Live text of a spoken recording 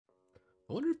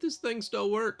I wonder if this thing still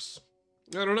works.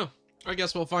 I don't know. I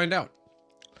guess we'll find out.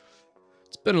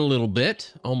 It's been a little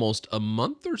bit, almost a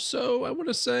month or so, I want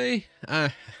to say.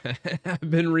 I've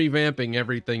been revamping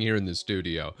everything here in the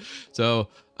studio. So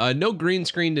no green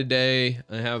screen today.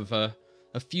 I have a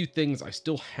few things I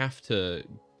still have to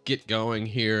get going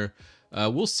here.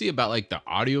 We'll see about like the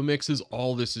audio mixes.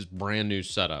 All this is brand new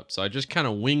setup. So I just kind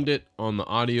of winged it on the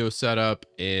audio setup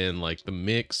and like the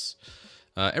mix.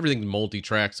 Everything's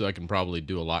multi-track, so I can probably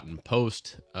do a lot in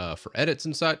post for edits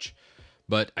and such.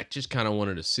 But I just kind of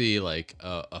wanted to see like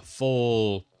a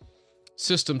full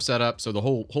system setup. So the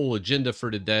whole agenda for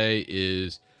today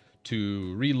is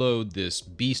to reload this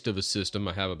beast of a system.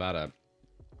 I have about a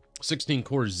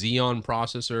 16-core Xeon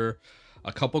processor,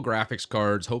 a couple graphics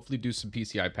cards, hopefully do some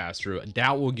PCI pass-through. I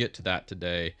doubt we'll get to that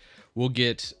today. We'll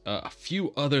get a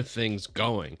few other things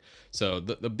going. So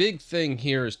the big thing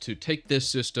here is to take this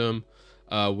system.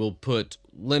 We'll put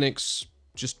Linux,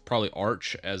 just probably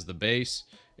Arch as the base,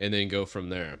 and then go from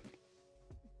there.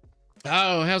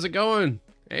 Oh, how's it going?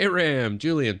 Hey, Ram,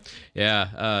 Julian.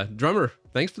 Yeah, drummer,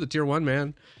 thanks for the tier 1,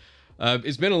 man.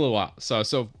 It's been a little while,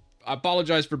 so I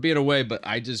apologize for being away, but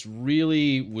I just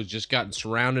really was just gotten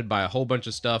surrounded by a whole bunch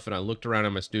of stuff, and I looked around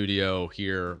in my studio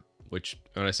here, which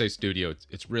when I say studio,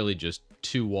 it's really just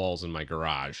 2 walls in my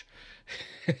garage.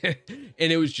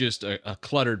 And it was just a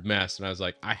cluttered mess, and I was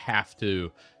like, I have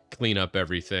to clean up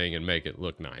everything and make it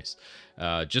look nice,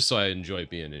 just so I enjoy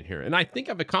being in here. And I think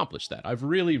I've accomplished that. I've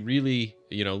really,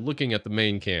 you know, looking at the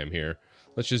main cam here,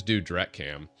 let's just do direct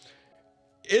cam.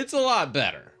 It's a lot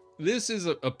better. This is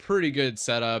a pretty good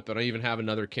setup, and I even have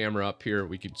another camera up here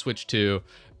we could switch to,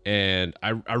 and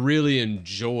I really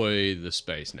enjoy the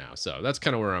space now. So that's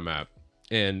kind of where I'm at.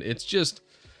 And it's just,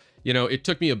 you know, it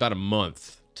took me about a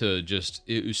month to just,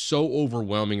 it was so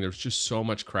overwhelming. There's just so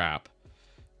much crap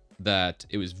that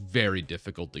it was very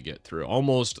difficult to get through.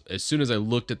 Almost as soon as I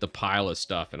looked at the pile of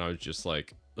stuff, and I was just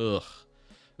like, ugh,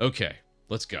 okay,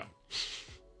 let's go.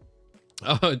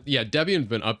 Yeah, Debian's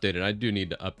been updated. I do need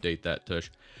to update that,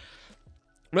 Tush.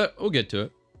 But we'll get to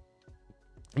it.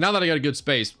 Now that I got a good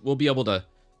space, we'll be able to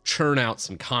churn out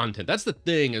some content. That's the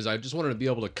thing, is I just wanted to be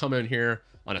able to come in here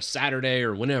on a Saturday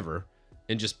or whenever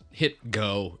and just hit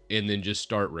go and then just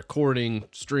start recording,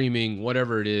 streaming,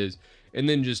 whatever it is, and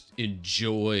then just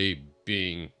enjoy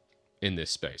being in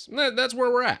this space. And that's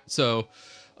where we're at. So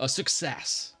a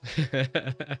success.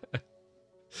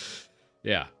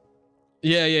 Yeah.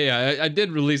 I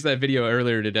did release that video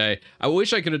earlier today. I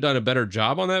wish I could have done a better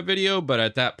job on that video, but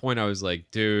at that point I was like,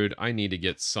 dude, I need to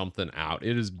get something out.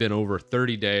 It has been over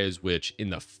 30 days, which in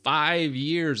the 5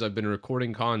 years I've been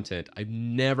recording content, I've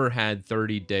never had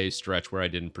 30-day stretch where I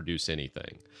didn't produce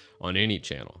anything on any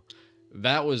channel.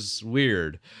 That was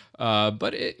weird,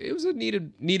 but it was a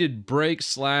needed break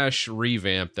 /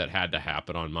 revamp that had to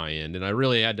happen on my end. And I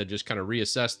really had to just kind of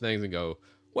reassess things and go,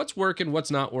 what's working, what's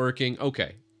not working?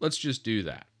 Okay, let's just do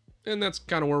that. And that's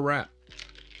kind of where we're at.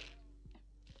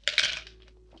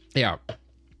 Yeah.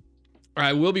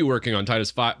 I will be working on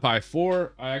Titus Pi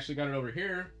 4. I actually got it over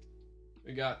here.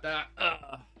 We got that.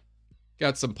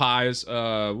 Got some Pis.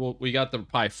 We got the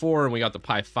Pi 4 and we got the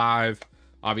Pi 5.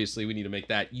 Obviously, we need to make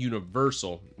that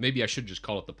universal. Maybe I should just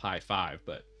call it the Pi 5,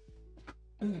 but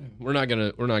we're not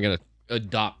gonna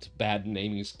adopt bad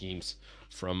naming schemes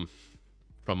from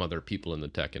other people in the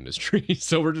tech industry.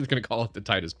 So we're just gonna call it the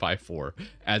Titus Pi 4,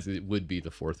 as it would be the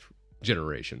 4th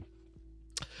generation.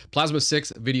 Plasma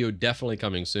 6 video definitely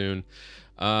coming soon.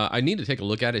 I need to take a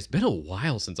look at it. It's been a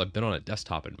while since I've been on a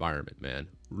desktop environment, man.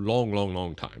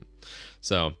 Long time.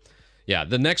 So yeah,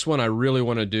 the next one I really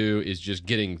want to do is just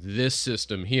getting this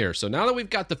system here. So now that we've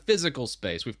got the physical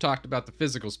space, we've talked about the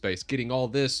physical space, getting all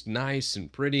this nice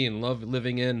and pretty and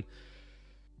living in,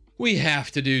 we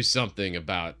have to do something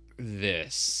about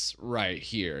this right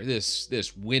here,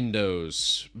 this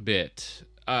Windows bit.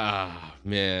 Ah,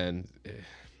 man,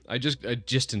 I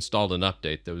just installed an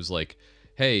update that was like,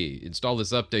 hey, install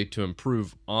this update to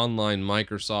improve online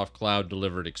Microsoft Cloud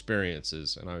delivered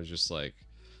experiences. And I was just like,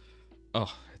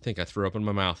 oh, I think I threw up in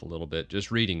my mouth a little bit just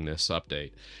reading this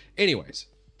update. Anyways,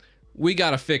 we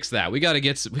got to fix that. We got to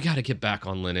get back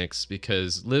on Linux,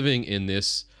 because living in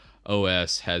this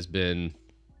OS it's been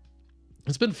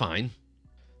fine,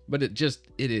 but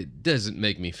it doesn't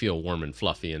make me feel warm and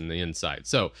fluffy in the inside.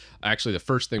 So actually the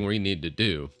first thing we need to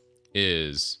do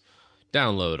is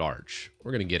download Arch.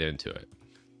 We're going to get into it.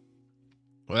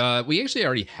 We actually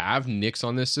already have Nix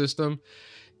on this system.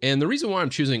 And the reason why I'm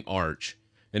choosing Arch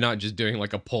and not just doing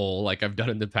like a poll like I've done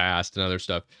in the past and other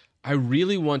stuff, I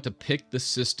really want to pick the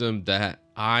system that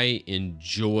I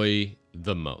enjoy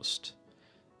the most.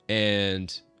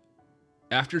 And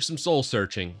after some soul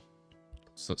searching,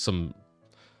 some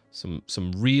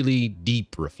really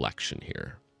deep reflection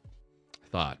here. I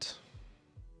thought,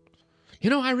 you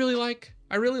know, I really like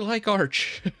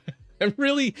Arch.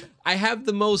 I have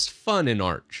the most fun in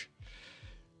Arch.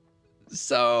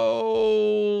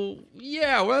 So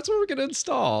yeah, well, that's what we're gonna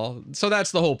install. So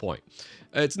that's the whole point.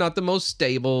 It's not the most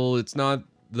stable. It's not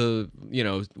the, you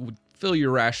know, fill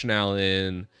your rationale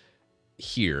in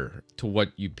here to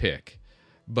what you pick.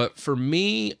 But for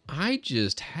me, I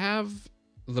just have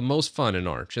the most fun in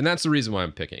Arch, and that's the reason why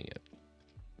I'm picking it.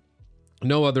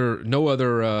 No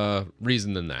other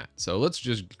reason than that. So let's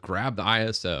just grab the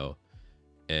ISO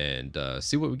and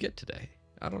see what we get today.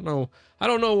 I don't know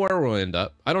where we'll end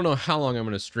up. I don't know how long I'm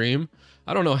going to stream.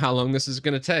 I don't know how long this is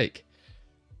going to take.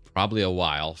 Probably a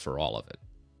while for all of it.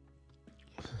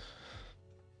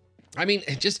 I mean,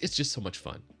 it's just so much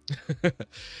fun.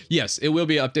 Yes, it will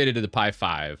be updated to the Pi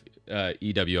 5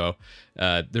 EWO.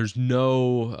 There's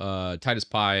no Titus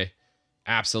Pi.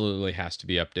 Absolutely has to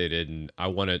be updated, and I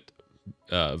want it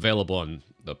available on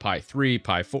the Pi 3,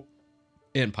 Pi 4,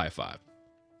 and Pi 5.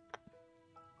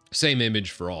 Same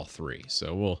image for all three,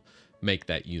 so we'll make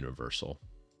that universal.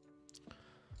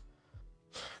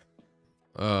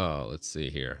 Oh, let's see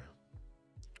here.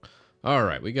 All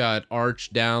right, we got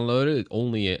Arch downloaded.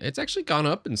 It's actually gone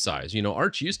up in size. You know,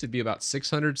 Arch used to be about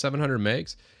 600, 700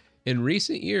 megs. In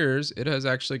recent years, it has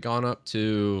actually gone up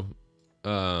to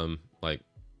like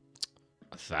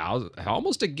 1,000,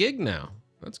 almost a gig now.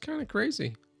 That's kind of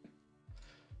crazy.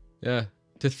 Yeah,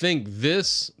 to think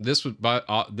this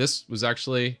was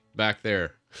actually back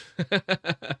there,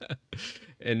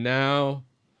 and now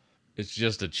it's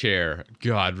just a chair.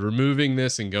 God, removing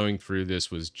this and going through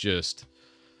this was just,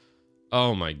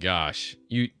 oh my gosh.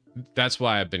 That's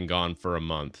why I've been gone for a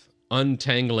month.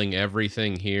 Untangling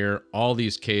everything here, all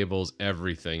these cables,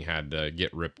 everything had to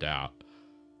get ripped out.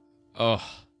 Oh,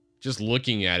 just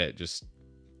looking at it, just,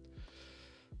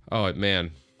 oh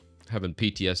man, having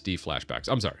PTSD flashbacks.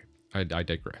 I'm sorry, I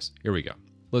digress. Here we go.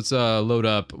 Let's load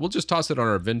up. We'll just toss it on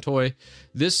our Ventoy.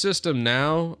 This system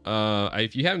now,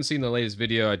 if you haven't seen the latest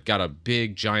video, I've got a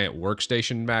big giant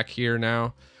workstation back here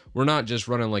now. We're not just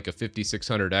running like a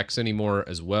 5600X anymore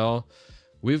as well.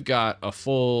 We've got a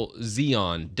full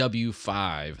Xeon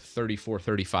W5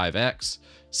 3435X,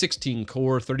 16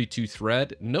 core, 32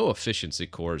 thread, no efficiency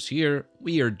cores here.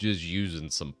 We are just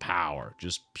using some power,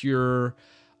 just pure,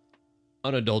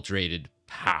 unadulterated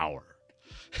power.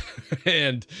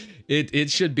 And it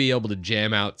should be able to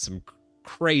jam out some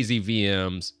crazy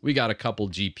VMs. We got a couple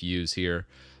GPUs here,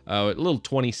 a little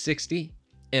 2060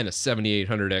 and a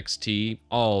 7800 XT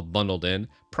all bundled in.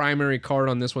 Primary card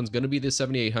on this one's going to be the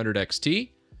 7800 XT.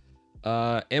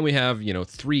 And we have, you know,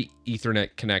 3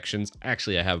 Ethernet connections.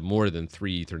 Actually, I have more than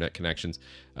 3 Ethernet connections,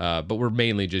 but we're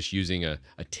mainly just using a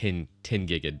 10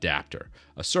 gig adapter,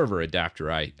 a server adapter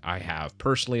I have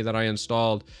personally that I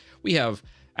installed. We have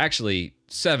actually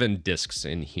 7 disks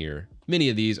in here. Many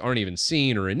of these aren't even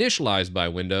seen or initialized by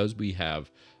Windows. We have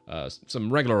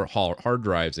some regular hard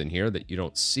drives in here that you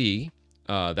don't see.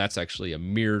 That's actually a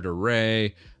mirrored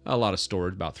array, a lot of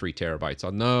storage, about 3 terabytes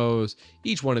on those.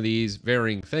 Each one of these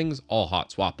varying things, all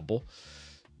hot swappable.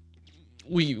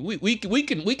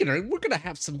 We're gonna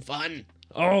have some fun.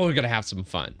 Oh, we're gonna have some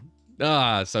fun.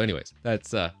 So anyways,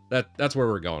 that's where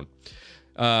we're going.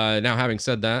 Now, having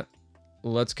said that,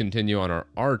 let's continue on our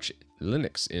Arch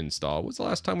Linux install. What's the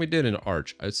last time we did an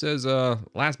Arch? It says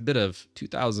last bit of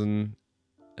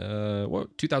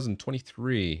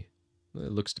 2023.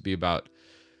 It looks to be about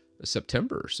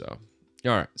September or so.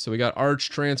 All right, so we got Arch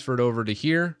transferred over to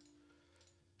here.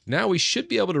 Now we should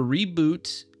be able to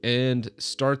reboot and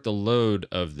start the load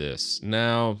of this.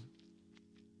 Now,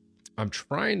 I'm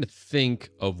trying to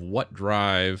think of what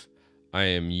drive I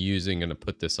am using and to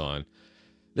put this on.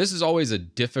 This is always a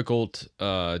difficult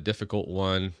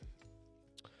one.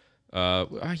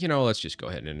 You know, let's just go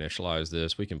ahead and initialize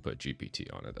this. We can put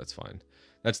GPT on it. That's fine.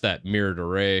 That's that mirrored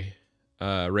array,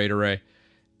 RAID array.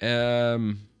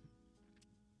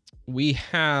 We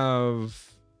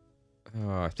have,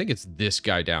 I think it's this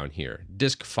guy down here.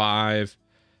 Disk 5,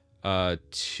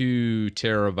 2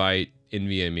 terabyte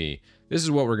NVMe. This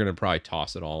is what we're going to probably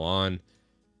toss it all on.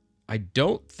 I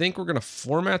don't think we're going to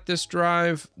format this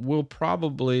drive. We'll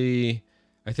probably,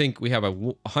 I think we have a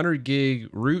 100 gig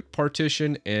root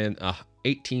partition and a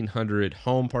 1800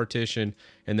 home partition,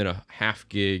 and then a half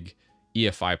gig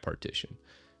EFI partition.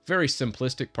 Very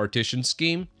simplistic partition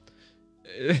scheme,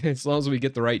 as long as we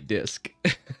get the right disk.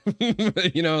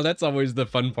 You know, that's always the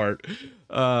fun part.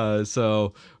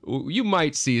 So you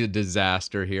might see a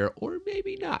disaster here, or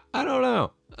maybe not. I don't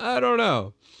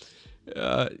know.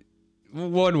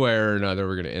 One way or another,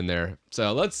 we're going to end there.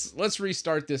 So let's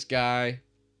restart this guy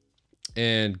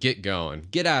and get going.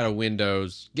 Get out of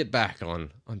Windows. Get back on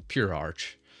pure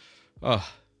Arch. Oh,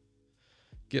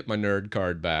 get my nerd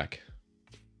card back.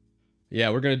 Yeah,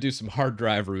 we're gonna do some hard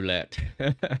drive roulette.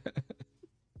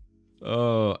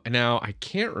 Oh, now I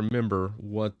can't remember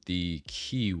what the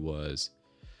key was.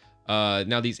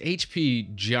 Now these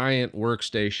HP giant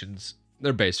workstations,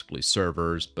 they're basically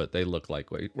servers, but they look like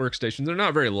workstations. They're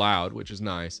not very loud, which is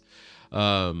nice.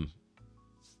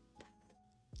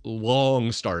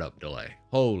 Long startup delay.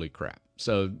 Holy crap.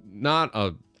 So not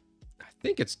a, I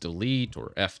think it's delete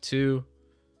or F2.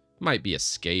 Might be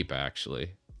escape,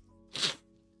 actually.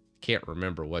 Can't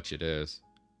remember which it is.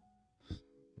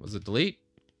 Was it delete?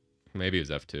 Maybe it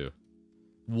was F2.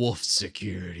 Wolf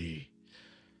security.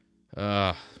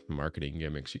 Marketing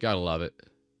gimmicks. You gotta love it.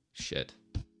 Shit.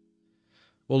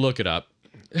 We'll look it up.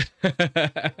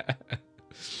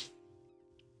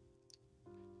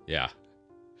 Yeah.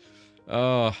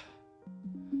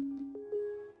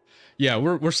 Yeah,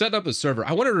 we're setting up a server.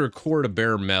 I wanted to record a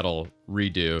bare metal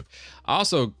redo.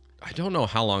 Also, I don't know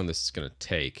how long this is gonna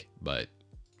take, but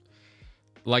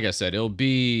like I said, it'll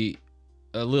be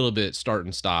a little bit start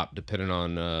and stop depending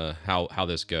on how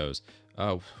this goes.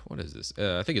 What is this?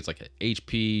 I think it's like an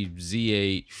HP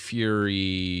Z8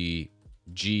 Fury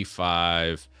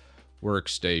G5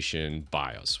 workstation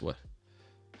BIOS. What?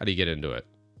 How do you get into it?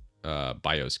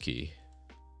 BIOS key.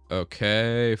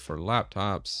 Okay, for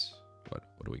laptops. What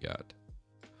do we got?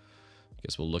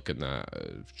 Guess we'll look in that.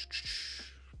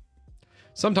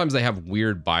 Sometimes they have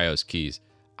weird BIOS keys.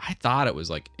 I thought it was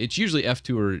like, it's usually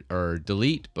F2 or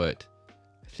delete, but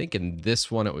I think in this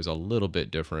one it was a little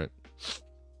bit different.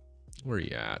 Where are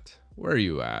you at? Where are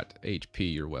you at?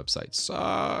 HP, your website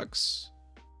sucks.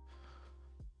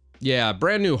 Yeah,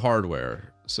 brand new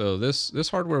hardware. So this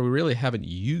hardware we really haven't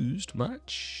used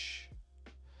much.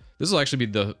 This will actually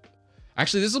be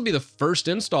this will be the first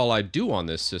install I do on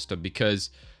this system, because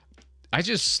I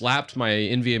just slapped my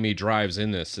NVMe drives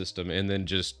in this system and then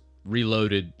just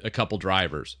reloaded a couple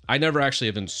drivers. I never actually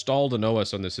have installed an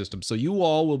OS on this system, so you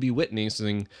all will be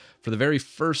witnessing for the very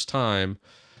first time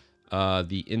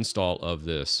the install of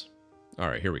this. All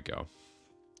right, here we go.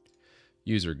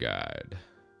 User guide.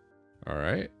 All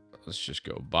right, let's just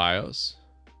go BIOS.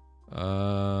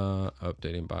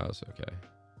 Updating BIOS, okay.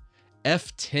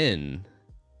 F10.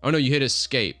 Oh no, you hit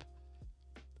escape.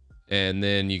 And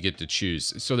then you get to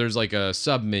choose. So there's like a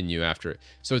sub menu after it.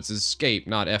 So it's escape,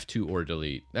 not F2 or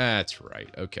delete. That's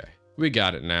right. Okay. We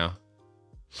got it now.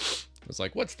 I was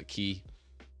like, what's the key?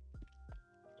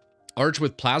 Arch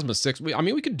with Plasma 6. I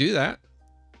mean, we could do that.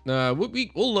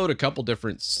 We'll load a couple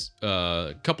different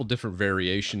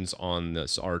variations on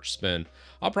this Arch spin.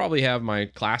 I'll probably have my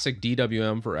classic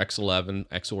DWM for X11,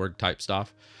 Xorg type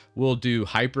stuff. We'll do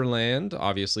Hyperland,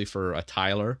 obviously, for a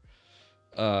Tyler.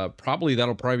 That'll probably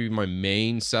be my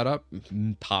main setup,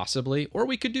 possibly. Or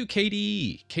we could do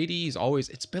KDE. KDE is always,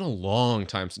 it's been a long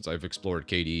time since I've explored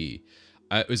KDE.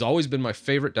 It's always been my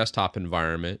favorite desktop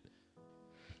environment.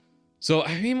 So,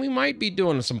 I mean, we might be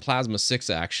doing some Plasma 6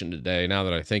 action today, now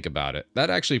that I think about it. That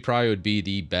actually probably would be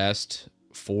the best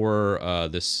for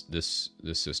this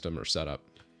system or setup.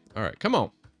 All right, come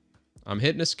on. I'm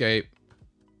hitting escape.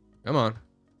 Come on.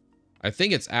 I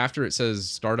think it's after it says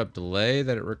startup delay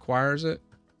that it requires it.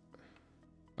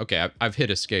 Okay, I've hit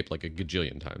escape like a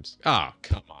gajillion times. Ah,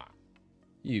 come on.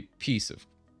 You piece of...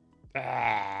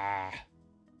 Ah.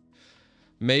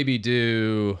 Maybe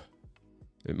do...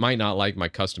 It might not like my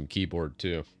custom keyboard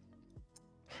too.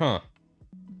 Huh.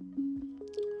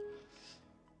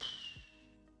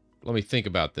 Let me think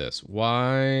about this.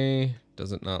 Why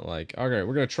does it not like... Okay,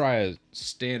 we're going to try a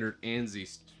standard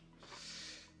ANSI...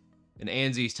 An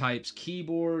ANSI types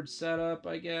keyboard setup,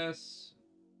 I guess.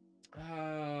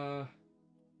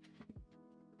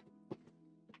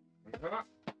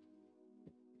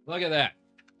 Look at that.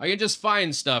 I can just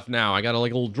find stuff now. I got a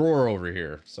like a little drawer over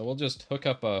here. So we'll just hook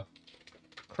up a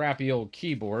crappy old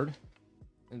keyboard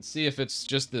and see if it's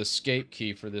just the escape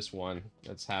key for this one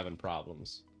that's having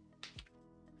problems.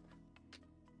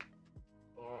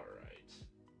 All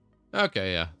right.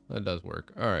 Okay, yeah, that does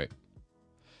work. All right.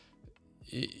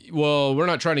 Well, we're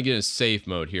not trying to get in safe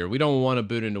mode here. We don't want to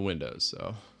boot into Windows,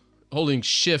 so holding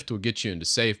shift will get you into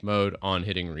safe mode on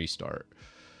hitting restart.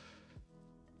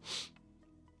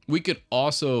 We could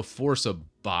also force a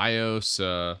BIOS.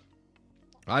 I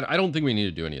don't think we need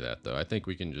to do any of that, though. I think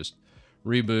we can just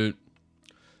reboot.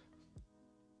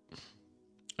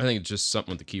 I think it's just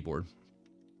something with the keyboard.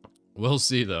 We'll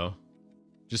see, though.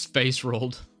 Just face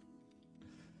rolled.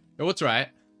 Oh, what's right?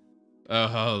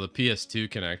 Oh, the PS2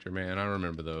 connector, man. I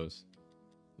remember those.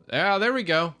 Yeah, there we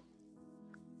go.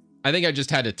 I think I just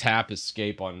had to tap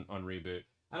escape on reboot.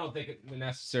 I don't think it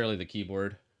necessarily the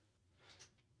keyboard.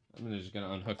 I'm just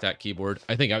gonna unhook that keyboard.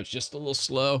 I think I was just a little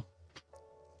slow.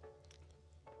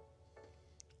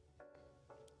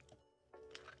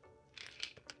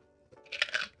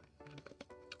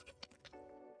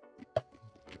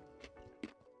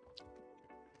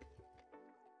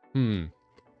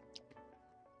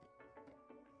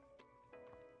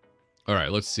 All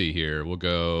right, let's see here. We'll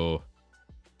go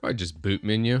probably just boot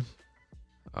menu.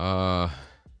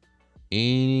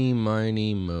 Eeny,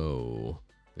 miny, mo.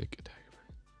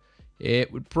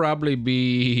 It would probably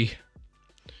be...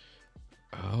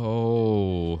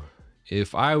 Oh,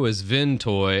 if I was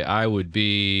Vintoy, I would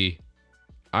be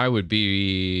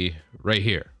right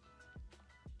here.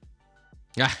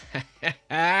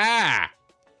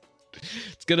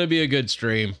 It's gonna be a good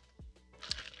stream.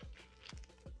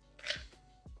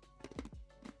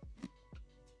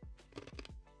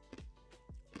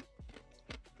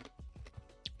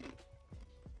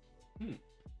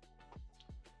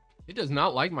 It does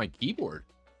not like my keyboard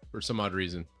for some odd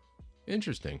reason.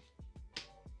 Interesting.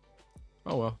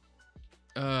 Oh well.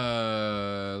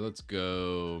 Let's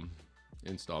go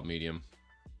install medium.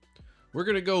 We're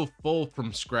gonna go full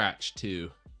from scratch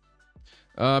too.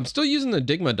 I'm still using the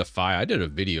Digma Defy. I did a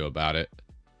video about it.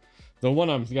 The one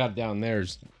I've got down there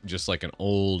is just like an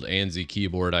old ANSI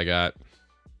keyboard I got.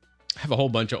 I have a whole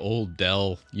bunch of old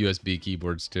Dell USB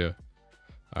keyboards too.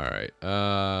 All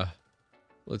right.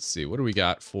 Let's see. What do we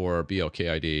got for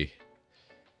BLKID?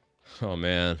 Oh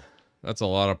man, that's a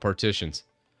lot of partitions.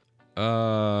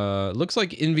 Looks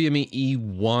like NVMe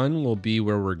E1 will be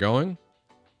where we're going.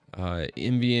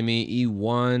 NVMe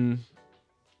E1.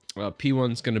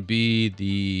 P1's going to be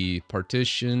the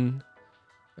partition.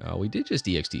 We did just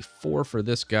ext4 for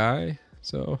this guy,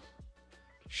 so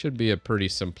should be a pretty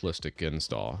simplistic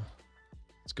install.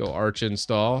 Let's go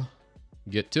archinstall.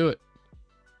 Get to it.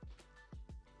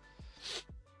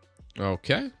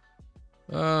 Okay.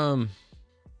 What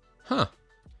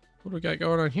do we got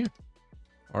going on here?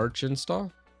 Arch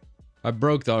install. I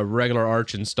broke the regular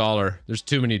Arch installer. There's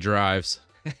too many drives.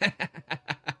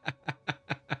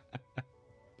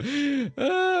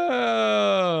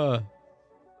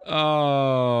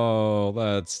 Oh,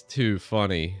 that's too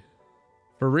funny.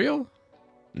 For real?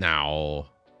 No.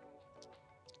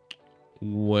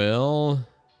 Well,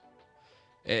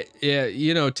 yeah,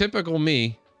 you know, typical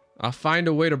me. I'll find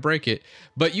a way to break it.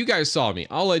 But you guys saw me.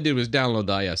 All I did was download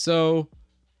the ISO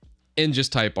and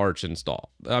just type arch install.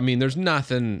 I mean, there's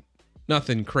nothing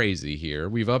crazy here.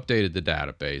 We've updated the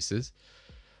databases.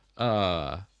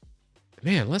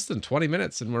 Man, less than 20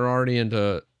 minutes and we're already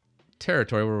into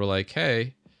territory where we're like,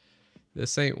 hey,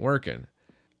 this ain't working.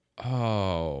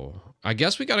 Oh, I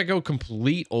guess we got to go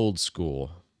complete old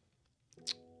school.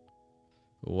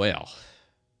 Well.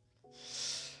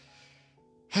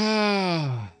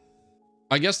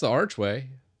 I guess the archway.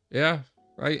 Yeah,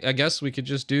 I guess we could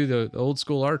just do the old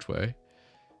school archway.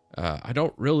 I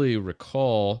don't really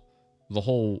recall the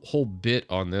whole bit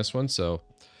on this one, so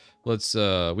let's we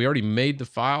already made the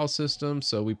file system,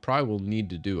 so we probably will need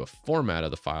to do a format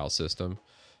of the file system.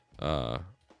 I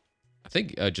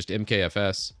think just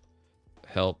mkfs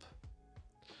help.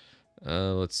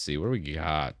 Let's see, what do we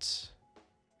got?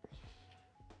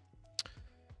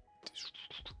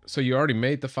 So you already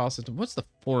made the file system. What's the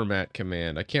format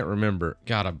command? I can't remember.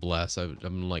 God, I bless.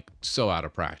 I'm like so out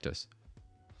of practice.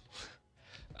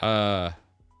 What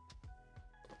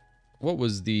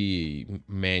was the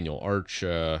manual? Arch,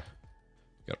 got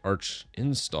Arch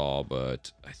install,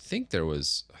 but I thought there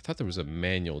was a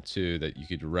manual too that you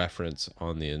could reference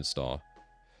on the install.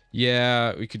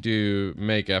 Yeah, we could do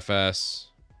make fs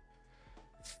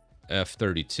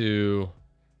f32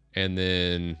 and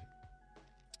then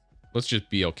let's just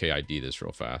BLKID this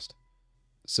real fast.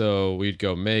 So we'd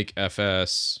go make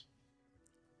fs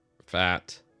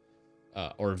fat,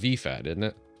 or vfat, isn't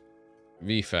it?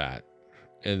 Vfat,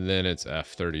 and then it's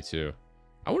f32.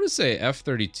 I want to say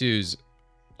f32's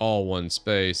all one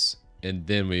space, and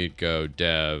then we'd go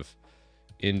dev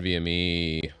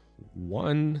NVMe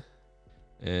 1,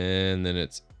 and then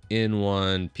it's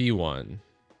N1 P1.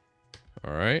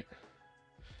 All right.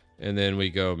 And then we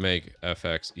go make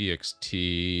fx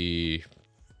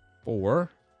ext4.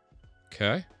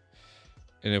 Okay.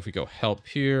 And if we go help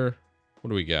here, what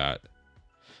do we got?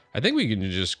 I think we can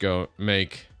just go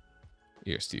make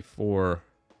ext4.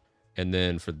 And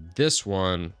then for this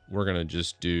one, we're going to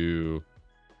just do...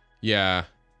 Yeah,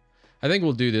 I think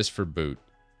we'll do this for boot.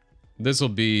 This will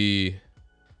be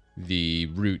the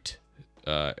root.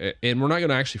 And we're not going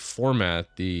to actually format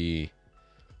the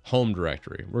home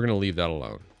directory. We're going to leave that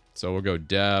alone. So we'll go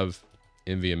dev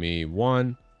NVMe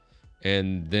 1,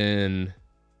 and then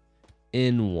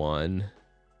N1,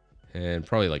 and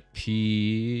probably like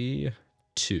P2.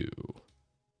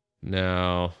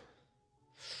 Now,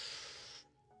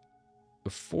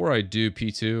 before I do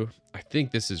P2, I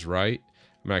think this is right.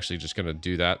 I'm actually just going to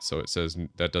do that so it says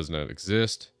that does not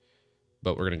exist.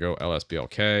 But we're going to go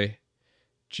LSBLK.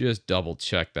 Just double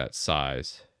check that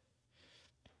size.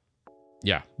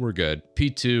 Yeah, we're good.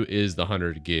 P2 is the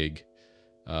 100 gig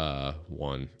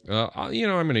one. You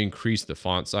know, I'm going to increase the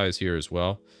font size here as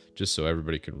well, just so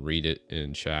everybody can read it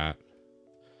in chat.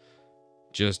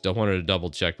 Just wanted to double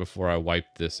check before I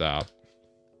wipe this out.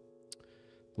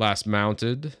 Last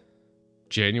mounted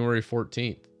January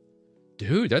 14th.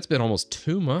 Dude, that's been almost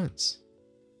 2 months.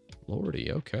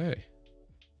 Lordy, okay.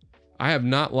 I have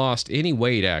not lost any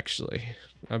weight, actually.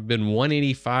 I've been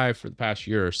 185 for the past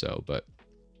year or so, but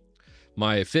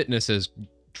my fitness has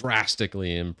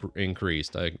drastically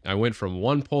increased. I went from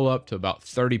 1 pull-up to about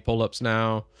 30 pull-ups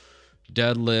now.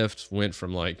 Deadlift went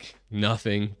from like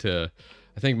nothing to,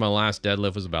 I think my last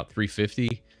deadlift was about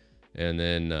 350. And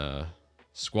then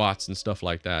squats and stuff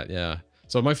like that, yeah.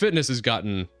 So my fitness has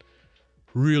gotten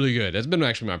really good. That's been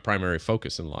actually my primary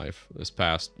focus in life this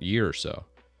past year or so.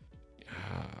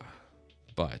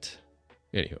 But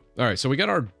anywho, all right, so we got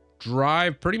our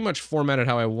drive pretty much formatted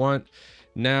how I want.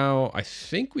 Now I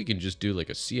think we can just do like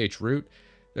a ch root.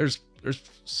 There's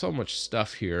so much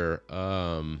stuff here.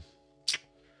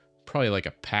 Probably like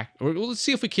a pack. Well, let's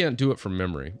see if we can't do it from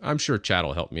memory. I'm sure chat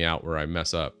will help me out where I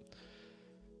mess up.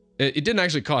 It didn't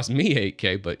actually cost me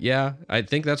 8K, but yeah, I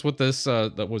think that's what this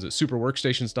that was it,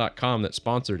 superworkstations.com that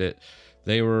sponsored it.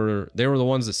 They were the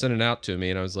ones that sent it out to me,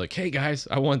 and I was like, hey guys,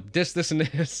 I want this, and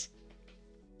this.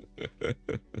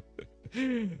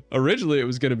 Originally it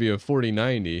was going to be a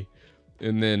 4090,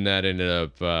 and then that ended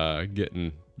up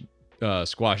getting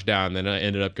squashed down. Then I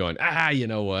ended up going, you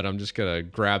know what, I'm just gonna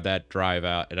grab that drive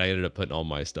out, and I ended up putting all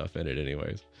my stuff in it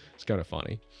anyways. It's kind of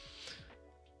funny.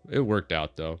 It worked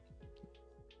out though.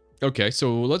 Okay,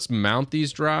 so let's mount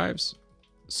these drives.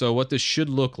 So what this should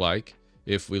look like,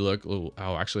 if we look, oh,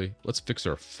 actually, let's fix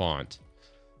our font.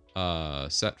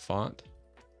 Set font.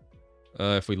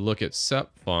 If we look at set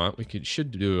font, we should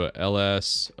do a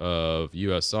ls of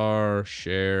USR,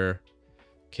 share,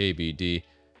 KBD.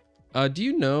 Do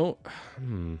you know,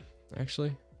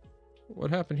 actually,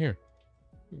 what happened here?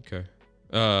 Okay.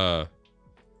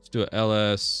 Let's do a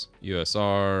ls,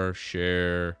 USR,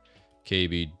 share,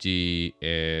 KBD,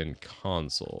 and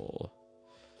console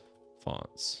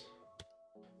fonts.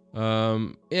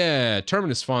 Yeah,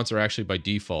 Terminus fonts are actually by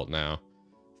default now.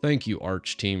 Thank you,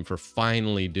 Arch team, for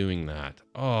finally doing that.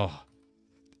 Oh,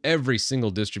 every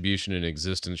single distribution in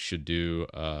existence should do,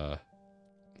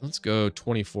 let's go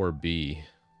 24B.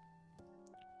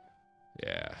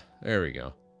 Yeah, there we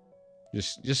go.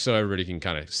 Just so everybody can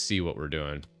kind of see what we're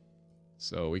doing.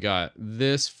 So we got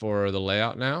this for the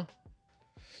layout now.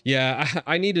 Yeah,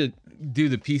 I need to do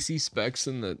the PC specs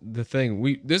and the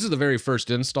thing. This is the very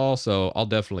first install, so I'll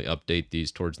definitely update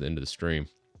these towards the end of the stream.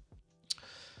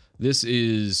 This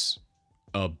is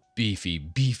a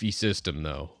beefy system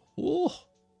though. Ooh,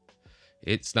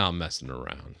 it's not messing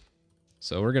around.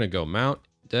 So we're gonna go mount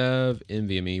dev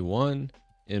NVMe 1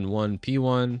 N1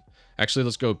 P1. Actually,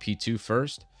 let's go P2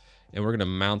 first, and we're gonna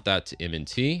mount that to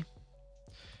MNT.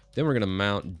 Then we're gonna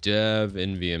mount dev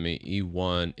NVMe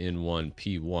E1 N1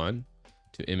 P1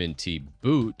 to MNT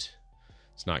boot.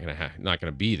 It's not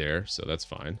gonna be there, so that's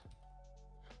fine.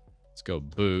 Let's go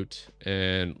boot,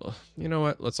 and you know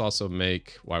what? Let's also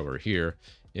make, while we're here,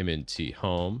 MNT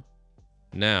home.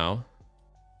 Now,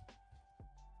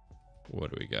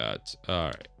 what do we got? All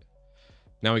right,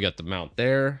 now we got the mount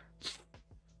there.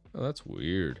 Oh, that's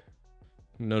weird.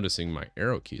 I'm noticing my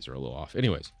arrow keys are a little off.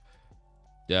 Anyways.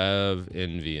 Dev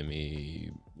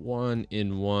NVMe 1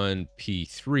 N1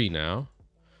 P3 now,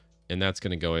 and that's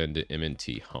going to go into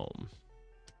MNT home.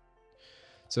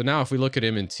 So now if we look at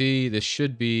MNT, this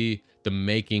should be the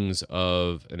makings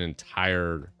of an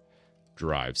entire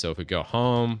drive. So if we go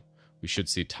home, we should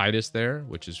see Titus there,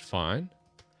 which is fine.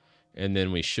 And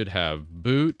then we should have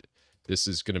boot. This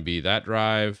is going to be that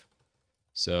drive.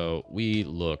 So we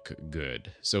look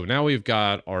good. So now we've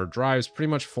got our drives pretty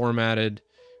much formatted.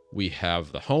 We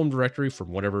have the home directory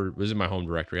from whatever was in my home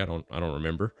directory. I don't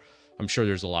remember. I'm sure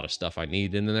there's a lot of stuff I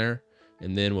need in there,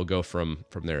 and then we'll go from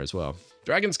there as well.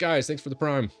 Dragon Skies, thanks for the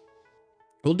prime.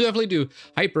 We'll definitely do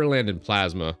Hyperland and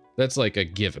Plasma. That's like a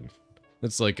given.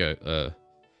 That's like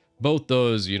both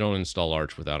those. You don't install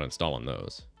Arch without installing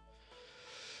those.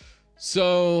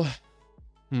 So,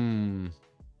 now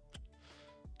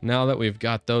that we've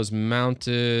got those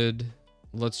mounted,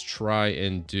 let's try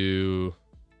and do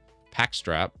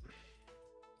Packstrap.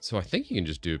 So I think you can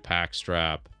just do pack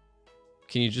strap.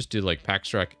 Can you just do like pack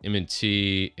strap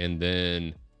MNT and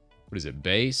then what is it,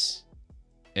 base?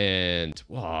 And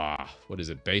what is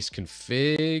it, base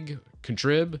contrib,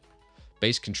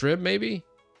 base contrib maybe?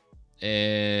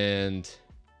 And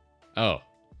oh,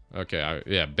 okay,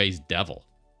 yeah, base devil.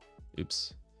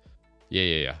 Oops.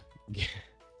 Yeah.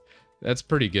 That's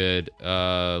pretty good.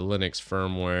 Linux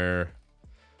firmware.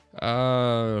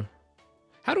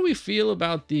 How do we feel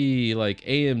about the like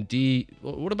AMD?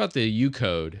 What about the U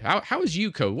code? How is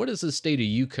U code? What is the state of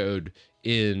U code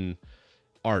in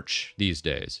Arch these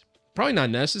days? Probably not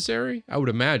necessary, I would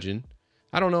imagine.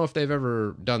 I don't know if they've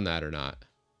ever done that or not.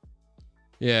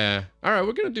 Yeah. All right,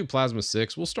 we're gonna do Plasma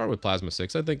 6. We'll start with Plasma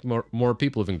 6. I think more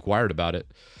people have inquired about it.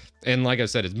 And like I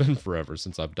said, it's been forever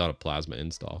since I've done a Plasma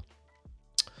install.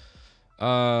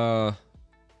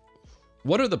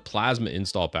 What are the Plasma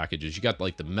install packages? You got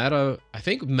like the Meta. I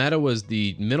think Meta was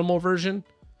the minimal version.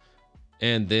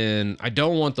 And then I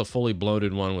don't want the fully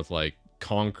bloated one with like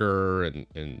Conquer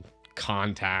and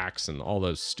contacts and all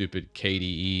those stupid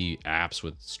KDE apps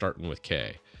with starting with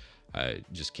K. I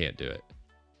just can't do it.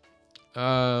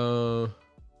 I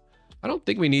don't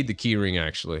think we need the keyring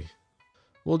actually.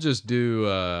 We'll just do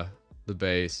the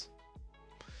base.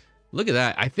 Look at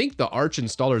that. I think the Arch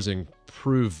installers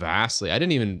improved vastly. I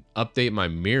didn't even update my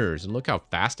mirrors and look how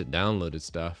fast it downloaded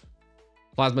stuff.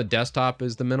 Plasma desktop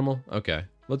is the minimal. Okay,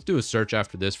 let's do a search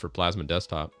after this for Plasma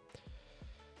desktop.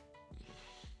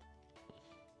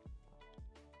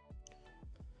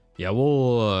 Yeah,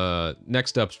 we'll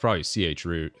next up's probably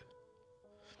chroot.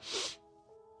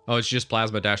 Oh, it's just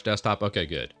Plasma-desktop. Okay,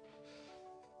 good.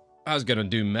 I was gonna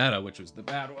do Meta, which was the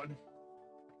bad one.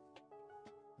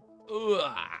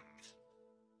 Ugh.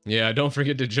 Yeah, don't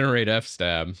forget to generate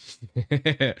fstab.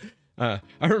 I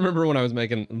remember when I was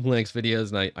making Linux videos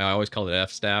and I always called it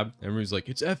fstab. Everybody's like,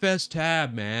 it's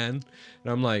fstab, man.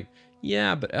 And I'm like,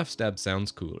 yeah, but fstab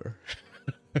sounds cooler.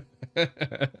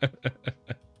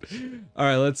 All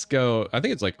right, let's go. I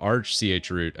think it's like arch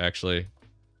chroot, actually.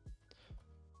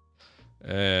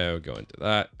 We'll go into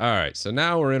that. All right, so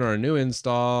now we're in our new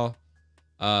install.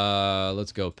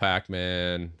 Let's go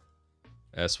pacman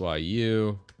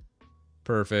syu.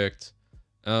 Perfect.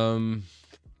 Ooh,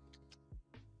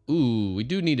 we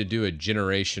do need to do a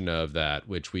generation of that,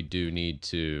 which we do need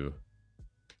to.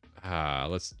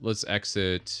 Let's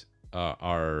exit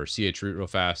our chroot real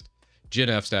fast. Gen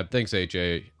fstab. Thanks,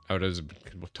 HA. I was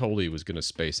totally was gonna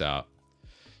space out,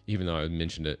 even though I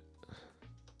mentioned it.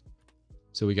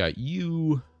 So we got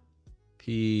U,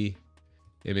 P,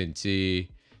 MNT,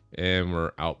 and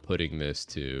we're outputting this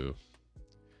to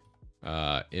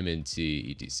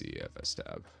MNT, etc,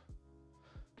 fstab.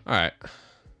 All right,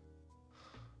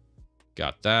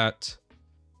 got that.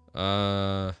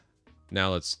 Now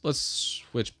let's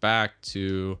switch back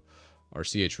to our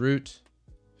chroot.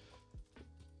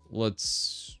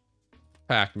 Let's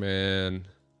pacman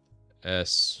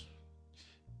s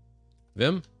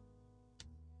vim.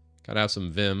 Gotta have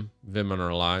some vim in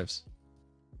our lives.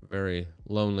 Very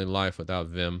lonely life without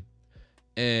vim.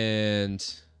 And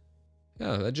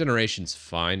yeah, that generation's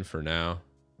fine for now.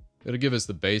 It'll give us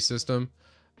the base system.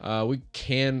 I want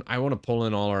to pull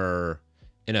in all our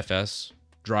NFS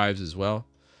drives as well,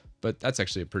 but that's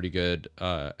actually a pretty good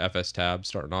FS tab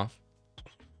starting off.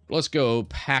 Let's go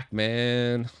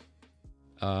pacman.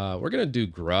 We're gonna do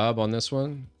grub on this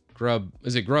one. Grub,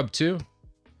 is it grub 2? I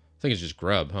think it's just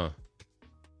grub, huh?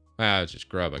 It's just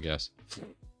grub, I guess.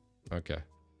 Okay.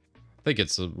 I think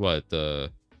it's what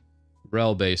the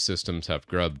rel-based systems have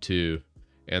grub 2,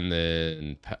 and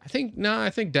then I think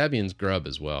Debian's grub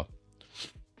as well.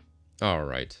 All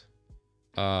right.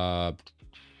 Grub.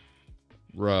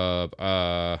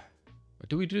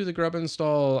 Do we do the grub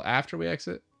install after we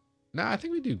exit? No, I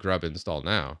think we do grub install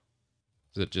now.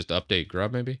 Is it just update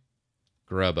grub maybe?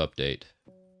 Grub update.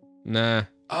 Nah.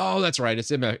 Oh, that's right.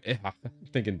 It's in my. I'm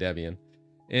thinking Debian.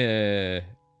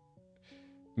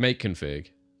 Make config.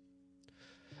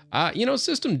 You know,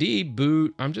 systemd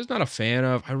boot, I'm just not a fan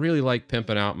of. I really like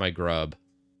pimping out my grub.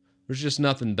 There's just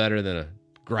nothing better than a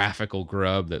graphical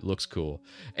grub that looks cool.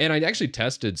 And I actually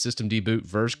tested systemd boot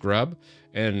versus grub,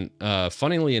 and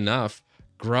funnily enough,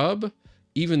 grub,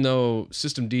 even though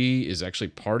systemd is actually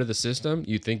part of the system,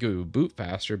 you think it would boot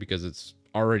faster because it's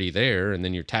already there, and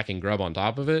then you're tacking grub on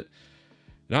top of it.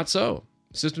 Not so.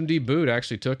 Systemd boot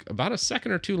actually took about a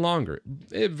second or two longer.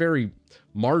 A very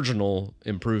marginal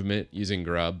improvement using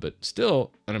grub, but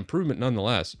still an improvement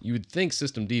nonetheless. You would think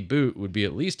systemd boot would be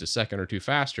at least a second or two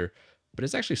faster, but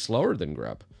it's actually slower than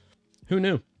grub. Who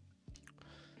knew?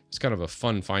 It's kind of a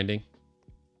fun finding.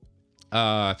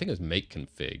 I think it was make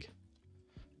config.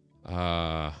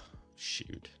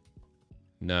 Shoot.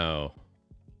 No.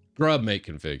 Grub make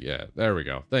config. Yeah, there we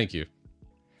go. Thank you.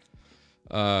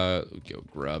 Go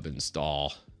grub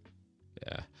install.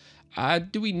 Yeah.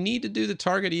 Do we need to do the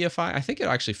target EFI? I think it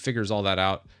actually figures all that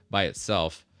out by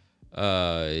itself.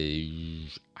 I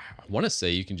want to say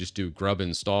you can just do grub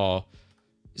install.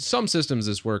 Some systems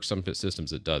this works, some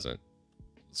systems it doesn't.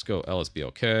 Let's go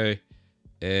lsblk.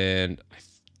 And I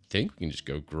think we can just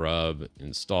go grub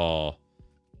install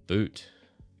boot.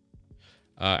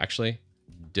 Actually,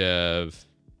 dev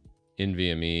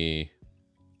nvme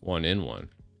 1in1.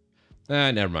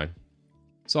 Never mind.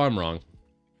 So I'm wrong.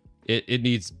 It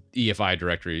needs EFI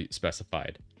directory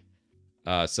specified.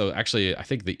 So actually, I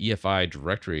think the EFI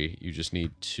directory, you just need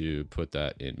to put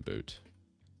that in boot.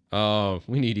 Oh,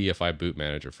 we need EFI boot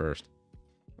manager first.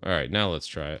 All right, now let's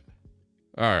try it.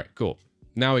 All right, cool.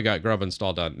 Now we got grub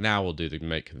install done. Now we'll do the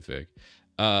make config.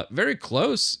 Very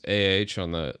close AH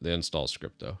on the install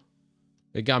script though.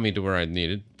 It got me to where I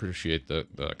needed. Appreciate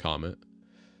the comment.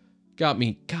 Got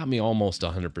me almost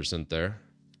 100% there.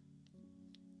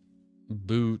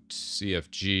 Boot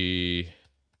CFG.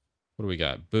 What do we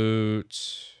got? Boot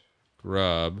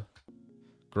grub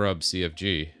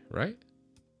CFG, right?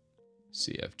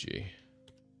 CFG.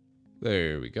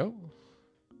 There we go.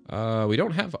 We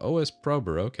don't have OS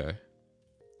prober. Okay.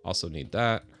 Also need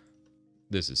that.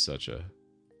 This is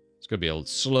it's gonna be a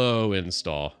slow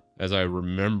install as I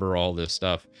remember all this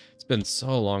stuff. It's been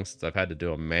so long since I've had to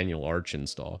do a manual arch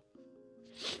install.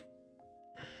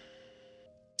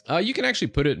 You can actually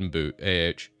put it in boot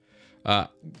AH.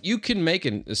 You can make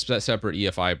a separate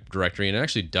EFI directory, and it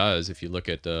actually does. If you look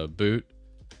at boot,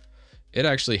 it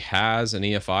actually has an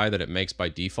EFI that it makes by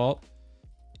default.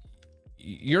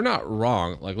 You're not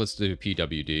wrong. Like, let's do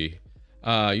PWD.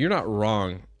 You're not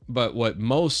wrong, but what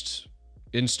most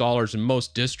installers and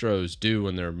most distros do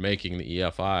when they're making the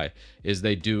EFI is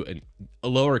they do a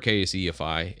lowercase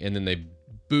EFI, and then they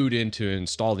boot into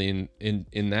install the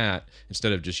in that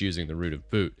instead of just using the root of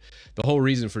boot. The whole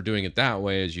reason for doing it that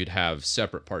way is you'd have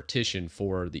separate partition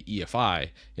for the EFI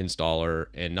installer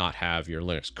and not have your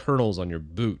Linux kernels on your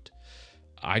boot.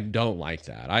 I don't like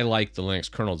that. I like the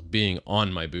Linux kernels being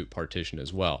on my boot partition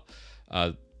as well.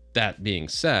 That being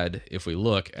said, if we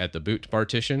look at the boot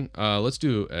partition, let's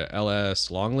do a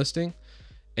ls long listing,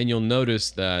 and you'll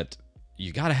notice that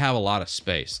you got to have a lot of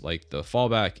space. Like the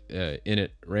fallback init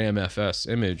ramfs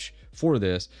image for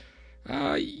this,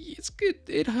 it's good.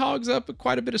 It hogs up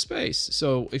quite a bit of space.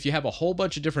 So if you have a whole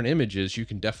bunch of different images, you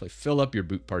can definitely fill up your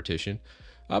boot partition.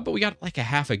 But we got like a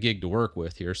half a gig to work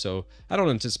with here, so I don't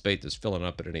anticipate this filling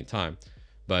up at any time.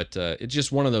 But it's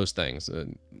just one of those things.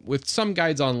 With some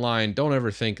guides online, don't ever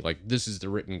think like this is the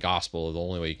written gospel, the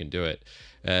only way you can do it.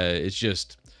 It's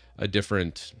just a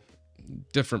different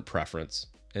preference,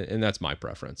 and that's my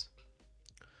preference.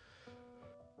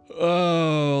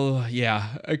 Oh,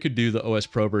 yeah, I could do the OS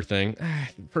prober thing.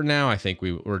 For now, I think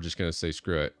we're just going to say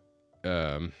screw it.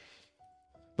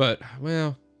 But,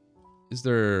 well, is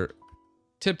there...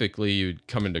 Typically, you'd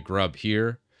come into grub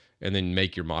here and then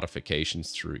make your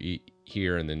modifications through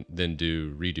here, and then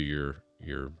redo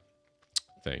your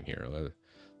thing here.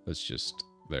 Let's just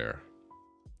there.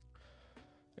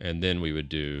 And then we would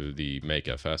do the make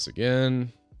fs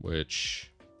again,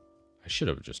 which I should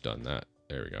have just done that.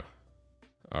 There we go.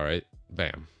 All right,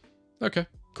 bam. Okay,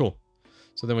 cool.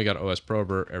 So then we got OS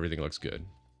prober. Everything looks good.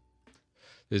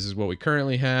 This is what we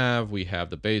currently have. We have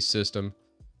the base system.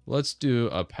 Let's do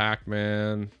a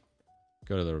pacman.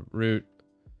 Go to the root.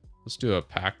 Let's do a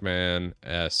pacman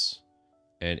s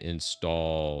and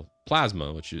install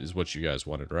Plasma, which is what you guys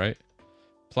wanted, right?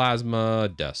 Plasma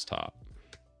desktop.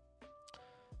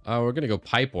 We're gonna go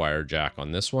pipewire jack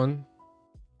on this one,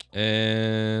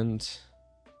 and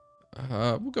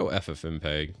we'll go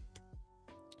ffmpeg.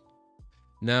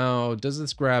 Now, does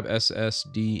this grab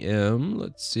SSDM?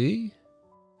 Let's see.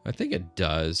 I think it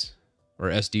does, or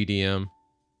SDDM.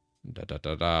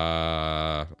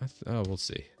 Oh, we'll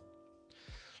see.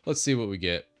 Let's see what we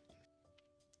get.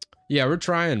 Yeah, we're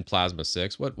trying Plasma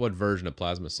 6. What version of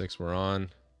Plasma 6 we're on?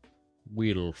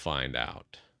 We'll find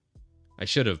out. I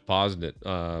should have paused it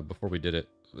before we did it.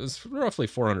 It's roughly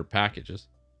 400 packages.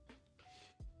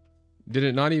 Did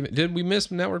it not even... Did we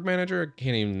miss Network Manager? I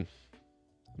don't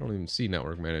even see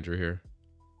Network Manager here.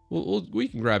 We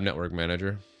can grab Network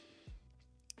Manager.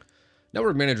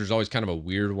 Network Manager is always kind of a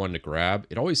weird one to grab.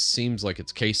 It always seems like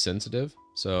it's case sensitive.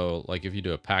 So like if you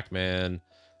do a pacman,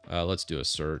 let's do a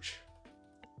search.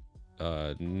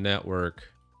 Network,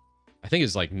 I think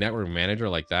it's like Network Manager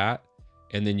like that.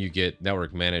 And then you get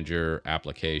Network Manager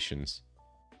applications.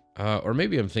 Or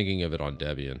maybe I'm thinking of it on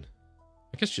Debian.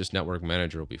 I guess just Network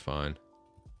Manager will be fine.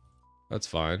 That's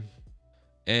fine.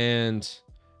 And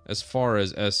as far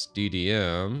as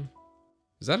SDDM,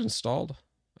 is that installed?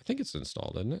 I think it's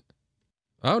installed, isn't it?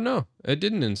 Oh no, it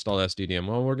didn't install SDDM.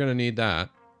 Well, we're gonna need that.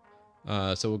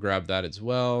 So we'll grab that as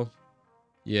well.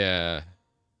 Yeah.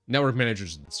 Network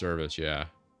managers and service, yeah.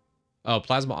 Oh,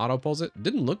 Plasma auto pulls it?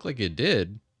 Didn't look like it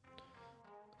did.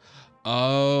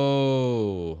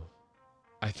 Oh.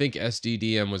 I think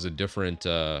SDDM was a different,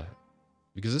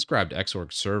 because this grabbed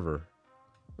Xorg server.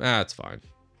 That's fine.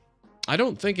 I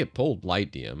don't think it pulled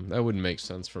LightDM. That wouldn't make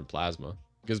sense for Plasma,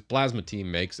 because Plasma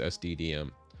team makes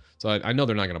SDDM. So I know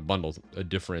they're not going to bundle a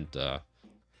different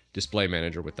display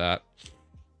manager with that.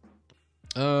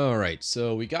 All right,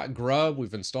 so we got Grub.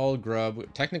 We've installed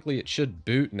Grub. Technically, it should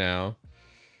boot now.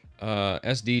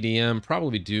 SDDM,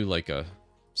 probably do like a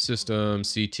system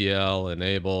CTL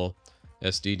enable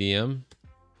SDDM.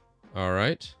 All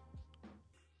right.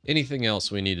 Anything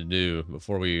else we need to do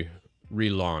before we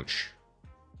relaunch?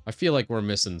 I feel like we're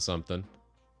missing something.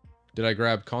 Did I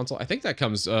grab console? I think that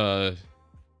comes,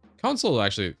 console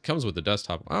actually comes with the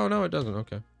desktop. Oh, no, it doesn't.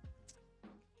 Okay.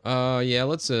 Yeah,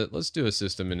 let's do a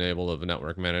system enable of a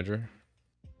network manager.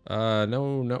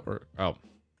 No network. Oh.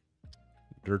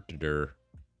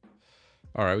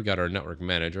 All right, we got our network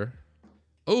manager.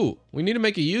 Oh, we need to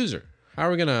make a user. How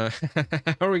are we gonna,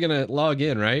 how are we gonna log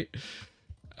in, right?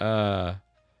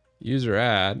 User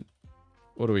add.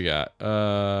 What do we got?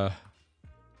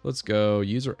 Let's go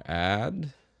user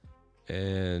add,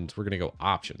 and we're gonna go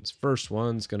options. First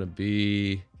one's gonna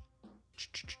be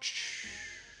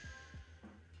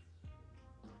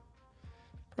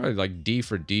probably like D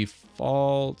for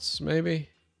defaults, maybe.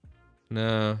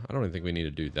 No, I don't even think we need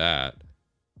to do that.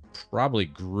 Probably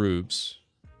groups.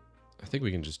 I think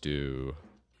we can just do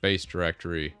base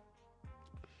directory.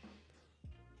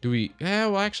 Do we? Yeah,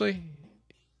 well, actually,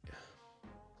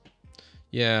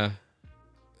 yeah.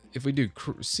 If we do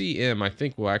CM, I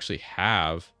think we'll actually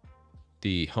have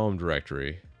the home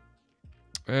directory.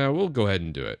 We'll go ahead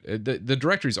and do it. The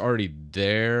directory's already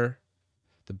there.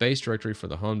 The base directory for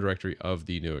the home directory of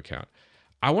the new account.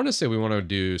 I want to say we want to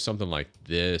do something like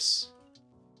this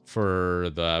for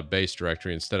the base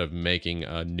directory instead of making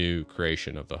a new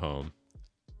creation of the home.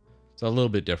 So a little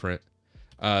bit different.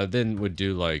 Then would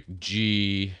do like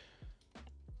G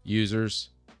users.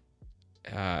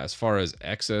 As far as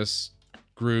access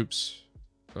groups,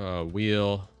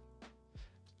 wheel.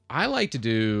 I like to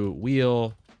do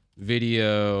wheel,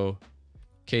 video,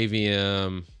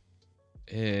 KVM,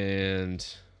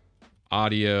 and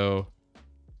audio.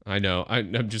 I know,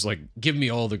 I'm just like, give me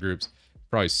all the groups.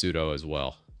 Probably pseudo as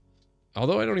well.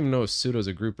 Although I don't even know if pseudo's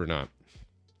a group or not.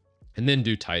 And then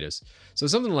do Titus. So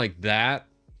something like that.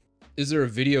 Is there a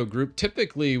video group?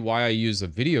 Typically, why I use a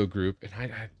video group,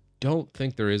 and I don't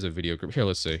think there is a video group. Here,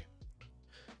 let's see.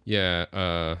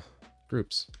 Yeah,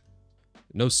 groups.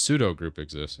 No pseudo group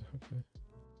exists. Okay.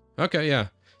 Okay, yeah.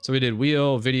 So we did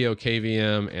wheel, video,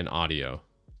 KVM, and audio.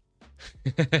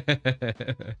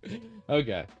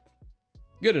 Okay.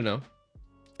 Good to know.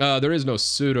 There is no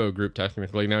pseudo group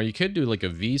technically. Now you could do like a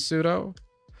v pseudo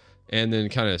and then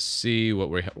kind of see what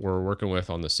we're working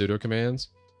with on the pseudo commands.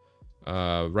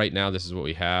 Right now, this is what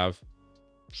we have.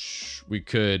 We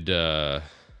could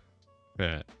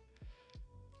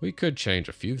change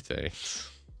a few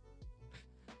things.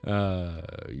 I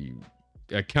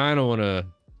kind of want to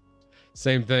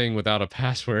same thing without a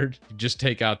password. Just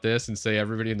take out this and say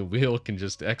everybody in the wheel can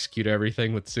just execute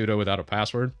everything with sudo without a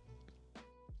password.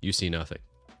 You see nothing.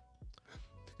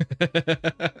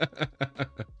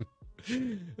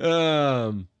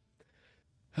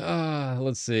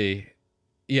 Let's see.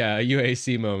 Yeah, a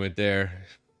UAC moment there.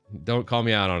 Don't call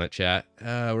me out on it, chat.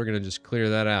 We're gonna just clear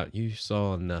that out. You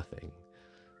saw nothing.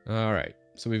 All right.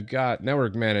 So we've got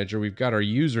network manager. We've got our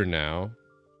user now.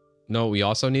 No, we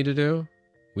also need to do.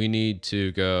 We need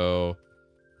to go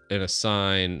and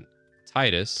assign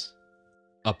Titus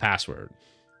a password.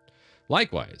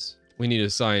 Likewise, we need to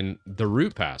assign the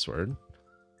root password.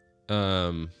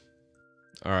 All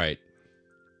right.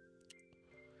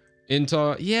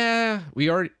 Intel, yeah, we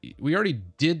already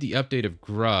did the update of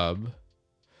Grub,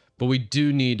 but we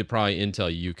do need to probably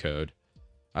Intel Ucode.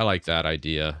 I like that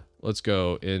idea. Let's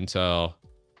go Intel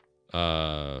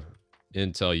Ucode.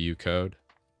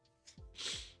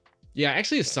 Yeah,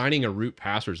 actually assigning a root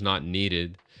password is not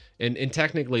needed. And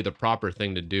technically the proper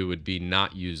thing to do would be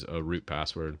not use a root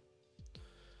password.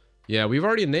 Yeah, we've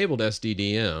already enabled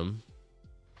SDDM.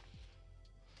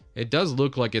 It does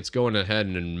look like it's going ahead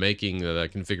and making the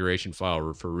configuration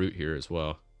file for root here as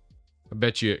well. I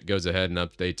bet you it goes ahead and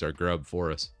updates our grub for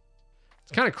us.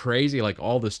 It's kind of crazy, like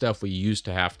all the stuff we used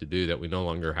to have to do that we no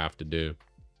longer have to do.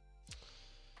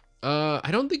 I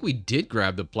don't think we did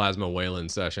grab the Plasma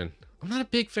Wayland session. I'm not a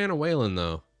big fan of Wayland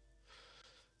though.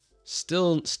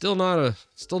 Still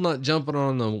not jumping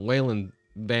on the Wayland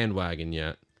bandwagon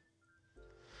yet.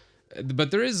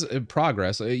 But there is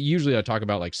progress. Usually I talk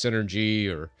about like Synergy,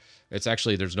 or it's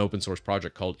actually, there's an open source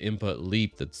project called Input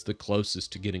Leap that's the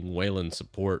closest to getting Wayland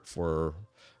support for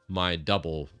my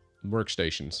double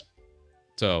workstations.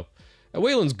 So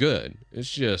Wayland's good.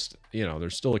 It's just, you know,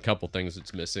 there's still a couple things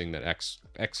it's missing that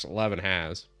X11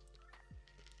 has.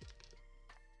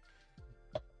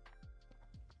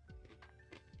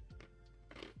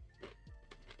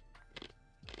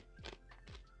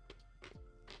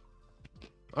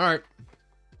 All right.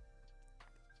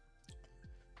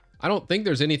 I don't think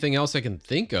there's anything else I can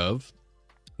think of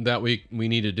that we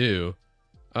need to do.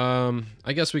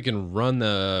 I guess we can run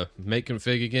the make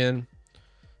config again.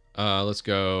 Let's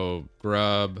go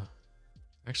grub.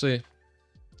 Actually,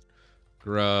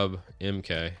 grub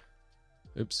mk.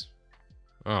 Oops.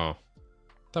 Oh,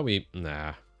 thought we,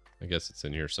 nah, I guess it's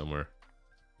in here somewhere.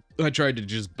 I tried to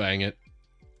just bang it.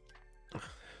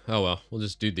 Oh well, we'll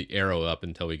just do the arrow up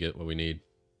until we get what we need.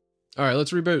 All right,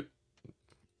 let's reboot.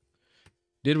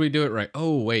 Did we do it right?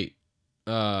 Oh, wait.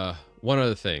 One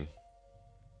other thing.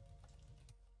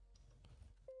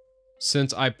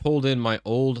 Since I pulled in my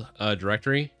old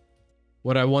directory,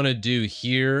 what I want to do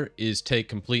here is take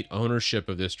complete ownership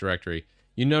of this directory.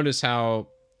 You notice how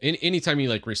anytime you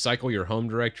like recycle your home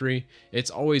directory,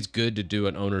 it's always good to do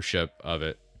an ownership of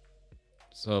it.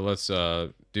 So let's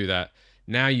do that.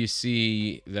 Now you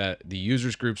see that the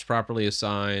users group's properly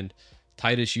assigned.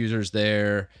 Titus users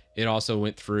there. It also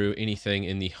went through anything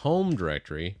in the home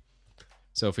directory.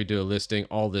 So if we do a listing,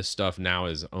 all this stuff now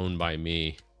is owned by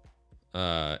me.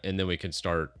 And then we can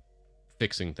start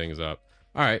fixing things up.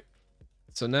 All right.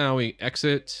 So now we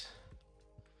exit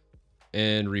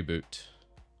and reboot.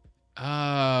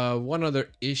 One other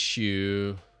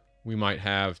issue we might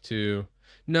have too.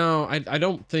 No, I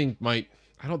don't think my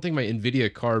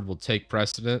NVIDIA card will take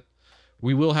precedent.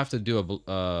 We will have to do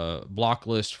a block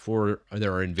list for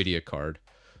their NVIDIA card.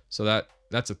 So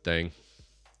that's a thing.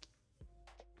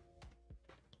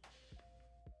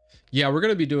 Yeah, we're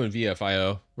going to be doing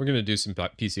VFIO. We're going to do some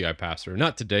PCI pass-through.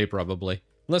 Not today, probably.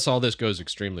 Unless all this goes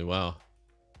extremely well.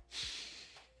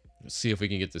 Let's see if we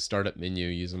can get the startup menu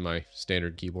using my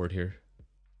standard keyboard here.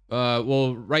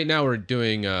 Well, right now we're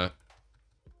doing... oh,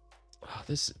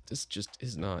 this just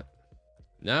is not...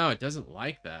 No, it doesn't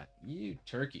like that. You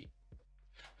turkey.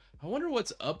 I wonder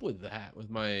what's up with that, with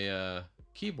my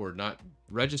keyboard not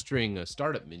registering a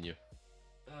startup menu.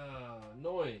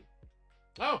 Annoying.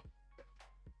 Oh,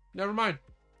 never mind.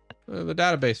 The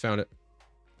database found it.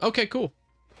 Okay, cool.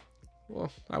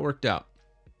 Well, that worked out.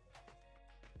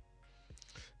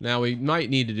 Now we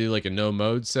might need to do like a no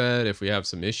mode set if we have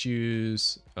some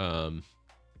issues. There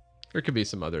could be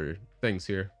some other things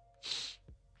here.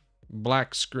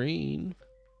 Black screen.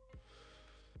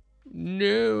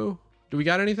 No. Do we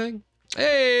got anything?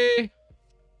 Hey!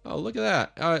 Oh, look at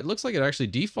that. It looks like it actually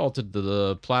defaulted to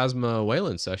the Plasma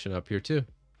Wayland session up here too.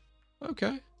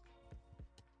 Okay.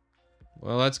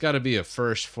 Well, that's got to be a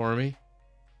first for me.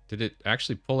 Did it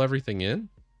actually pull everything in?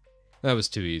 That was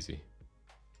too easy.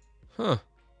 Huh.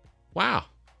 Wow.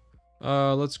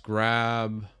 Let's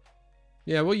grab...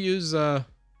 Yeah, we'll use... Damn,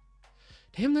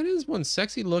 that is one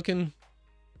sexy looking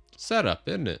setup,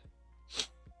 isn't it?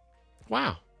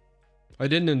 Wow. I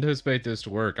didn't anticipate this to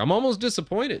work. I'm almost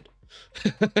disappointed.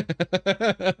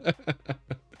 I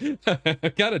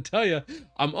gotta tell you,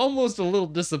 I'm almost a little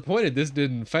disappointed this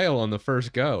didn't fail on the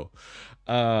first go.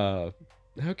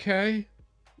 Okay.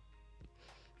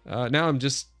 Now I'm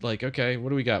just like, okay, what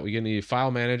do we got? We gonna need a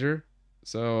file manager.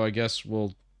 So I guess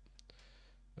we'll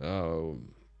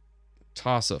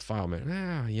toss a file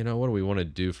manager. You know, what do we want to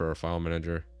do for our file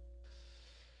manager?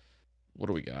 What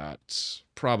do we got?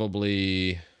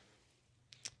 Probably...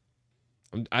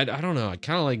 I don't know. I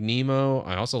kind of like Nemo.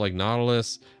 I also like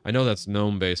Nautilus. I know that's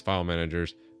GNOME-based file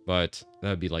managers, but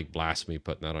that'd be like blasphemy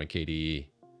putting that on KDE.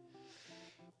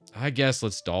 I guess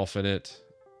let's Dolphin it.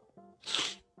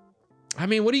 I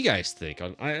mean, what do you guys think?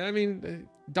 I mean,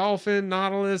 Dolphin,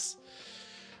 Nautilus.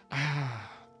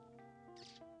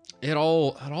 It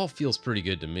all feels pretty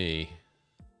good to me.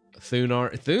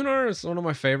 Thunar is one of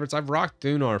my favorites. I've rocked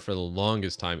Thunar for the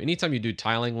longest time. Anytime you do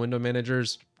tiling window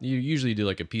managers, you usually do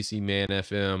like a PC Man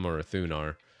FM or a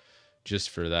Thunar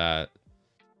just for that.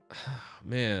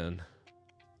 Man,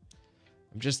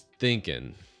 I'm just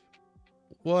thinking,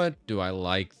 what do I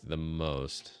like the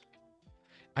most?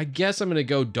 I guess I'm going to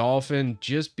go Dolphin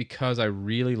just because I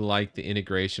really like the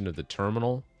integration of the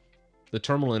terminal. The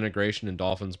terminal integration in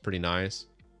Dolphin's pretty nice.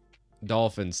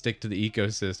 Dolphin, stick to the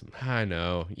ecosystem. I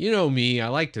know. You know me. I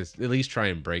like to at least try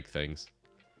and break things.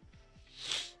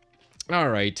 All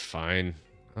right, fine.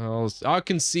 I'll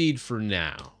concede for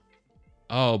now.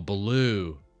 Oh,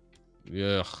 blue.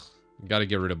 Ugh. Gotta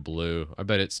get rid of blue. I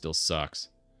bet it still sucks.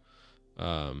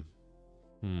 What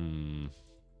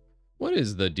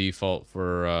is the default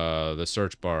for the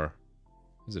search bar?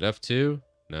 Is it F2?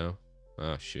 No.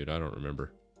 Oh, shoot. I don't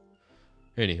remember.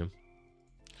 Anywho.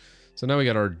 So now we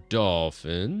got our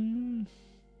dolphin.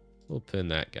 We'll pin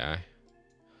that guy.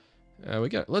 We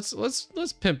got. Let's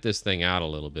pimp this thing out a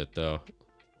little bit though.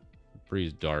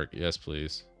 Breeze dark. Yes,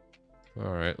 please.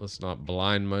 All right. Let's not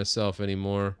blind myself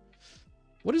anymore.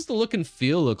 What does the look and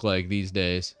feel look like these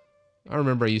days? I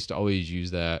remember I used to always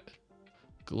use that.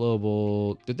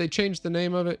 Global. Did they change the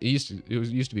name of it? It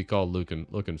used to be called look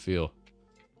and feel.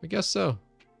 I guess so.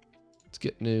 Let's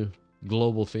get new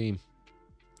global theme.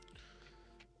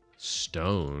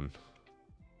 Stone.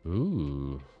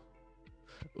 Ooh.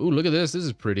 Ooh, look at this. This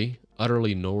is pretty.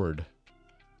 Utterly Nord.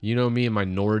 You know me and my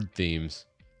Nord themes.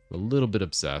 I'm a little bit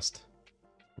obsessed.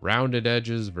 Rounded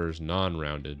edges versus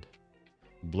non-rounded.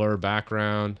 Blur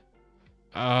background.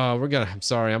 I'm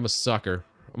sorry, I'm a sucker.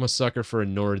 I'm a sucker for a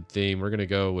Nord theme. We're gonna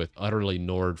go with Utterly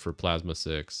Nord for Plasma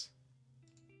 6.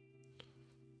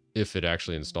 If it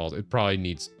actually installs. It probably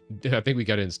needs... I think we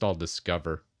gotta install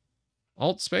Discover.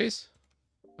 Alt space?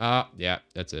 Yeah,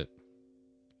 that's it.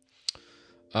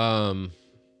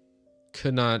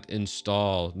 Could not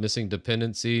install. Missing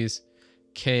dependencies.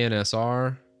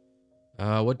 KNSR.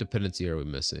 What dependency are we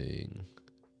missing?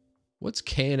 What's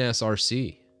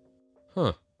KNSRC?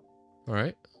 Huh.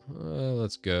 Alright.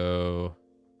 Let's go.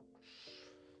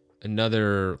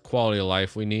 Another quality of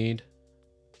life we need.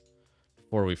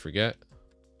 Before we forget.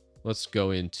 Let's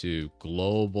go into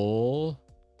global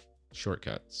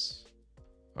shortcuts.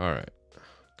 Alright.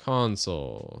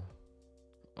 Console.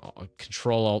 Oh,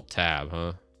 Control-Alt-Tab,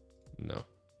 huh? No.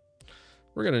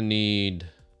 We're going to need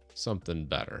something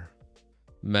better.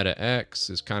 Meta X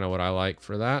is kind of what I like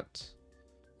for that.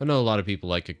 I know a lot of people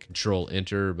like a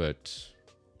Control-Enter, but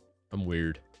I'm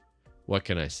weird. What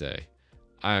can I say?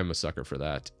 I'm a sucker for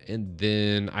that. And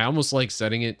then I almost like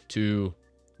setting it to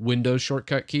Windows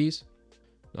shortcut keys.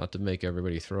 Not to make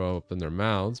everybody throw up in their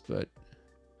mouths, but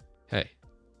hey,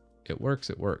 it works,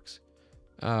 it works.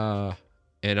 And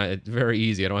it's very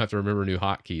easy. I don't have to remember new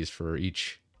hotkeys for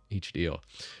each deal.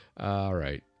 All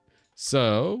right.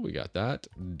 So we got that.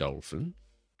 Dolphin.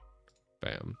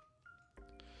 Bam.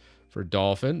 For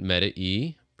Dolphin, Meta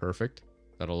E. Perfect.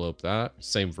 That'll open that.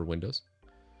 Same for Windows.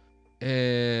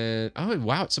 And, oh,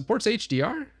 wow. It supports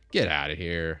HDR? Get out of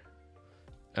here.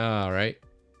 All right.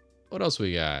 What else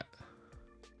we got?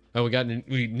 Oh,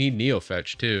 we need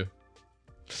NeoFetch too.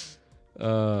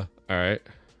 All right.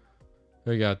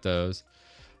 We got those.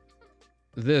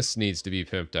 This needs to be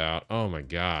pimped out. Oh my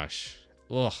gosh.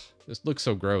 Ugh, this looks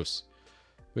so gross.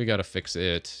 We gotta fix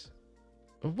it.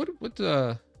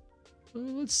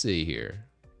 Let's see here.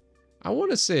 I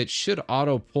want to say it should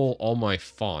auto pull all my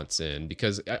fonts in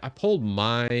because I pulled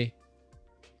my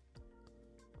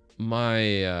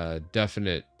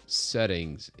definite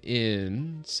settings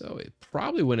in, so it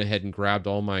probably went ahead and grabbed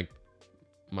all my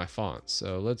fonts.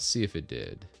 So let's see if it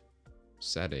did.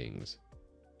 Settings,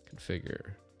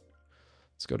 configure.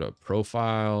 Let's go to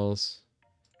profiles.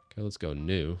 Okay, let's go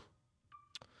new.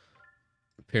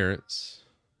 Appearance.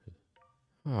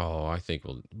 Oh, I think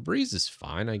Breeze is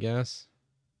fine, I guess.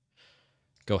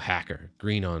 Go hacker.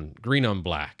 Green on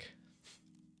black.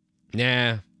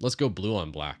 Nah, let's go blue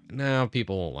on black. Nah,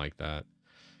 people won't like that.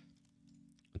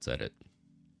 Let's edit.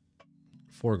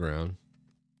 Foreground.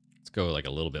 Let's go like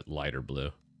a little bit lighter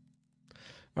blue.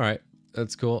 All right,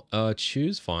 that's cool.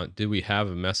 Choose font. Did we have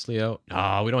a Meslio?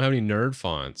 Ah, we don't have any nerd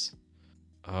fonts.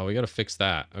 We gotta fix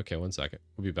that. Okay, 1 second.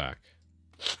 We'll be back.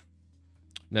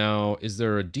 Now, is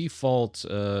there a default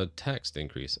text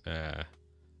increase?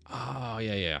 Oh,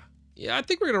 yeah. Yeah, I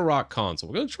think we're gonna rock console.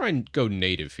 We're gonna try and go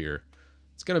native here.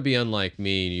 It's gonna be unlike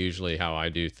me, usually how I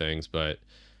do things, but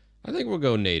I think we'll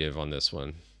go native on this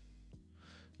one.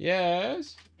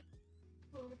 Yes.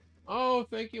 Oh,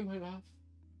 thank you, my love.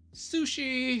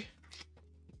 Sushi.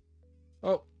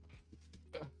 Oh.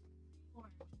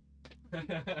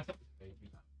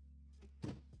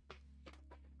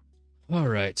 All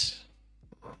right.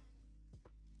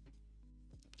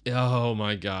 Oh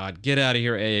my god. Get out of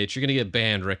here, AH. You're gonna get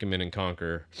banned, Recommend and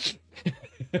Conquer.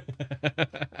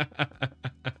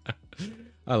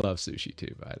 I love sushi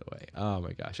too, by the way. Oh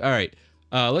my gosh. All right.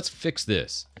 Let's fix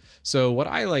this. So what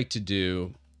I like to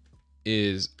do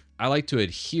is I like to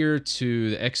adhere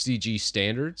to the XDG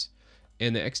standards.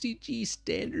 And the XDG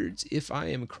standards, if I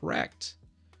am correct,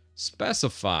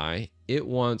 specify it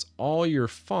wants all your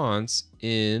fonts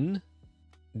in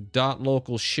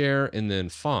 .local share and then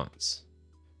fonts.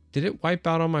 Did it wipe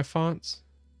out all my fonts?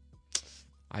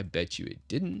 I bet you it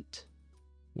didn't.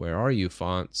 Where are you,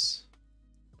 fonts?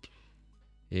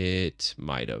 It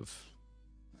might have.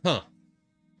 Huh.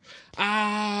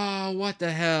 Ah, what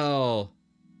the hell?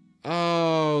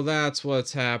 Oh, that's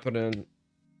what's happening.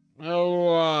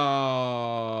 Oh,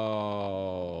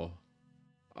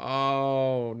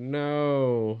 oh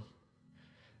no.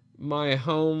 My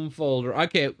home folder.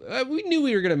 Okay, we knew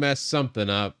we were going to mess something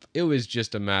up. It was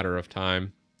just a matter of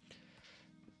time.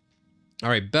 All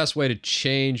right, best way to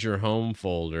change your home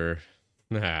folder.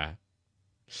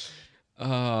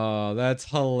 Oh, that's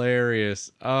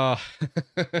hilarious. Oh.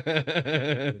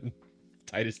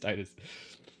 Titus.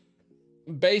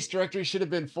 Base directory should have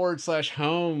been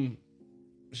 /home.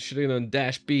 Should have done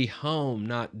 -b home,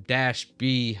 not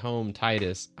 -b home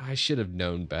Titus. I should have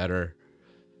known better.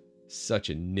 Such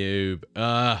a noob.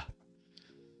 All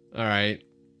right.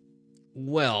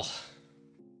 Well,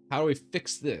 how do we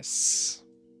fix this?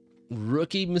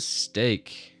 Rookie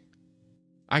mistake.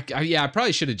 Yeah, I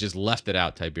probably should have just left it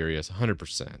out, Tiberius.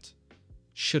 100%.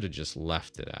 Should have just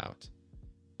left it out.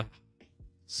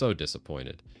 So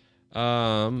disappointed.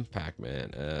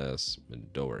 Pac-Man S.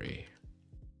 Midori.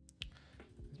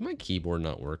 Is my keyboard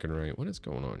not working right? What is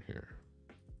going on here?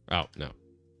 Oh, no.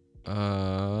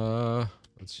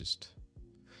 Let's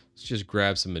just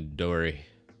grab some Midori.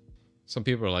 Some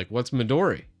people are like, what's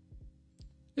Midori?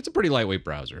 It's a pretty lightweight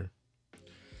browser.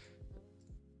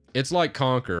 It's like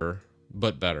Conqueror,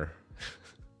 but better.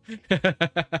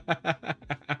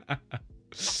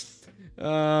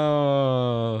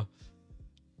 Oh,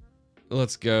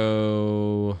 let's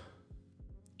go.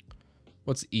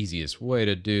 What's the easiest way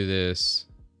to do this?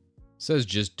 It says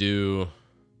just do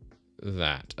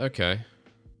that. Okay.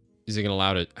 Is it gonna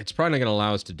allow it? It's probably not gonna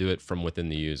allow us to do it from within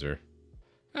the user.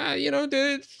 You know,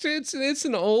 it's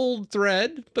an old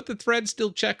thread, but the thread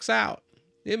still checks out.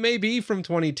 It may be from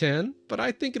 2010, but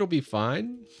I think it'll be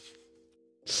fine.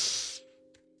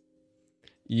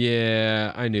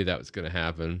 Yeah, I knew that was gonna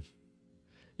happen.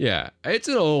 Yeah, it's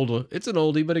an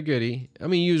oldie but a goodie. I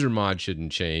mean, user mod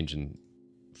shouldn't change in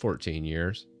 14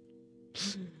 years.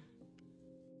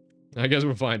 I guess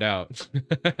we'll find out.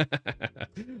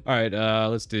 All right,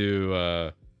 let's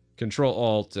do Control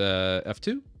Alt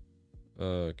F2.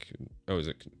 Is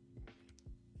it?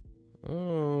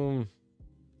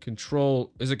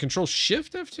 Control. Is it Control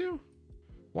Shift F2?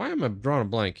 Why am I drawing a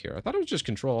blank here? I thought it was just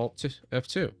Control Alt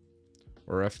F2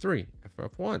 or F3,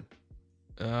 F1.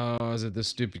 Oh, is it this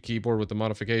stupid keyboard with the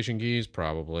modification keys?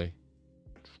 Probably.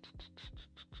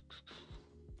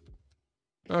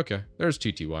 Okay, there's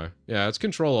TTY. Yeah, it's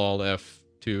Control Alt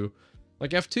F2.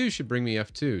 Like F2 should bring me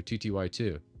F2,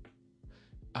 TTY2.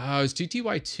 Is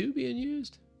TTY2 being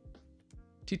used?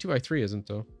 TTY3 isn't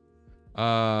though.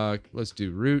 Let's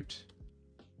do root.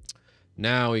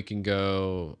 Now we can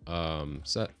go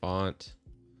set font.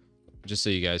 Just so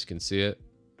you guys can see it.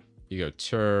 You go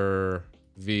tur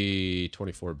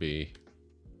v24b.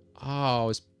 Oh,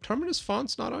 is Terminus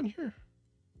fonts not on here?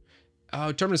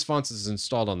 Oh, Terminus fonts is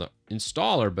installed on the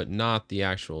installer, but not the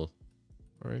actual.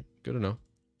 All right, good to know.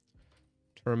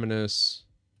 Terminus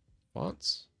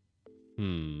fonts.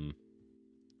 All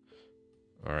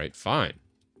right, fine.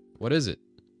 What is it?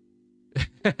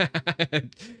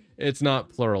 It's not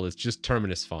plural. It's just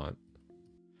Terminus font.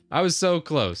 I was so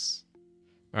close.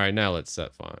 All right, now let's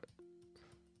set font.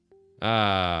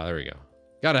 There we go.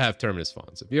 Got to have Terminus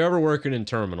fonts. If you're ever working in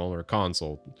terminal or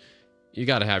console, you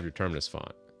got to have your Terminus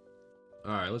font.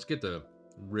 All right, let's get the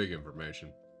rig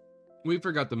information. We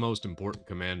forgot the most important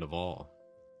command of all.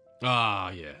 Ah,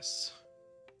 yes.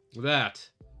 That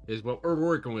is what we're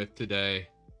working with today.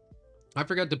 I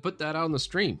forgot to put that out on the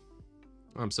stream.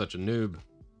 I'm such a noob.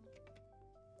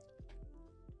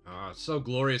 It's so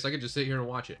glorious. I could just sit here and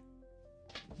watch it.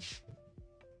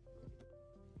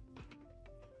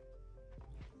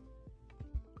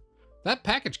 That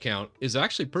package count is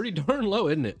actually pretty darn low,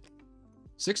 isn't it?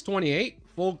 628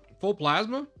 full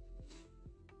plasma?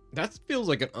 That feels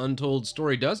like an untold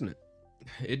story, doesn't it?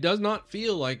 It does not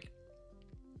feel like...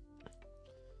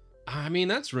 I mean,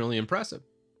 that's really impressive.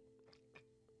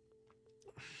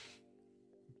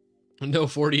 No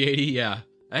 4080, yeah.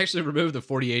 I actually removed the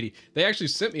 4080. They actually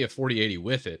sent me a 4080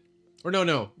 with it. Or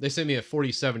no, they sent me a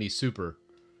 4070 Super.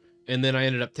 And then I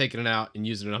ended up taking it out and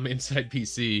using it on my inside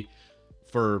PC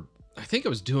for... I think I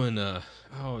was doing,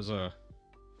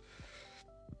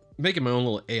 making my own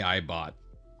little AI bot.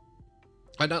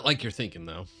 Not like you're thinking,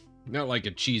 though. Not like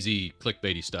a cheesy,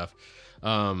 clickbaity stuff.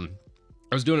 I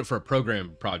was doing it for a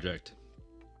program project.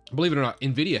 believe it or not,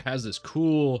 NVIDIA has this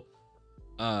cool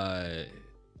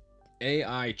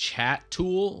AI chat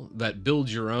tool that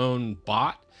builds your own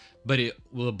bot, but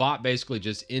the bot basically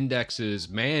just indexes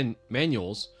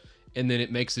manuals, and then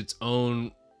it makes its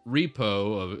own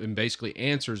repo and basically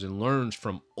answers and learns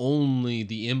from only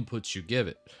the inputs you give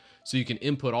it. So you can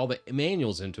input all the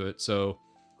manuals into it. So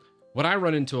what I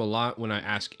run into a lot when I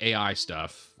ask AI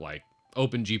stuff like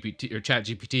OpenGPT or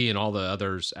ChatGPT and all the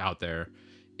others out there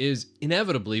is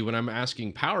inevitably when I'm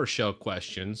asking PowerShell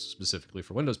questions, specifically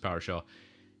for Windows PowerShell,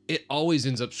 it always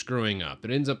ends up screwing up. It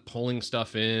ends up pulling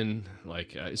stuff in,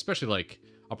 like, especially like,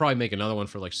 I'll probably make another one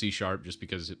for like C# just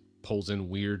because it pulls in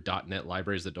weird .NET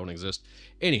libraries that don't exist.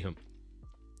 Anywho,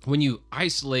 when you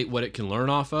isolate what it can learn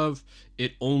off of,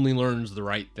 it only learns the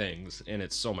right things, and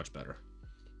it's so much better.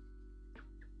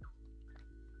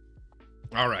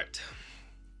 All right.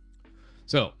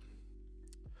 So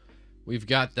we've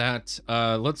got that.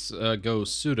 Let's go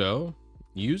sudo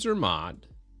user mod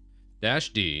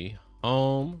 -d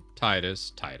home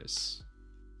Titus,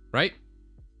 right?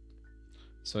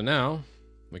 So now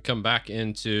we come back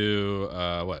into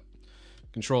what?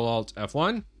 Control Alt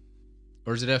F1,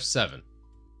 or is it F7?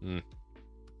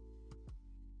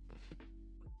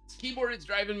 This keyboard is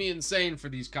driving me insane for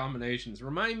these combinations.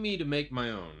 Remind me to make my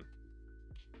own.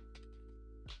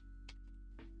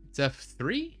 It's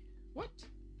F3? What?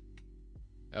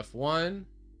 F1,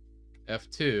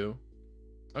 F2.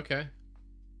 Okay.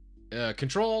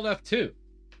 Control Alt F2.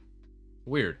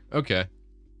 Weird. Okay.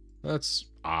 That's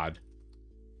odd.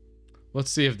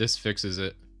 Let's see if this fixes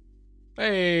it.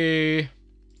 Hey.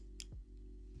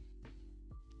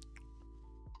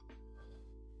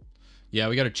 Yeah,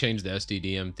 we got to change the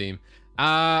SDDM theme.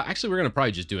 Actually, we're going to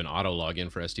probably just do an auto login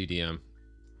for SDDM.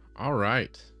 All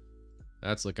right.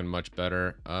 That's looking much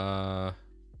better.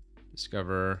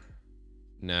 Discover.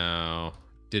 Now,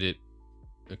 did it...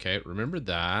 Okay, remember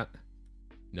that.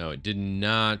 No, it did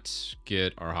not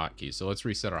get our hotkeys. So let's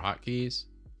reset our hotkeys.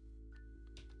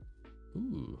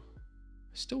 Ooh.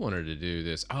 I still wanted to do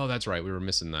this. Oh, that's right. We were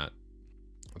missing that.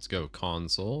 Let's go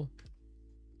console.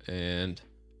 And...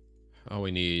 oh,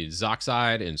 we need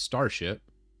Zoxide and Starship.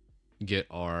 Get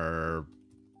our...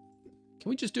 Can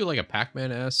we just do like a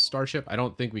Pac-Man-S Starship? I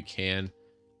don't think we can.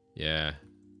 Yeah.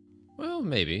 Well,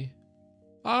 maybe.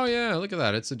 Oh, yeah, look at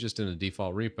that. It's just in the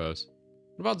default repos.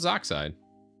 What about Zoxide?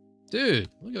 Dude,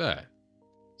 look at that.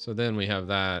 So then we have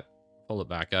that. Pull it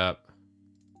back up.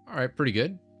 All right, pretty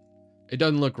good. It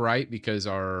doesn't look right because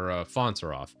our fonts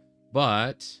are off.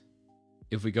 But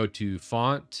if we go to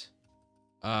font...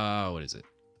 what is it?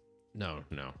 No.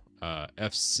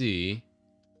 FC.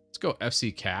 Let's go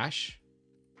FC cache.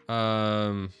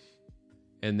 And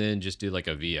then just do like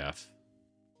a VF.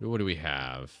 What do we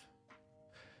have?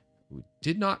 We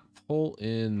did not pull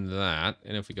in that.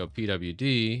 And if we go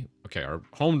PWD, okay, our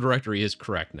home directory is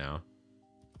correct now.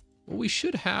 Well, we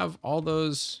should have all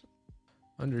those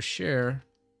under share.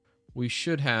 We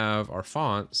should have our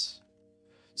fonts.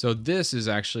 So this is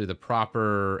actually the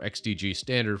proper XDG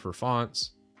standard for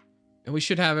fonts. And we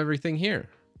should have everything here.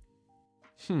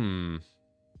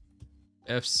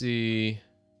 FC.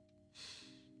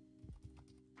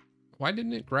 Why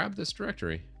didn't it grab this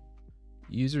directory?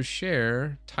 User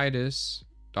share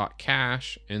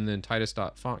titus.cache and then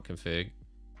titus.fontconfig.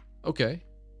 Okay.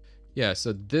 Yeah,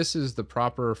 so this is the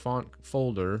proper font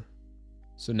folder.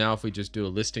 So now if we just do a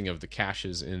listing of the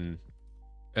caches in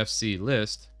FC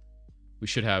list, we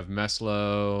should have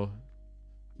Meslo,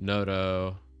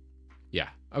 Noto. Yeah,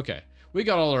 okay. We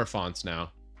got all our fonts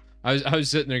now. I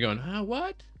was sitting there going,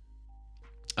 what?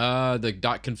 The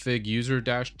 .config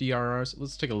user-drrs.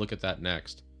 Let's take a look at that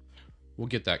next. We'll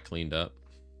get that cleaned up.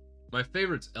 My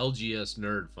favorite's LGS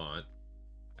Nerd font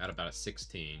at about a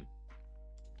 16.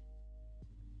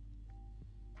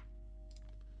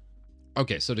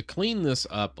 Okay, so to clean this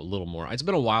up a little more, it's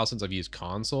been a while since I've used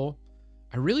console.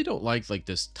 I really don't like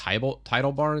this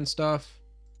title bar and stuff.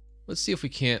 Let's see if we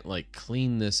can't like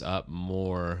clean this up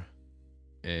more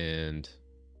and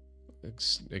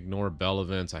ignore bell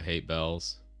events. I hate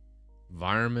bells.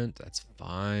 Environment, that's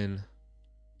fine.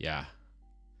 Yeah.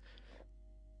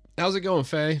 How's it going,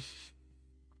 Faye?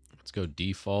 Let's go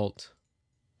default.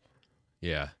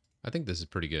 Yeah, I think this is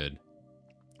pretty good.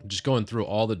 I'm just going through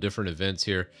all the different events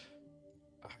here.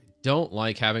 I don't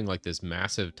like having like this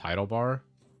massive title bar.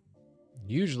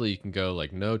 Usually you can go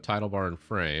like no title bar in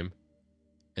frame.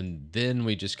 And then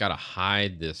we just got to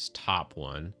hide this top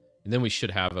one. And then we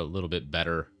should have a little bit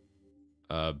better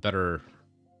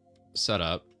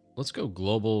setup. Let's go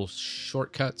global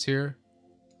shortcuts here.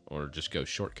 Or just go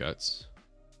shortcuts.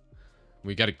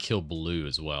 We got to kill blue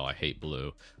as well. I hate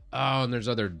blue. Oh, and there's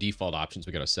other default options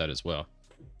we got to set as well.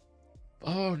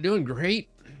 Oh, doing great.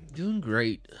 Doing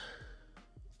great.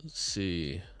 Let's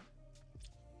see.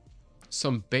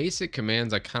 Some basic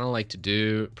commands I kind of like to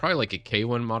do, probably like a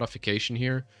K1 modification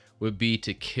here, would be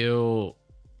to kill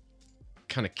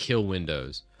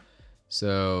windows.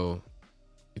 So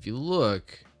if you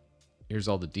look, here's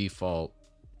all the default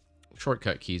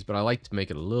shortcut keys, but I like to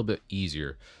make it a little bit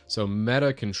easier. So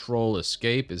meta control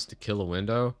escape is to kill a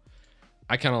window.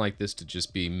 I kind of like this to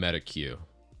just be meta Q.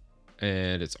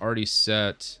 And it's already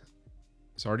set.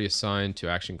 It's already assigned to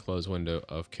action close window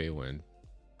of Kwin.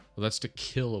 Well, that's to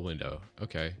kill a window.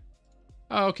 Okay.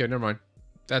 Oh, okay, never mind.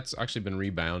 That's actually been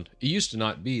rebound. It used to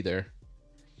not be there.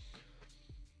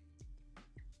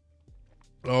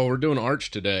 Oh, we're doing Arch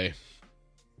today.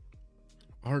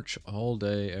 Arch all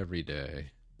day, every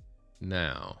day.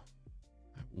 Now,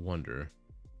 I wonder.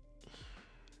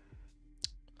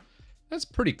 That's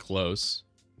pretty close.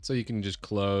 So you can just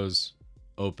close,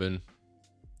 open.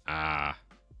 Ah,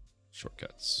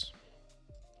 shortcuts.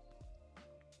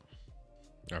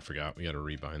 I forgot. We got to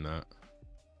rebind that.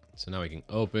 So now we can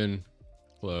open,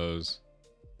 close,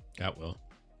 at will.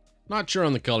 Not sure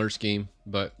on the color scheme,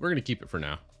 but we're going to keep it for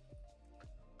now.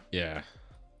 Yeah.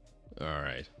 All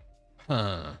right.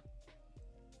 Huh.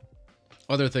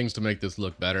 Other things to make this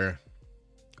look better.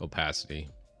 Opacity.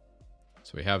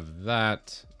 So we have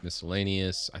that.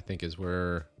 Miscellaneous, I think, is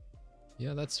where...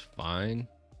 Yeah, that's fine.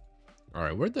 All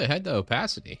right, where'd they head the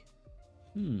opacity?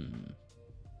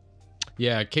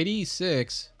 Yeah, KDE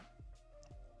 6.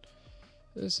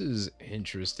 This is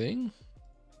interesting.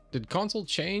 Did console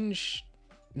change?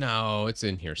 No, it's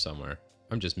in here somewhere.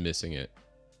 I'm just missing it.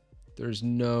 There's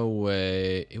no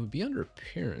way. It would be under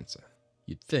appearance,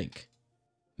 you'd think.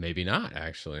 Maybe not,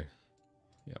 actually.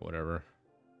 Yeah, whatever.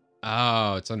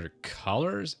 Oh, it's under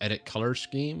colors. Edit color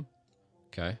scheme.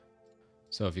 Okay.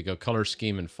 So if you go color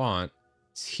scheme and font,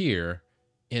 it's here.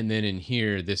 And then in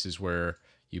here, this is where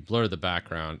you blur the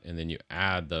background and then you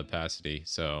add the opacity.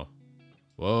 So,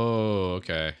 whoa,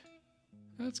 okay.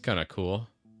 That's kind of cool.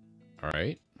 All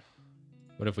right.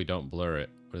 What if we don't blur it?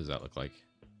 What does that look like?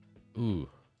 Ooh.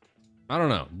 I don't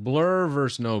know. Blur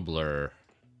versus no blur.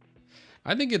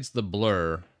 I think it's the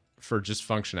blur for just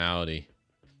functionality.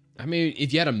 I mean,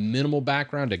 if you had a minimal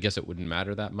background, I guess it wouldn't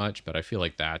matter that much, but I feel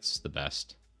like that's the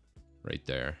best right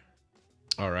there.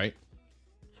 All right.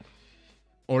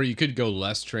 Or you could go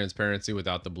less transparency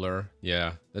without the blur.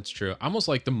 Yeah, that's true. I almost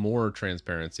like the more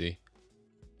transparency.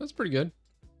 That's pretty good.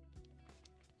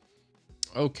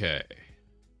 Okay.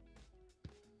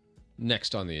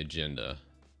 Next on the agenda.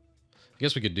 I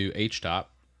guess we could do htop.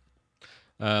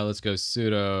 Let's go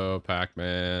sudo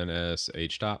pacman s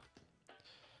htop.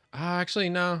 Actually,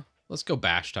 no. Let's go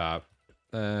bash top.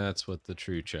 That's what the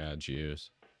true chads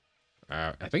use.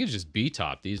 I think it's just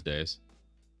btop these days.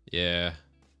 Yeah.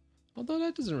 Although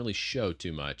that doesn't really show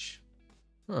too much.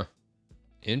 Huh.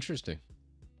 Interesting.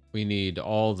 We need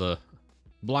all the...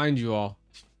 Blind you all.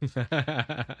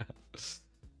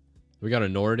 We got a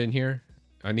Nord in here.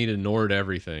 I need a Nord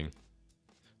everything.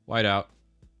 Whiteout.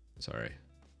 Sorry.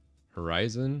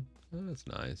 Horizon. Oh, that's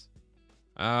nice.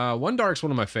 One Dark's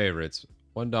one of my favorites.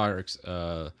 One Dark's...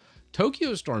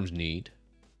 Tokyo Storm's neat.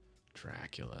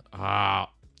 Dracula.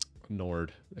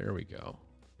 Nord. There we go.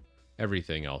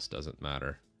 Everything else doesn't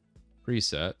matter.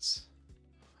 Presets.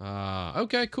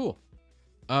 Okay, cool.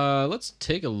 Let's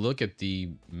take a look at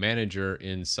the manager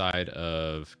inside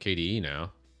of KDE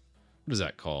now. What is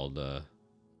that called?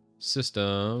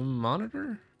 System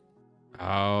monitor?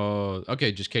 Oh,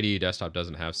 okay, just KDE desktop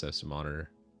doesn't have system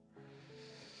monitor.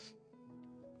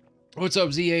 What's up,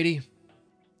 Z80?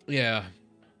 Yeah.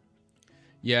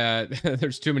 Yeah,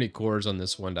 there's too many cores on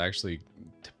this one to actually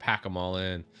pack them all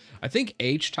in. I think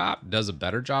htop does a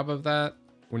better job of that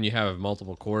when you have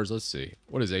multiple cores. Let's see.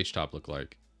 What does htop look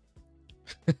like?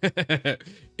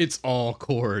 It's all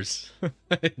cores.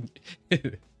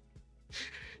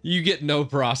 You get no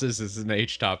processes in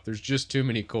htop. There's just too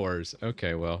many cores.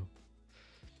 Okay, well.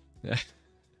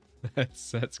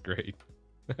 That's great.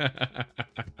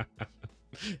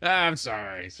 I'm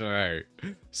sorry. Sorry,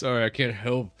 I can't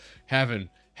help having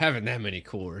that many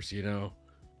cores, you know.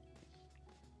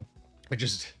 I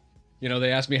just, you know,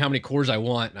 they asked me how many cores I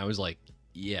want, and I was like,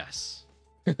 yes.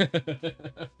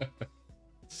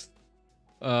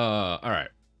 All right.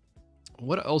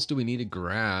 What else do we need to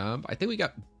grab? I think we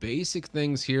got basic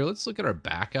things here. Let's look at our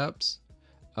backups.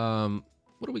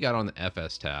 What do we got on the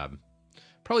FS tab?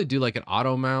 Probably do like an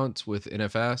auto mount with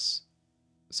NFS.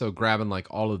 So grabbing like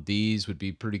all of these would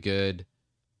be pretty good.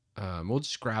 We'll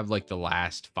just grab like the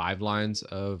last 5 lines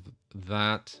of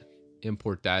that,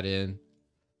 import that in.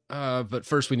 But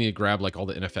first we need to grab like all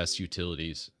the NFS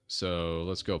utilities. So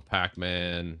let's go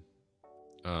pacman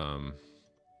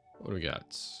What do we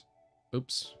got?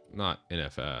 Oops, not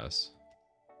NFS.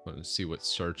 Let's see what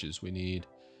searches we need.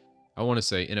 I want to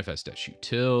say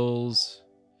NFS-utils,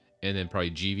 and then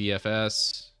probably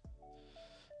GVFS.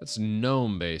 That's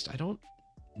GNOME based. I don't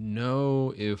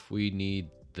know if we need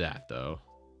that though.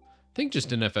 I think just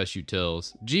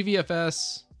NFS-utils.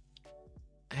 GVFS.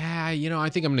 You know, I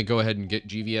think I'm going to go ahead and get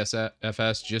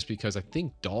GVFS just because I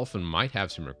think Dolphin might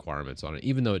have some requirements on it,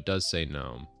 even though it does say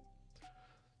GNOME.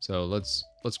 So let's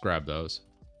grab those.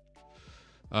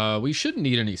 We shouldn't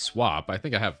need any swap. I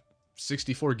think I have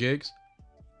 64 gigs.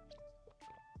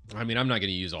 I mean, I'm not going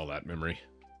to use all that memory.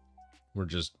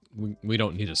 We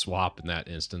don't need a swap in that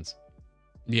instance.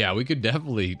 Yeah, we could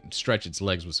definitely stretch its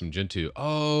legs with some Gentoo.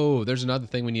 Oh, there's another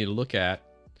thing we need to look at.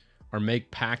 Our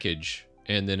make package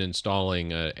and then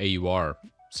installing a AUR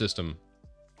system.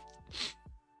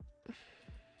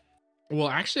 Well,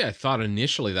 actually, I thought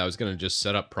initially that I was going to just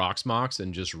set up Proxmox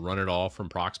and just run it all from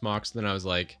Proxmox. Then I was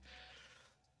like,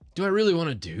 do I really want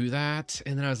to do that?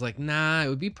 And then I was like, nah, it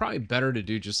would be probably better to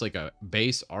do just like a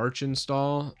base Arch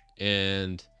install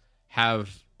and have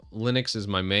Linux as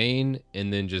my main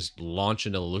and then just launch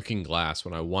into Looking Glass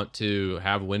when I want to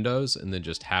have Windows and then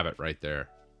just have it right there.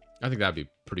 I think that'd be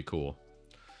pretty cool.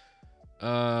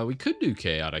 We could do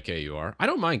chaotic AUR. I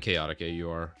don't mind chaotic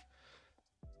AUR.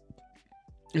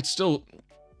 It's still...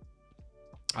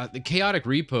 the chaotic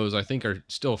repos, I think, are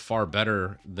still far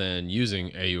better than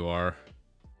using AUR.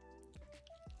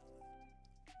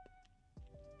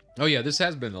 Oh, yeah, this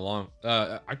has been a long...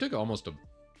 I took almost a...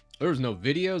 There was no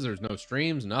videos, there was no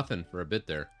streams, nothing for a bit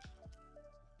there.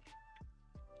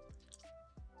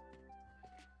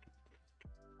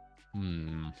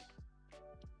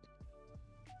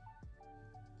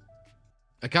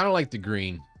 I kind of like the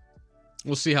green.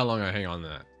 We'll see how long I hang on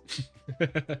that.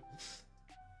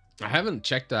 I haven't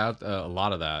checked out a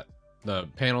lot of that. The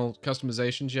panel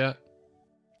customizations yet.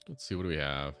 Let's see, what do we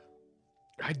have?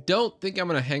 I don't think I'm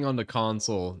going to hang on to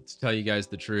console, to tell you guys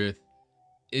the truth.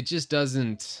 It just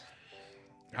doesn't...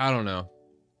 I don't know.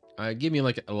 Give me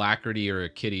like a Alacrity or a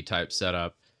Kitty type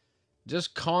setup.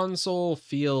 Just console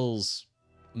feels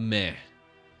meh.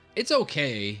 It's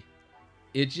okay.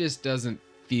 It just doesn't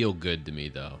feel good to me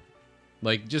though.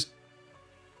 Like just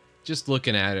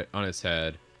looking at it on its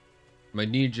head, my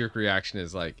knee-jerk reaction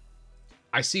is like,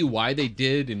 I see why they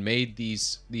did and made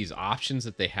these options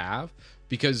that they have,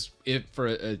 because if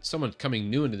for someone coming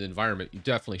new into the environment, you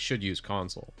definitely should use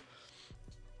console.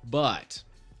 But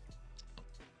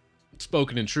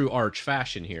spoken in true Arch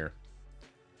fashion here,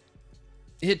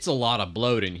 it's a lot of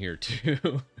bloat in here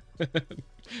too.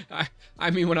 I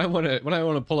mean, when I want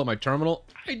to pull up my terminal,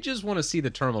 I just want to see the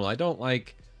terminal. I don't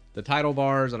like the title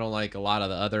bars. I don't like a lot of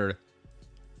the other,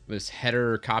 this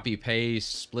header, copy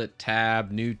paste, split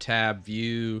tab, new tab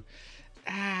view.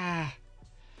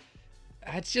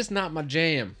 It's just not my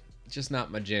jam. It's just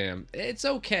not my jam. It's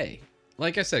okay.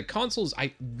 Like I said, consoles,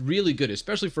 really good,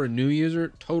 especially for a new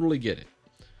user. Totally get it.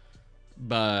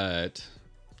 But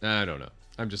I don't know.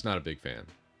 I'm just not a big fan.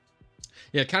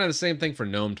 Yeah, kind of the same thing for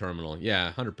GNOME Terminal.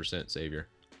 Yeah, 100% Savior.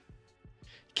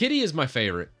 Kitty is my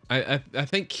favorite. I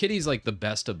think Kitty's like the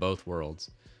best of both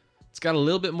worlds. It's got a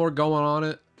little bit more going on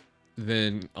it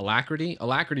than Alacrity.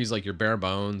 Alacrity's like your bare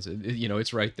bones. You know,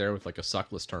 it's right there with like a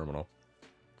suckless terminal.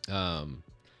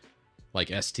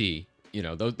 Like ST. You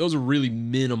know, those are really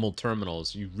minimal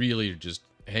terminals. You really are just,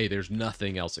 hey, there's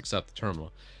nothing else except the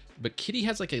terminal. But Kitty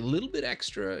has like a little bit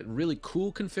extra, really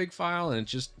cool config file, and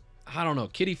it's just, I don't know,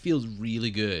 Kitty feels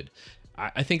really good.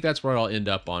 I think that's where I'll end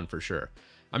up on for sure.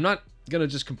 I'm not gonna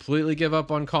just completely give up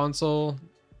on console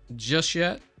just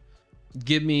yet.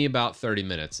 Give me about 30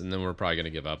 minutes, and then we're probably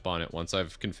gonna give up on it once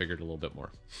I've configured a little bit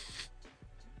more.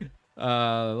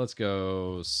 Let's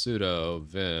go sudo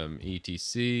vim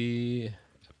etc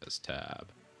fstab.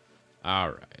 All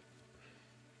right.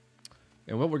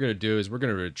 And what we're gonna do is we're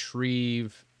gonna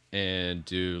retrieve and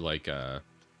do like a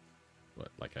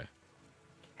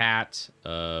cat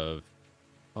of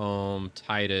home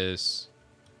Titus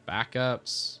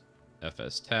backups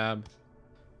fstab,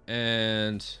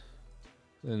 and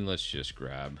then let's just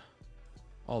grab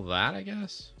all that, I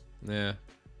guess. Yeah,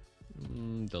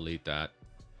 delete that.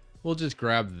 We'll just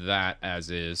grab that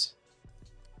as is.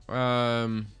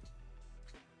 Then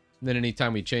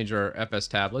anytime we change our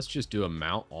fstab, let's just do a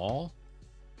mount all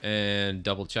and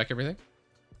double check everything.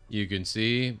 You can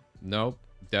see, nope,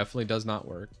 definitely does not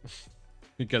work.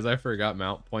 Because I forgot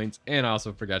mount points, and I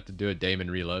also forgot to do a daemon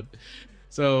reload.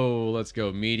 So let's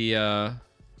go media,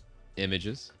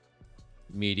 images,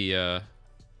 media.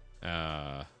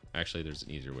 Actually, there's an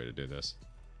easier way to do this.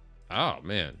 Oh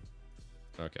man.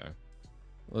 Okay.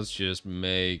 Let's just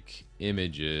make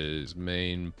images,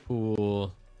 main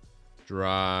pool,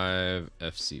 drive,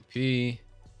 FCP,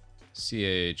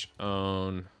 CH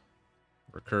own,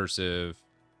 recursive,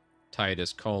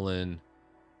 Titus colon,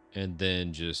 and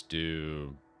then just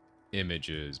do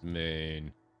images,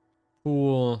 main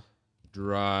pool,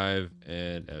 drive,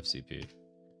 and FCP.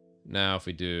 Now if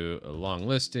we do a long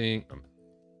listing,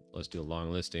 let's do a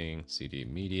long listing, CD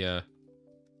media,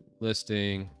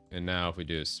 listing, and now if we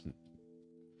do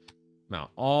mount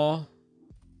all,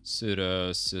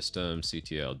 sudo system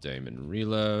ctl daemon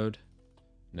reload.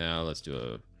 Now let's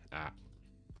do a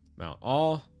mount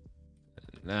all.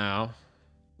 And now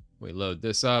we load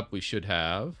this up. We should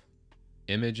have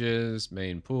images,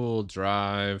 main pool,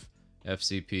 drive,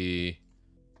 FCP.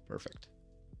 Perfect.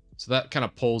 So that kind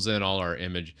of pulls in all our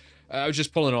image. I was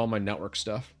just pulling all my network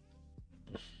stuff.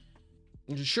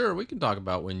 Sure, we can talk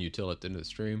about WinUtil at the end of the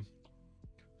stream.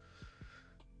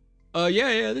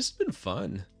 Yeah, this has been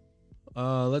fun.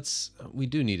 We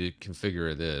do need to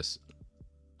configure this.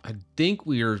 I think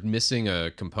we are missing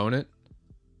a component.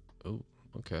 Oh,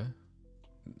 okay.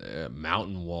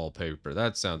 Mountain wallpaper.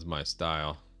 That sounds my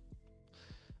style.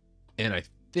 And I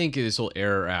think this will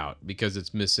error out because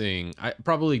it's missing.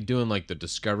 Probably doing like the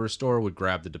Discover store would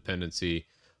grab the dependency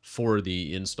for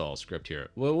the install script here.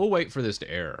 We'll wait for this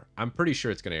to error. I'm pretty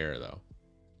sure it's going to error though.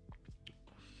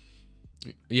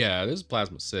 Yeah, this is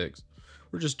Plasma 6.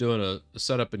 We're just doing a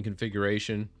setup and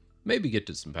configuration. Maybe get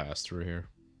to some pass through here.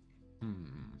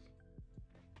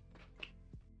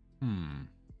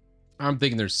 I'm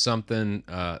thinking there's something.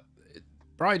 It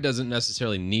probably doesn't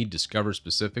necessarily need Discover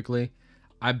specifically.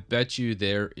 I bet you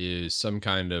there is some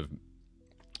kind of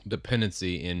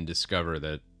dependency in Discover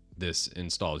that this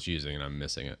install is using, and I'm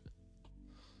missing it.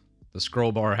 The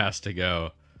scroll bar has to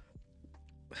go.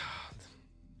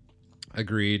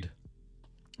 Agreed.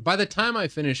 By the time I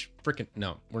finish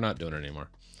no, we're not doing it anymore.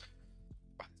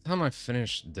 By the time I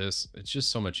finish this, it's just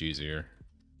so much easier.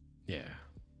 Yeah.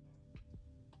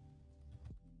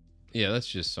 Yeah, that's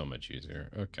just so much easier.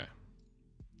 Okay.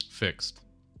 Fixed.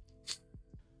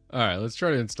 All right, let's try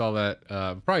to install that.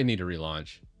 Probably need to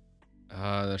relaunch.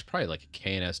 There's probably like a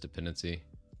KNS dependency.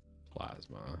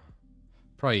 Plasma.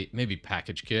 Probably maybe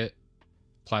package kit.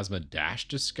 Plasma dash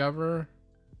discover.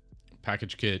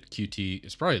 Package kit QT.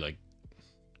 It's probably like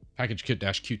package kit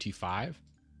dash QT5.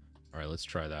 All right, let's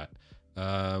try that.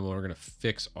 Well, we're gonna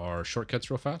fix our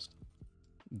shortcuts real fast.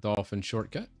 Dolphin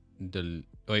shortcut.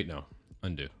 Wait, no,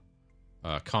 undo.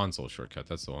 Console shortcut.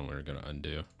 That's the one we're gonna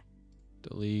undo.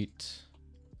 Delete.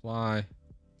 Apply.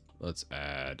 Let's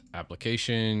add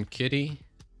application kitty.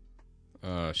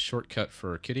 Shortcut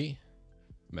for kitty.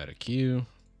 Meta queue.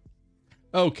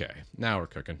 Okay, now we're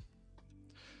cooking.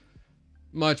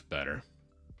 Much better.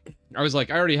 I was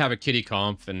like, I already have a kitty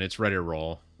conf and it's ready to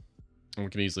roll. And we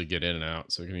can easily get in and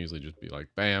out. So it can easily just be like,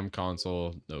 bam,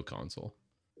 console, no console.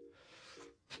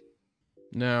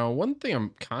 Now, one thing I'm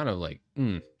kind of like,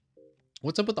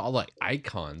 what's up with all the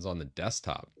icons on the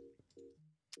desktop?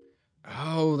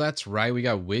 Oh, that's right. We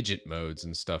got widget modes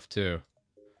and stuff too.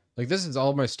 Like this is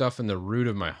all my stuff in the root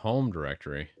of my home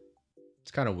directory.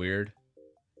 It's kind of weird.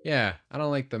 Yeah, I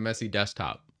don't like the messy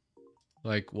desktop.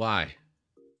 Like, why?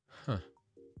 Huh.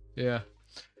 Yeah.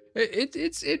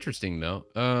 It's interesting though.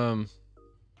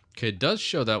 Okay, it does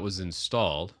show that was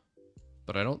installed,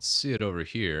 but I don't see it over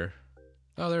here.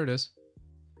 Oh, there it is.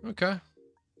 Okay.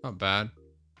 Not bad.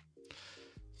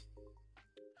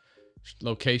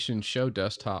 Location show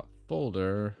desktop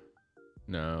folder.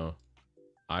 No.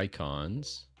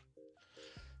 Icons.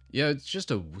 Yeah, it's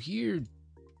just a weird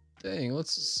thing.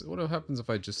 What happens if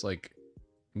I just like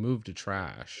move to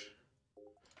trash?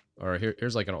 Or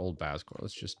here's like an old Bascore.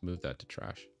 Let's just move that to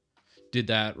trash. Did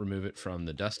that remove it from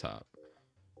the desktop?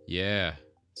 Yeah.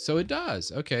 So it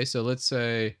does. Okay, so let's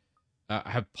say I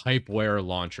have pipeware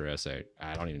launcher SA.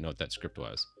 I don't even know what that script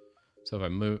was. So if I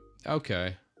move,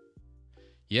 okay.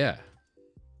 Yeah.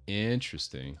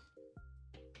 Interesting.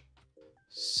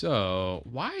 So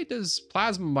why does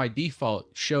Plasma by default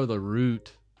show the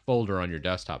root folder on your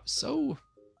desktop? So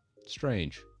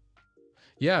strange.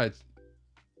 Yeah,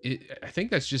 I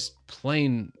think that's just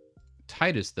plain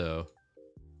Titus though.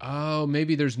 Oh,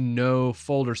 maybe there's no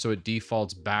folder, so it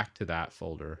defaults back to that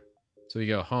folder. So you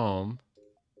go home,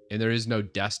 and there is no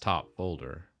desktop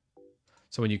folder.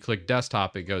 So when you click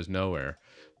desktop, it goes nowhere.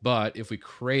 But if we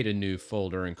create a new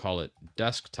folder and call it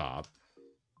desktop,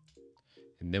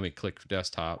 and then we click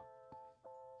desktop,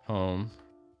 home,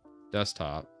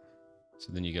 desktop.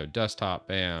 So then you go desktop,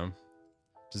 bam.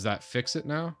 Does that fix it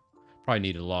now? Probably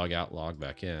need to log out, log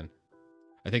back in.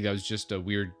 I think that was just a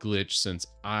weird glitch since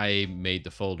I made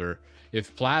the folder.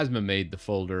 If Plasma made the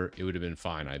folder, it would have been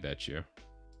fine, I bet you.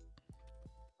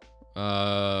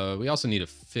 We also need to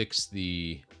fix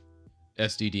the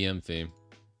SDDM theme.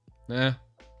 Huh.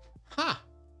 All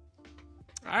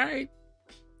right.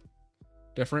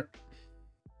 Different.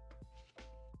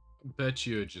 Bet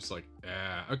you it's just like,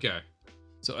 okay.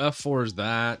 So F4 is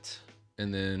that.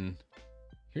 And then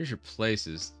here's your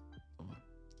places.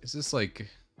 Is this like...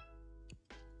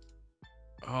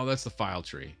 Oh, that's the file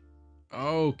tree.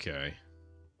 Okay.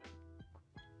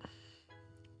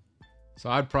 So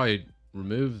I'd probably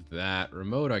remove that.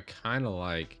 Remote, I kind of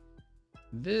like.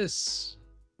 This,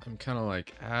 I'm kind of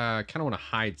like, I kind of want to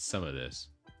hide some of this.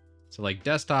 So like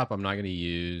desktop, I'm not going to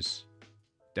use.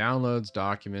 Downloads,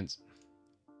 documents.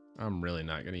 I'm really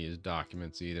not going to use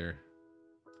documents either.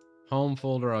 Home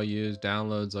folder I'll use.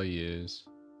 Downloads I'll use.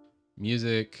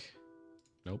 Music.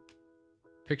 Nope.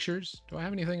 Pictures. Do I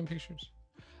have anything in pictures?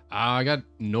 I got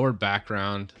Nord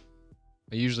background.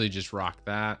 I usually just rock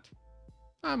that.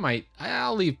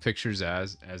 I'll leave pictures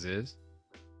as is.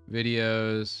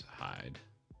 Videos, hide.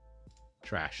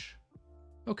 Trash.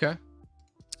 Okay.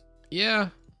 Yeah,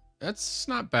 that's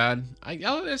not bad.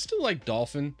 I still like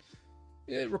Dolphin.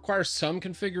 It requires some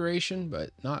configuration, but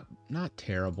not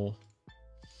terrible.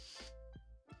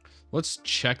 Let's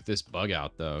check this bug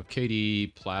out though.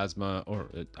 KDE Plasma, or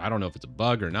I don't know if it's a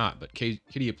bug or not, but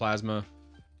KDE Plasma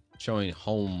showing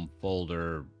home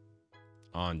folder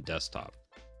on desktop.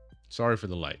 Sorry for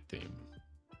the light theme.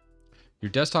 Your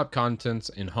desktop contents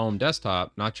in home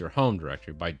desktop, not your home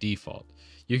directory by default.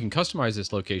 You can customize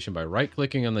this location by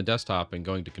right-clicking on the desktop and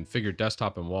going to configure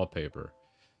desktop and wallpaper.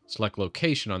 Select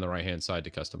location on the right-hand side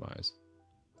to customize.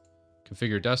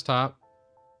 Configure desktop,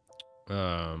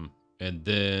 and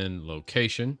then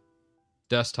location,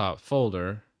 desktop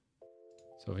folder.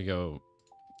 So if we go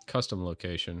custom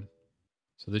location,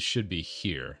 so this should be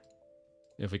here.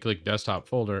 If we click desktop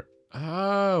folder,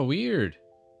 oh, weird.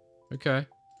 Okay.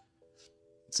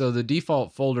 So the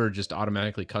default folder just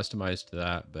automatically customized to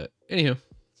that, but anywho,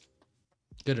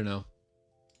 good to know.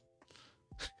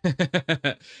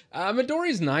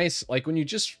 Midori's nice. Like when you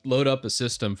just load up a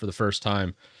system for the first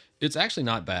time, it's actually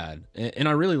not bad. And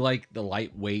I really like the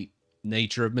lightweight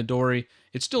nature of Midori.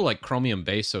 It's still like Chromium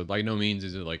based, so by no means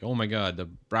is it like, oh my God, the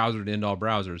browser to end all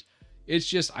browsers. It's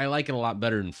just, I like it a lot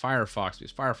better than Firefox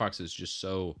because Firefox is just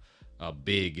so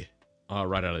big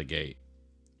right out of the gate.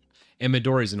 And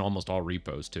Midori's in almost all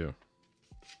repos too.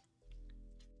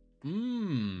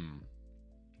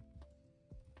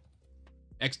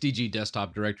 XDG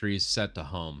desktop directory is set to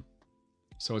home.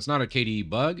 So it's not a KDE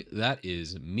bug. That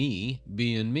is me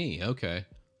being me. Okay.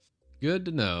 Good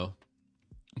to know.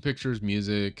 Pictures,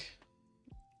 music.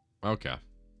 Okay.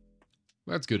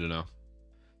 That's good to know.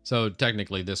 So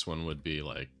technically this one would be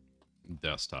like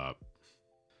desktop.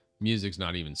 Music's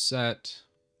not even set.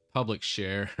 Public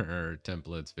share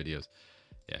templates, videos.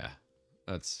 Yeah,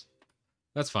 that's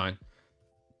fine.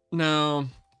 Now,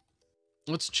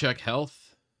 let's check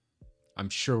health. I'm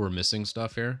sure we're missing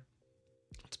stuff here.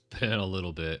 It's been a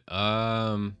little bit.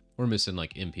 We're missing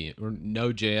like npm or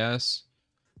Node.js,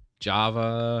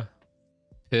 Java,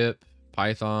 pip,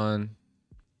 Python,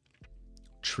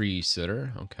 tree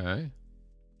sitter. Okay,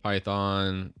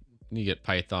 Python. You get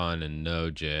Python and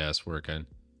Node.js working,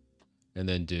 and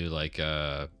then do like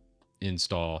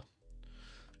install.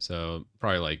 So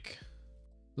probably like,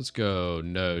 let's go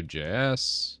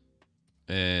Node.js.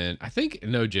 And I think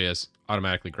Node.js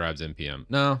automatically grabs npm.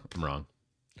 No, I'm wrong.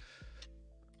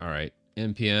 All right,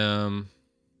 npm,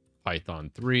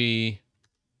 Python 3,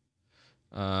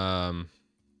 Python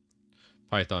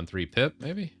 3 pip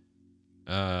maybe.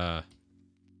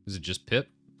 Is it just pip?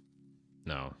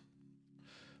 No.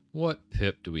 What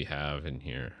pip do we have in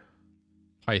here?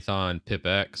 Python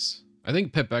pipx. I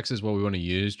think pipx is what we want to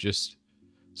use, just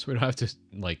so we don't have to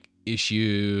like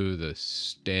issue the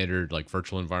standard like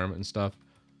virtual environment and stuff.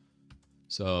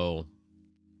 So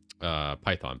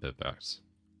Python pipx.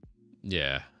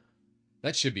 Yeah,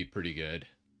 that should be pretty good.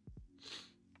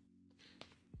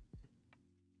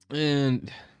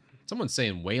 And someone's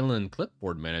saying Wayland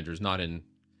Clipboard Manager is not in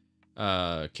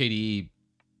KDE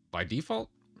by default.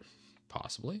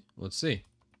 Possibly. Let's see.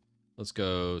 Let's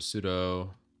go sudo.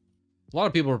 A lot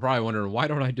of people are probably wondering, why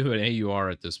don't I do an AUR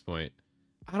at this point?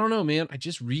 I don't know, man. I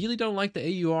just really don't like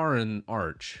the AUR in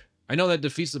Arch. I know that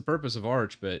defeats the purpose of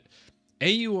Arch, but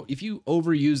if you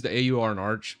overuse the AUR in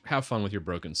Arch, have fun with your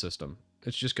broken system.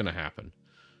 It's just going to happen.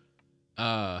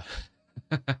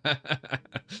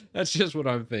 That's just what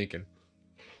I'm thinking.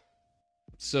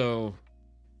 So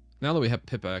now that we have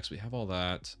pipx, we have all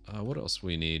that. What else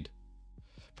we need?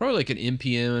 Probably like an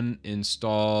npm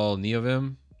install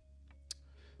Neovim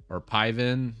or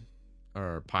pyvim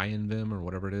or pyinvim or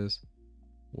whatever it is.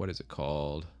 What is it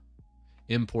called?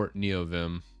 Import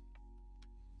Neovim.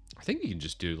 I think you can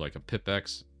just do like a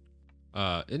pipx.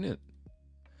 Isn't it?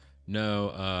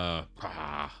 No,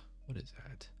 what is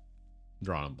that? I'm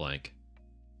drawing a blank.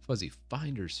 Fuzzy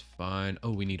Finder's fine.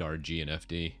 Oh, we need RG and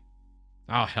FD.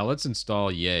 Oh, hell, let's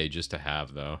install Yay just to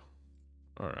have, though.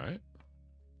 All right.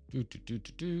 All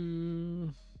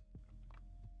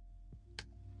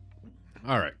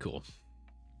right, cool.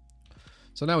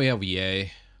 So now we have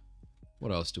Yay.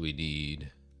 What else do we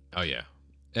need? Oh, yeah.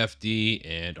 FD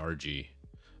and RG.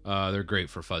 They're great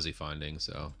for fuzzy finding,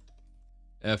 so.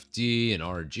 FD and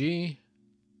RG.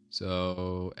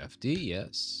 So, FD,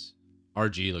 yes.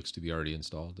 RG looks to be already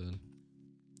installed then.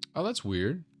 Oh, that's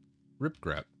weird.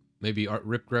 Ripgrep. Maybe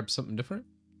ripgrep something different?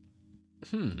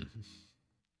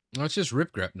 No, it's just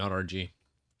ripgrep, not RG.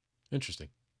 Interesting.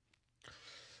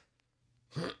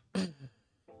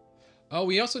 Oh,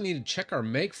 we also need to check our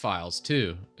make files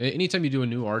too. Anytime you do a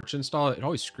new arch install, it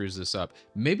always screws this up.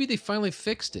 Maybe they finally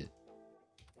fixed it.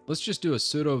 Let's just do a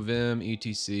sudo vim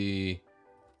etc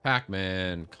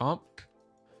pacman comp.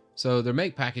 So their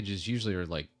make packages usually are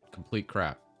like complete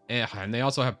crap. And they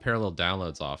also have parallel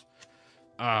downloads off.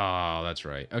 Oh, that's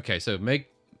right. Okay, so make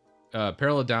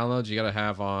parallel downloads you gotta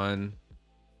have on.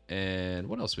 And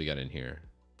what else we got in here?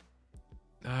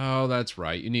 Oh, that's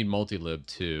right. You need multilib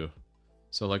too.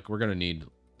 So like we're gonna need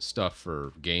stuff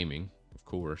for gaming, of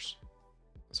course.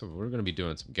 So we're gonna be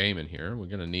doing some gaming here. We're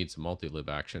gonna need some multilib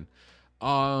action.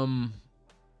 So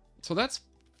that's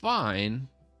fine,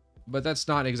 but that's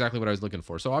not exactly what I was looking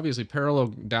for. So obviously parallel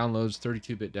downloads,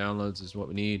 32-bit downloads is what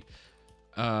we need.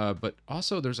 But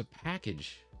also there's a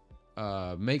package.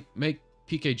 Make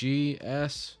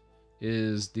pkgs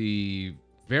is the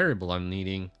variable I'm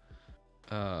needing.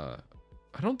 I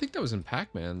don't think that was in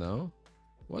Pacman though.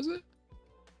 Was it?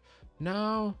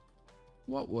 No.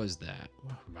 What was that?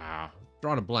 Wow.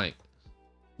 Drawing a blank.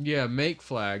 Yeah, make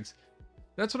flags.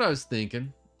 That's what I was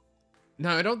thinking.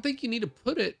 Now, I don't think you need to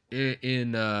put it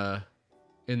in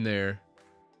there.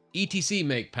 etc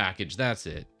make package. That's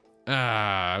it.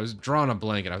 I was drawing a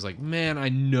blank and I was like, man, I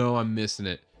know I'm missing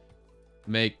it.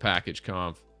 Make package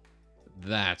conf.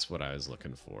 That's what I was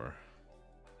looking for.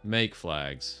 Make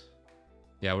flags.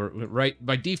 Yeah, we're right.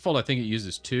 By default, I think it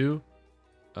uses 2.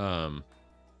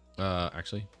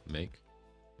 Actually, make.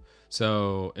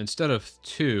 So instead of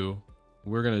 2,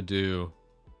 we're gonna do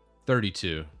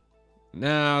 32.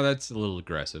 No, that's a little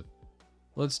aggressive.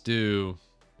 Let's do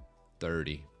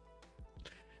 30.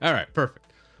 All right,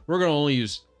 perfect. We're gonna only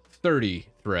use 30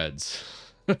 threads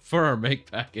for our make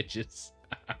packages.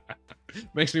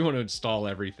 Makes me want to install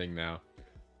everything now.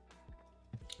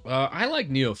 I like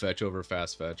NeoFetch over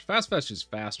FastFetch. FastFetch is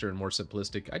faster and more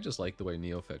simplistic. I just like the way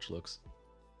NeoFetch looks.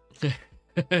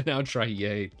 Now try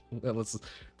Yay. Let's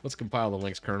compile the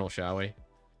Linux kernel, shall we?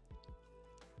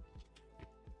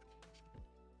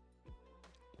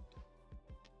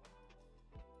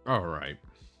 All right.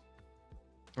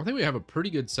 I think we have a pretty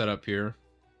good setup here.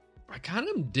 I kind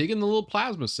of am digging the little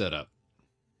Plasma setup.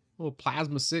 A little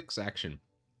Plasma 6 action.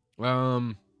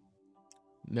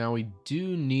 Now we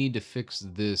do need to fix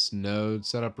this node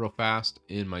setup real fast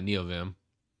in my Neovim.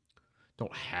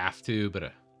 Don't have to,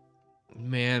 but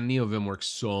man, Neovim works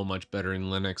so much better in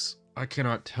Linux. I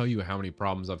cannot tell you how many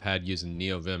problems I've had using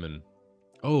Neovim. And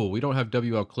oh, we don't have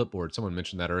WL clipboard. Someone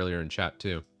mentioned that earlier in chat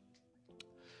too.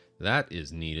 That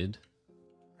is needed.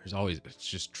 There's always, it's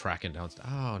just tracking down.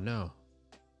 Oh no.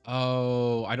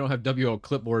 Oh, I don't have WL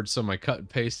clipboard, so my cut and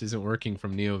paste isn't working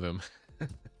from Neovim.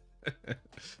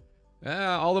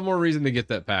 All the more reason to get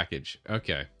that package.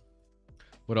 Okay.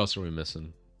 What else are we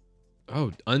missing?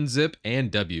 Oh, unzip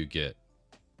and wget.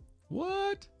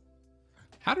 What?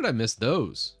 How did I miss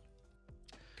those?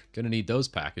 Gonna need those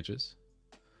packages.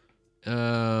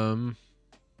 I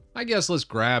guess let's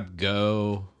grab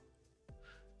Go.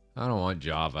 I don't want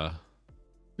Java.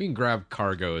 We can grab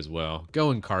Cargo as well.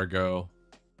 Go and Cargo.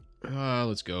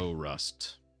 Let's go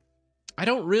Rust. I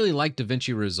don't really like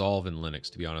DaVinci Resolve in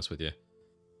Linux, to be honest with you.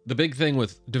 The big thing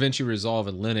with DaVinci Resolve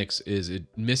in Linux is it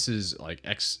misses like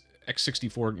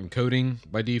x64 encoding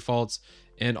by defaults,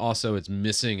 and also it's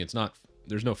missing,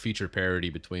 there's no feature parity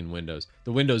between Windows.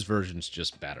 The Windows version's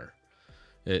just better.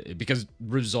 Because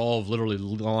Resolve literally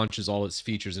launches all its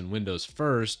features in Windows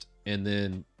first, and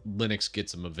then Linux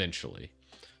gets them eventually.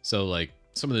 So like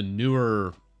some of the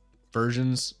newer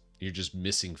versions, you're just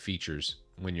missing features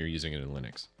when you're using it in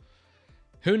Linux.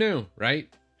 Who knew,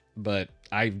 right? But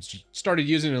I started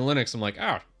using it in Linux. I'm like,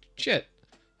 oh, shit,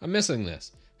 I'm missing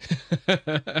this.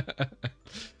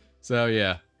 So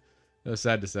yeah, That's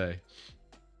sad to say.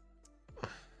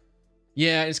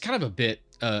 Yeah, it's kind of a bit,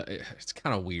 it's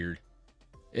kind of weird.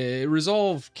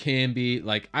 Resolve can be,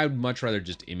 like, I'd much rather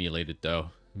just emulate it, though,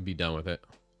 and be done with it.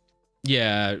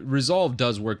 Yeah, Resolve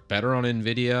does work better on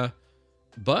NVIDIA,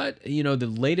 but, you know, the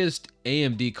latest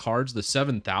AMD cards, the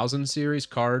 7000 series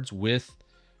cards with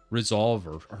Resolve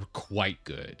are quite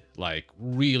good. Like,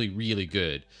 really, really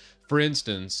good. For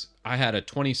instance, I had a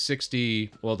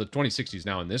 2060, well, the 2060 is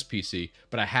now in this PC,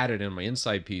 but I had it in my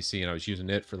inside PC, and I was using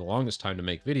it for the longest time to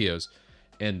make videos.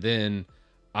 And then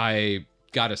I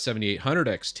got a 7800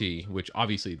 XT, which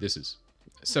obviously this is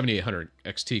 7800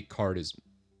 XT card is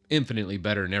infinitely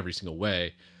better in every single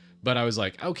way. But I was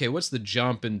like, okay, what's the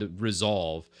jump into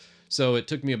Resolve? So it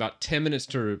took me about 10 minutes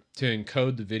to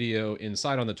encode the video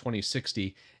inside on the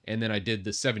 2060, and then I did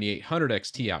the 7800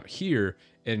 XT out here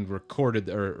and recorded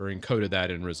or encoded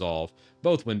that in Resolve,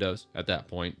 both windows at that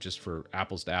point, just for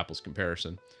apples to apples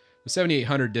comparison. The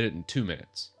 7800 did it in 2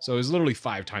 minutes, so it was literally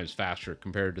 5 times faster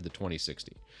compared to the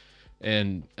 2060.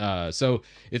 And so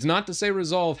it's not to say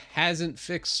Resolve hasn't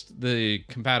fixed the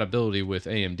compatibility with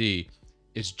AMD.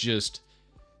 It's just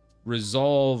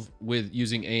Resolve with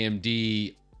using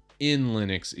AMD in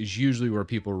Linux is usually where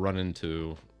people run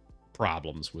into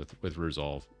problems with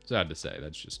Resolve. Sad to say,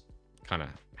 that's just kind of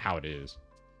how it is.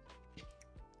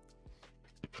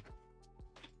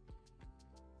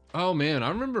 Oh man, I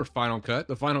remember Final Cut,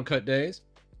 the Final Cut days.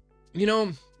 You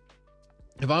know,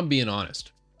 if I'm being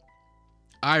honest,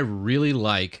 I really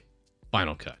like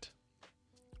Final Cut.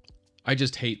 I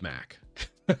just hate Mac.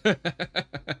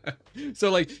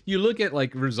 So like, you look at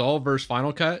like Resolve versus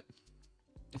Final Cut.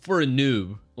 For a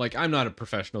noob, like, I'm not a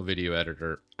professional video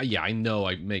editor. Yeah, I know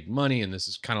I make money and this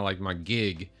is kind of like my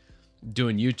gig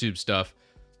doing YouTube stuff.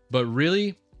 But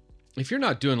really, if you're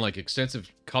not doing like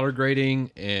extensive color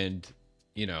grading and,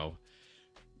 you know,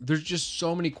 there's just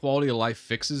so many quality of life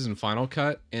fixes in Final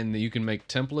Cut, and you can make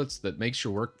templates that makes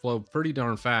your workflow pretty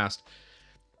darn fast.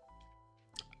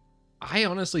 I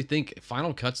honestly think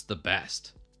Final Cut's the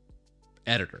best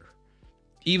editor,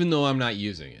 even though I'm not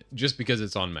using it, just because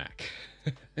it's on Mac.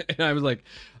 And I was like,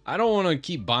 I don't want to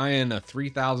keep buying a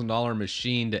 $3,000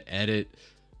 machine to edit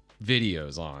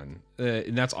videos on.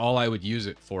 And that's all I would use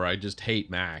it for. I just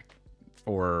hate Mac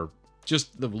for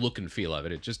just the look and feel of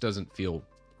it. It just doesn't feel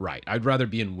right. I'd rather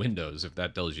be in Windows, if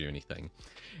that tells you anything.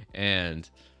 And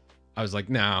I was like,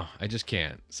 no, I just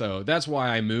can't. So that's why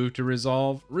I moved to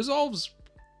Resolve. Resolve's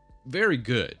very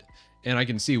good, and I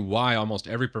can see why almost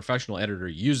every professional editor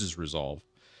uses Resolve.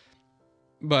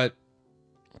 But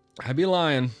I'd be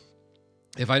lying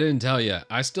if I didn't tell you,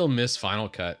 I still miss Final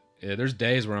Cut. Yeah, there's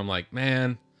days where I'm like,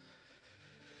 man,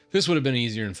 this would have been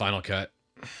easier in Final Cut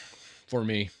for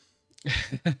me.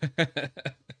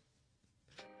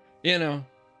 You know,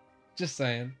 just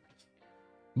saying.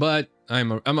 But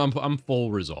I'm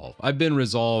full Resolve. I've been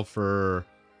Resolve for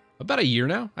about a year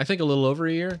now. I think a little over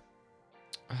a year.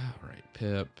 All right,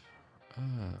 Pip.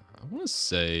 I want to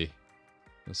say,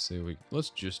 let's see, let's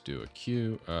just do a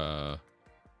queue.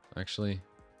 Actually,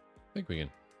 I think we can.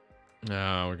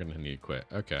 No, we're gonna need to quit.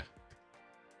 Okay.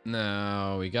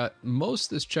 Now we got most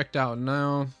of this checked out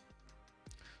now.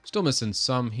 Still missing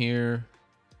some here.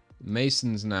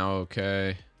 Mason's now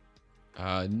okay.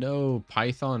 No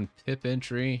Python pip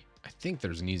entry. I think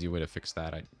there's an easy way to fix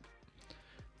that.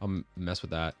 I'll mess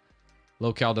with that.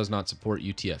 Locale does not support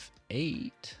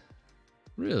UTF-8.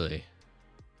 Really?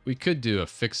 We could do a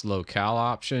fixed locale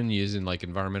option using like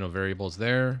environmental variables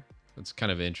there. That's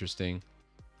kind of interesting.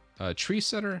 Tree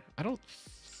setter? I don't...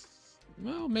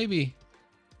 Well, maybe.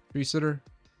 Tree setter?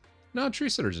 No, tree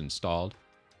setter's installed.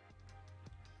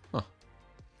 Huh.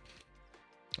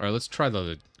 Alright, let's try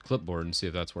the clipboard and see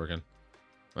if that's working.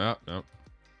 Well, no.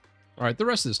 Alright, the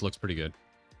rest of this looks pretty good.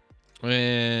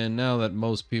 And now that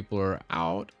most people are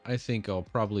out, I think I'll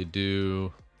probably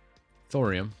do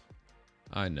thorium.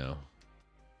 I know.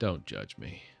 Don't judge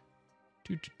me.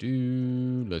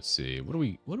 Let's see. What do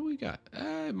we got?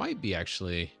 It might be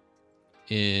actually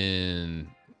in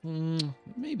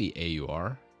maybe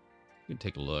AUR. We can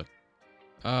take a look.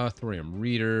 Thorium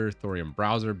reader, thorium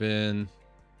browser bin.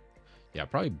 Yeah,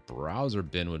 probably browser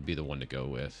bin would be the one to go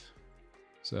with.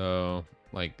 So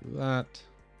like that.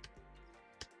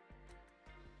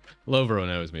 Lovro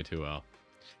knows me too well.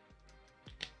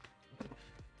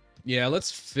 Yeah,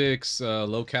 let's fix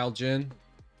locale gen.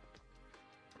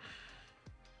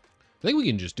 I think we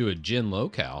can just do a gen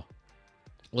locale.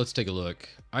 Let's take a look.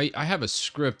 I have a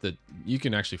script that you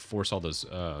can actually force all those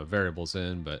variables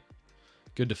in, but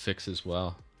good to fix as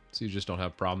well, so you just don't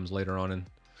have problems later on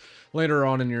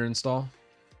in your install.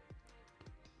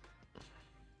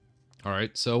 All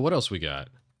right, so what else we got?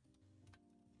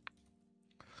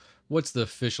 What's the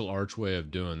official Arch way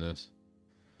of doing this?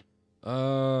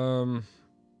 Probably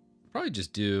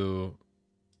just do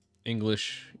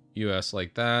English US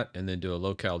like that, and then do a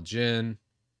locale gen.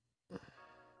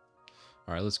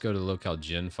 All right, let's go to the locale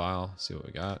gen file, see what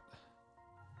we got.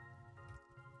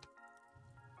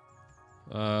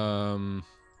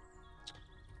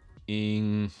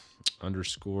 Ing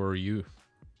underscore u.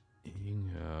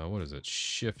 Ing, what is it?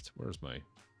 Shift. Where's my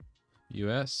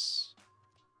US?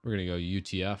 We're gonna go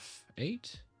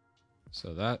UTF-8.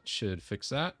 So that should fix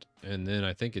that. And then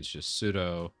I think it's just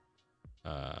sudo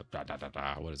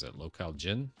what is it? Locale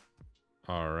gen.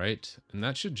 All right, and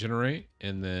that should generate.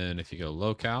 And then if you go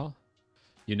locale,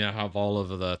 you now have all of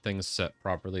the things set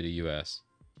properly to US.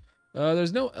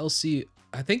 There's no LC.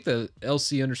 I think the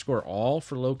LC underscore all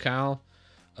for locale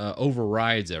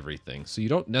overrides everything. So you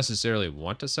don't necessarily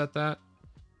want to set that.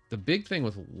 The big thing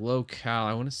with locale,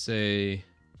 I want to say,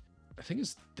 I think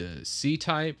it's the C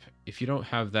type. If you don't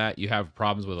have that, you have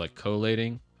problems with like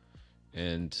collating,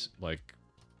 and like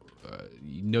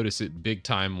you notice it big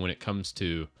time when it comes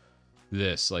to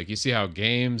this. Like you see how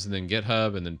games and then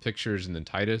GitHub and then pictures and then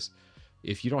Titus,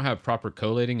 if you don't have proper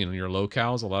collating in your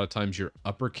locales, a lot of times your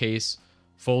uppercase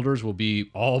folders will be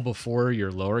all before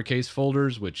your lowercase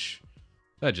folders, which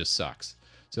that just sucks.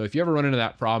 So if you ever run into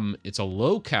that problem, it's a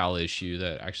locale issue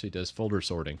that actually does folder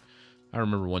sorting. I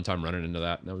remember one time running into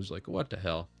that, and I was like, what the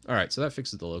hell? All right, so that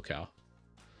fixes the locale.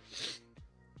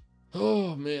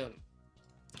 Oh, man.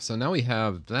 So now we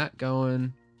have that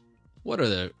going. What are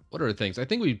the things? I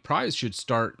think we probably should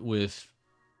start with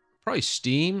probably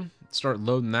Steam. Start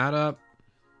loading that up.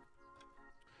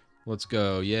 Let's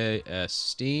go, yay,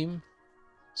 Steam.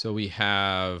 So we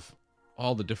have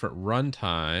all the different run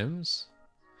times.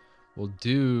 We'll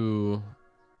do,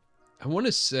 I want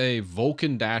to say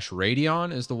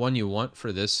Vulkan-Radeon is the one you want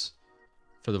for this,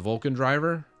 for the Vulkan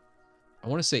driver. I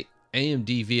want to say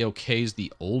AMD VLK is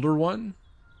the older one.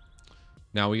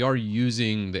 Now we are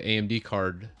using the AMD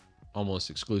card almost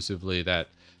exclusively. That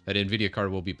NVIDIA card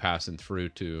will be passing through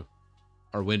to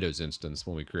our Windows instance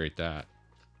when we create that.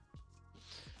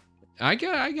 I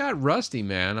got rusty,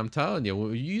 man. I'm telling you,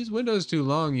 when you use Windows too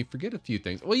long, you forget a few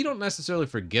things. Well, you don't necessarily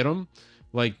forget them.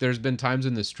 Like there's been times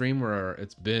in the stream where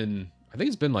it's been, I think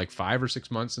it's been like 5 or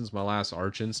 6 months since my last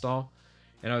Arch install.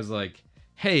 And I was like,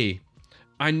 hey,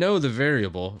 I know the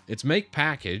variable, it's make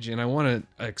package, and I want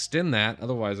to extend that.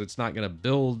 Otherwise it's not going to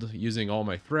build using all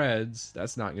my threads.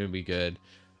 That's not going to be good.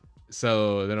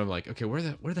 So then I'm like, okay, where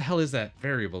the hell is that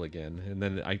variable again? And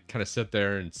then I kind of sit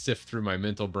there and sift through my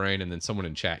mental brain, and then someone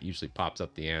in chat usually pops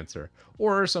up the answer.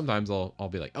 Or sometimes I'll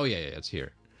be like, oh yeah, it's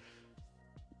here.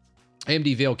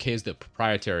 AMD VLK is the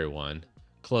proprietary one,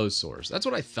 closed source. That's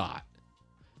what I thought.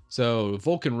 So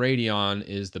Vulkan-Radeon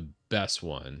is the best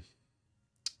one.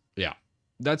 Yeah,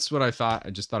 that's what I thought.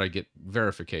 I just thought I'd get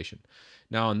verification.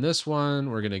 Now on this one,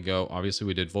 we're going to go, obviously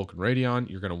we did Vulkan-Radeon.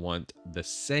 You're going to want the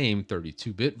same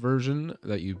 32-bit version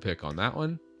that you pick on that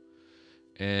one.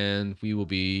 And we will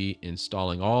be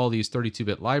installing all these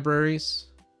 32-bit libraries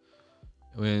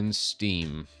in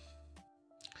Steam.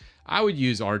 I would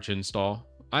use archinstall.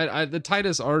 The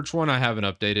Titus Arch one I haven't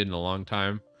updated in a long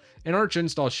time. And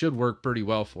archinstall should work pretty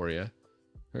well for you.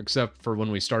 Except for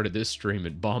when we started this stream,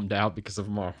 it bombed out because of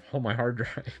all my hard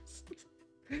drives.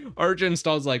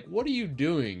 Archinstall's like, what are you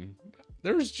doing?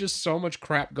 There's just so much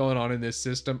crap going on in this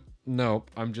system.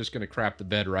 Nope, I'm just going to crap the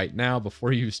bed right now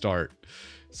before you start.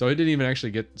 So it didn't even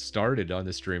actually get started on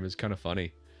this stream. It's kind of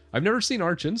funny. I've never seen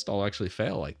archinstall actually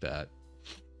fail like that.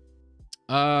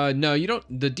 No, you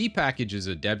don't. The D package is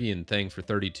a Debian thing for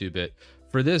 32-bit.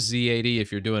 For this Z80, if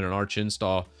you're doing an Arch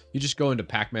install, you just go into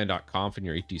pacman.conf in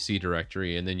your etc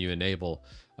directory, and then you enable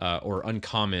or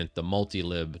uncomment the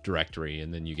multilib directory,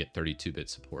 and then you get 32-bit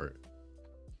support.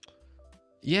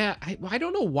 Yeah, I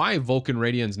don't know why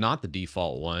Vulkan-Radeon's not the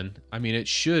default one. I mean, it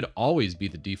should always be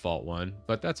the default one,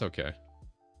 but that's okay.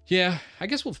 Yeah, I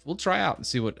guess we'll try out and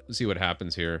see what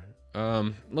happens here.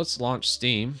 Let's launch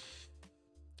Steam.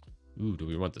 Ooh, do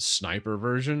we want the sniper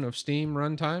version of Steam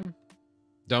runtime?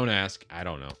 Don't ask. I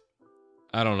don't know.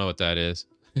 I don't know what that is.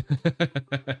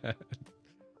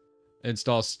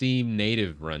 Install Steam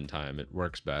native runtime. It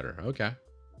works better. Okay.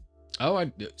 Oh,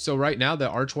 so right now the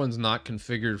Arch one's not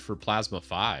configured for Plasma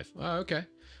 5. Oh, okay.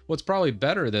 Well, it's probably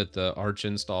better that the Arch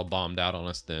install bombed out on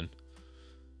us then.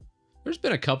 There's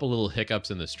been a couple little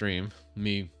hiccups in the stream.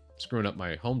 Me screwing up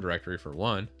my home directory for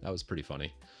one. That was pretty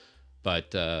funny.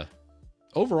 But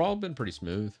overall, been pretty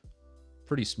smooth.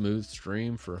 Pretty smooth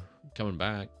stream for coming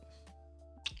back.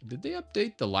 Did they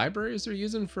update the libraries they're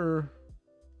using for...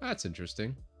 That's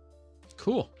interesting.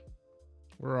 Cool.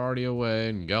 We're already away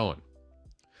and going.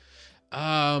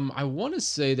 I want to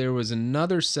say there was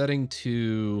another setting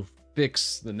to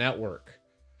fix the network.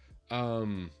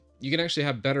 You can actually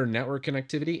have better network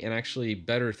connectivity and actually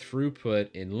better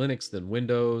throughput in Linux than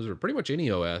Windows or pretty much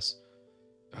any OS.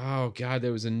 Oh God,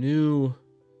 there was a new,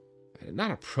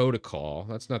 not a protocol.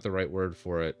 That's not the right word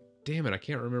for it. Damn it, I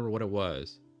can't remember what it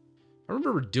was. I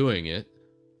remember doing it,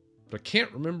 but I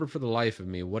can't remember for the life of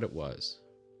me what it was.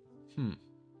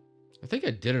 I think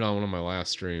I did it on one of my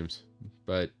last streams,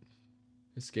 but it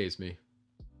escapes me.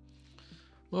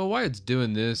 Well, while it's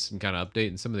doing this and kind of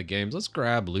updating some of the games, let's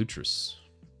grab Lutris.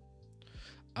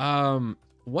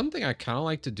 One thing I kind of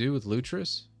like to do with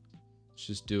Lutris, let's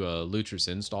just do a Lutris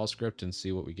install script and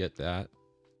see what we get that.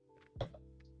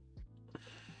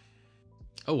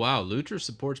 Oh wow, Lutris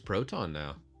supports Proton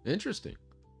now. Interesting.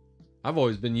 I've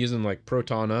always been using like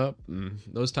Proton Up and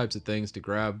those types of things to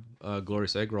grab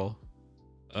Glorious Egg Roll.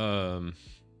 All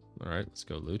right, let's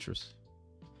go Lutris.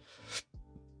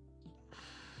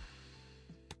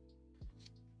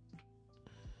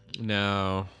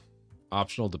 Now,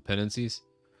 optional dependencies.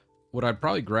 What I'd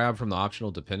probably grab from the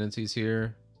optional dependencies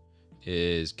here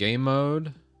is game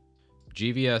mode,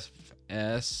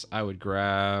 GVFS. I would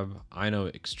grab INO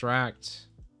extract,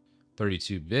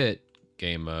 32-bit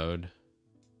game mode,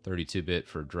 32-bit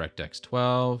for DirectX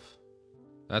 12.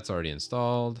 That's already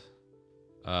installed.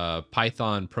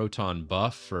 Python Proton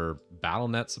buff for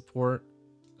BattleNet support.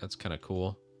 That's kind of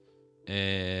cool.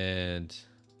 And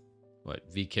what,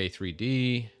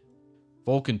 VK3D.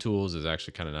 Vulkan Tools is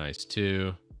actually kind of nice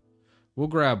too. We'll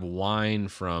grab Wine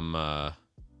from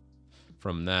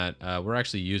that. We're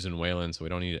actually using Wayland, so we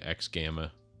don't need X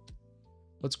Gamma.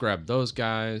 Let's grab those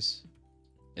guys.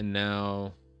 And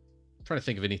now, I'm trying to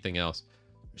think of anything else.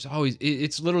 There's always,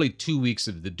 it's literally 2 weeks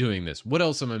of doing this. What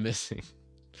else am I missing?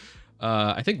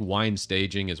 I think Wine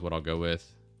staging is what I'll go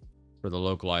with for the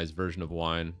localized version of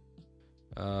Wine.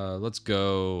 Let's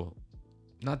go,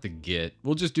 not the Git.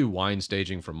 We'll just do Wine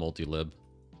staging from Multilib.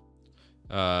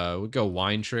 We'll go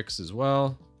Wine tricks as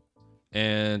well.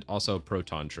 And also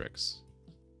Proton tricks.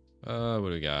 What do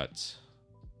we got?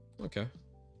 Okay.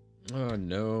 Oh,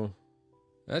 no.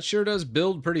 That sure does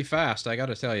build pretty fast, I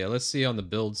gotta tell you. Let's see on the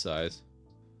build size.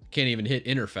 Can't even hit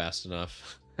enter fast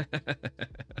enough.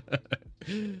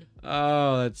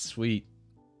 Oh, that's sweet.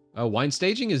 Oh, Wine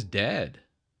staging is dead.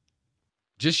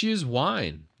 Just use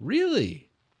Wine. Really?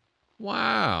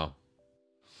 Wow.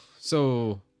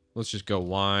 So let's just go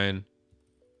Wine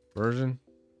version.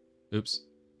 Oops.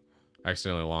 I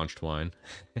accidentally launched Wine.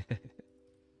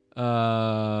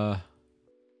 I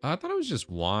thought it was just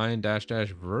Wine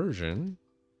 -- version.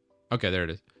 Okay, there it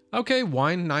is. Okay,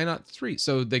 Wine 9.3.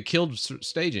 So they killed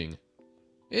staging.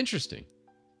 Interesting.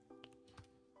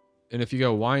 And if you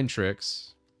go Wine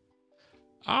tricks.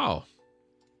 Oh,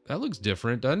 that looks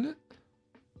different, doesn't it?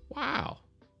 Wow.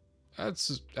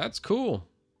 That's cool.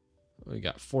 We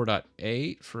got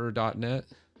 4.8 for .NET.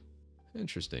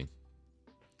 Interesting.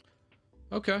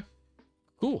 Okay.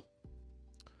 Cool.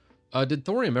 Did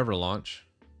Thorium ever launch?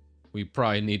 We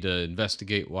probably need to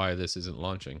investigate why this isn't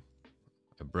launching.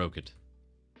 I broke it.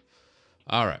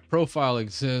 All right. Profile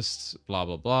exists. Blah,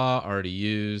 blah, blah. Already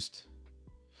used.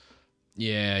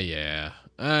 Yeah.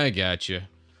 I got you.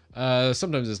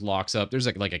 Sometimes this locks up. There's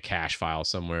like a cache file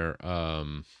somewhere.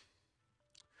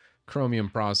 Chromium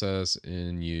process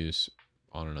in use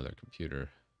on another computer.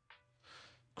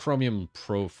 Chromium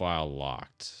profile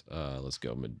locked. Let's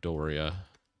go Midoriya.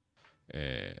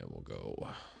 And we'll go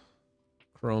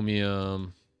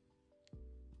Chromium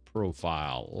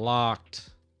profile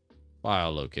locked.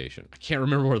 File location. I can't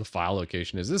remember where the file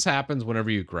location is. This happens whenever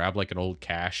you grab like an old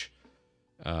cache.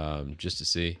 Just to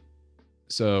see.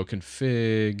 So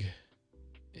config.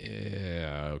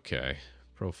 Yeah, okay.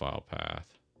 Profile path.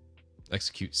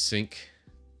 Execute sync.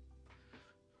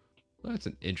 Well, that's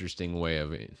an interesting way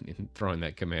of throwing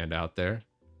that command out there.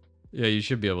 Yeah, you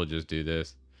should be able to just do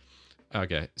this.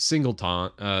 Okay,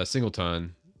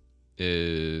 singleton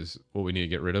is what we need to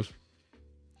get rid of.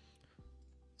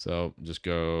 So just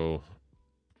go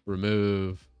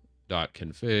remove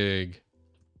 .config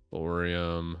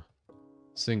thorium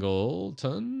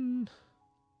singleton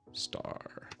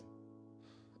star,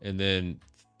 and then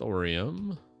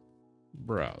thorium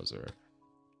browser.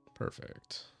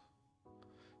 Perfect.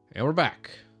 And we're back.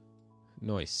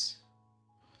 Nice.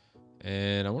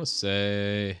 And I want to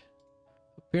say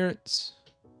appearance,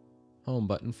 home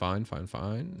button, fine.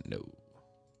 No.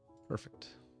 Perfect.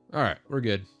 All right, we're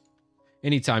good.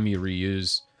 Anytime you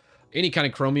reuse any kind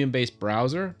of Chromium-based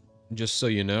browser, just so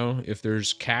you know, if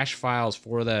there's cache files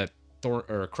for that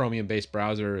Chromium-based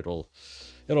browser, it'll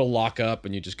it'll lock up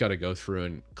and you just got to go through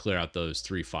and clear out those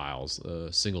 3 files,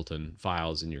 singleton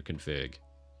files in your config.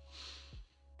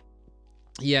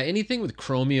 Yeah, anything with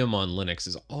Chromium on Linux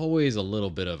is always a little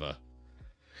bit of a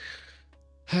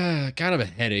kind of a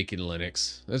headache in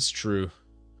Linux. That's true.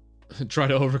 Try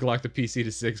to overclock the PC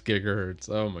to 6 gigahertz.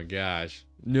 Oh my gosh.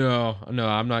 No,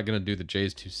 I'm not going to do the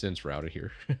J's 2 cents router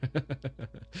here.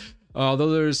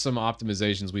 Although there's some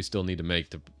optimizations we still need to make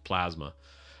to Plasma.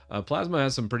 Plasma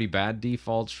has some pretty bad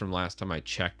defaults from last time I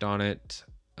checked on it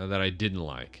that I didn't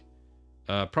like.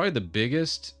 Probably the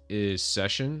biggest is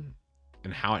session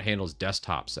and how it handles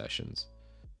desktop sessions.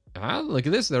 Look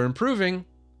at this, they're improving.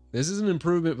 This is an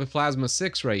improvement with Plasma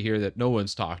 6 right here that no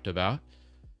one's talked about.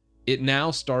 It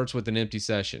now starts with an empty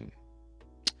session.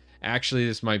 Actually,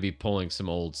 this might be pulling some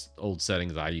old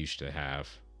settings I used to have.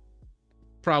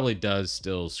 Probably does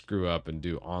still screw up and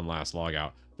do on last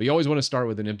logout. But you always want to start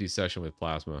with an empty session with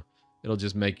Plasma. It'll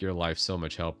just make your life so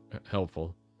much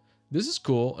helpful. This is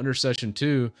cool. Under session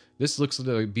 2, this looks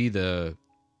to be the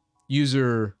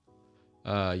user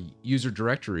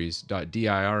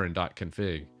directories.dir and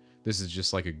 .config. This is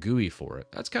just like a GUI for it.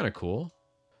 That's kind of cool.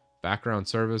 Background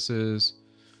services.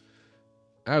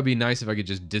 That would be nice if I could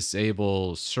just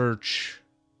disable search.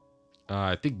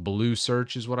 I think blue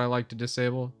search is what I like to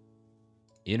disable.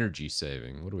 Energy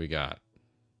saving. What do we got?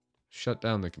 Shut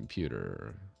down the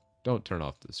computer. Don't turn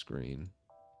off the screen.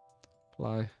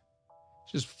 Fly.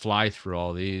 Just fly through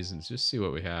all these and just see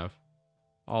what we have.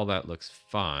 All that looks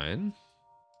fine.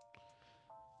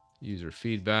 User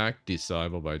feedback.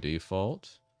 Disable by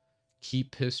default.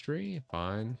 Keep history.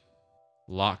 Fine.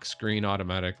 Lock screen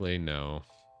automatically. No.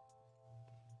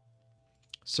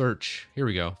 Search. Here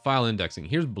we go. File indexing.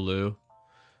 Here's blue.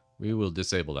 We will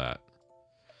disable that.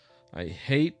 I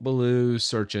hate blue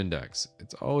search index.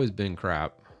 It's always been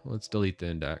crap. Let's delete the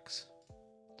index.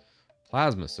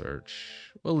 Plasma search.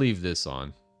 We'll leave this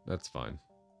on. That's fine.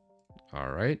 All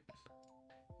right.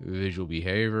 Visual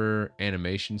behavior,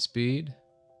 animation speed.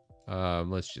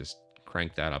 Let's just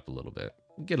crank that up a little bit.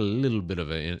 Get a little bit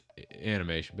of an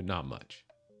animation, but not much.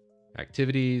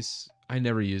 Activities. I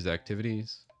never use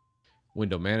activities.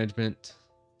 Window management.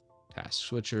 Task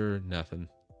switcher. Nothing.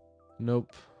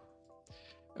 Nope.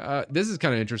 This is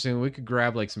kind of interesting. We could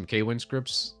grab like some Kwin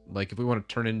scripts. Like if we want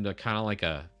to turn into kind of like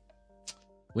a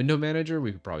window manager,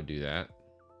 we could probably do that.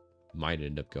 Might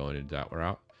end up going into that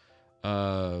route.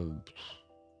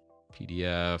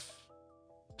 PDF.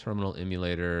 Terminal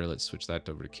emulator. Let's switch that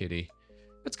over to Kitty.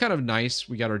 That's kind of nice.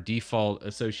 We got our default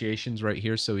associations right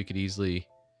here, so we could easily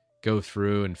go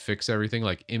through and fix everything,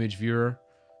 like image viewer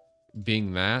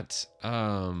being that.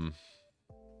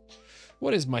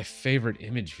 What is my favorite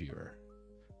image viewer?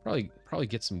 Probably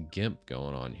get some GIMP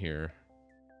going on here.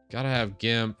 Gotta have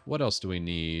GIMP. What else do we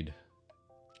need?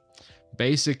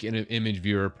 Basic in an image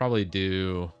viewer. Probably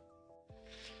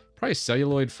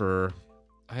celluloid for...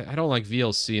 I don't like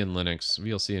VLC in Linux.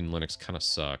 VLC in Linux kind of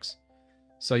sucks.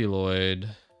 Celluloid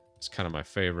is kind of my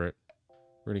favorite.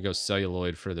 We're gonna go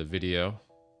celluloid for the video.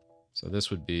 So this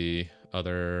would be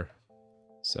other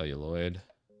celluloid.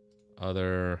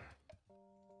 Other.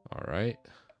 All right.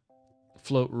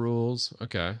 Float rules.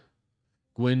 Okay.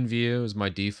 Gwyn view is my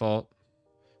default.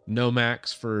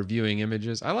 Nomax for viewing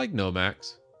images. I like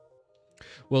Nomax.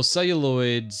 Well,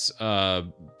 Celluloid's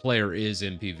player is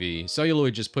MPV.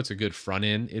 Celluloid just puts a good front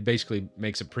end. It basically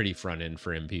makes a pretty front end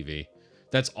for MPV.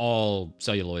 That's all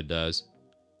Celluloid does.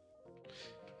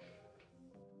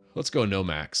 Let's go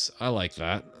Nomax. I like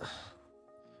that.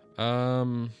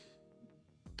 Nomax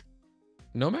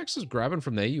is grabbing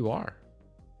from the AUR.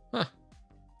 Huh.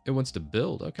 It wants to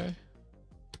build. Okay.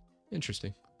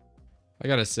 Interesting. I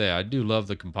gotta say, I do love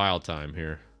the compile time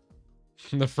here.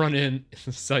 The front end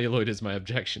celluloid is my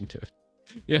objection to it.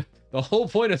 Yeah, the whole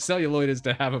point of celluloid is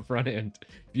to have a front end.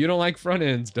 If you don't like front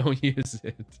ends, don't use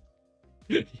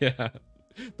it. Yeah,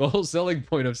 the whole selling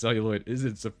point of celluloid is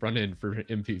it's a front end for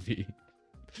MPV.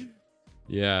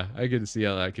 Yeah, I can see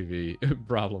how that could be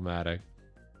problematic.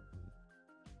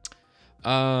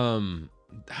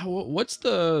 What's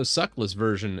the suckless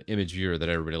version image viewer that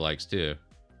everybody likes too?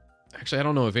 Actually, I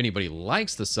don't know if anybody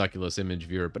likes the suckless image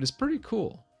viewer, but it's pretty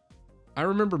cool. I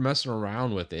remember messing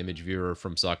around with the image viewer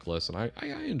from Suckless, and I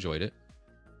enjoyed it.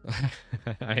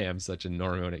 I am such a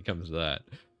normie when it comes to that.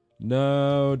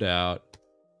 No doubt.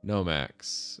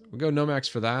 Nomax. We'll go Nomax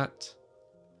for that.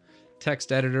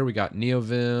 Text editor, we got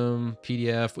Neovim,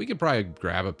 PDF. We could probably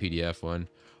grab a PDF one.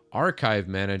 Archive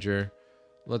manager.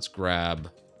 Let's grab...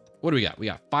 What do we got? We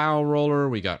got file roller,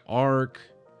 we got Arc.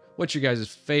 What's your guys'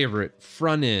 favorite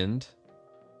front end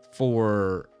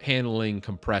for handling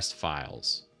compressed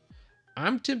files?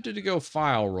 I'm tempted to go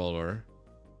file roller,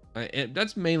 And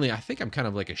that's mainly, I think I'm kind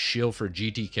of like a shill for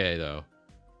GTK though.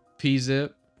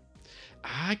 PZip.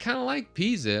 I kind of like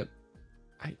PZip.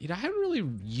 I haven't really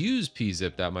used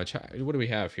PZip that much. What do we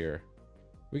have here?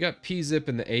 We got PZip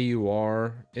in the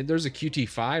AUR. And there's a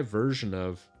Qt5 version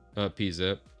of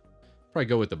PZip. Probably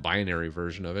go with the binary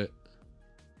version of it.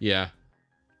 Yeah.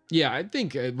 Yeah, I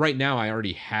think right now I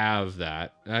already have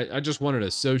that. I just wanted to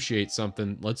associate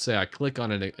something. Let's say I click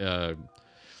on an,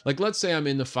 like let's say I'm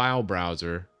in the file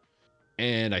browser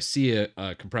and I see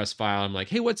a compressed file. I'm like,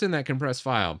 hey, what's in that compressed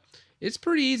file? It's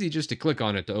pretty easy just to click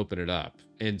on it to open it up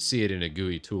and see it in a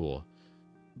GUI tool.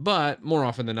 But more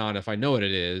often than not, if I know what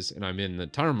it is and I'm in the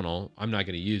terminal, I'm not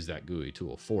going to use that GUI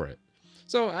tool for it.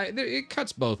 So it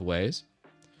cuts both ways.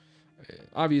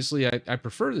 Obviously, I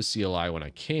prefer the CLI when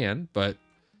I can, but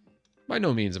by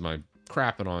no means am I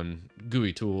crapping on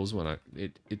GUI tools when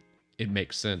it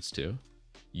makes sense to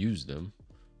use them.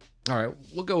 All right,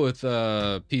 we'll go with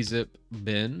PZip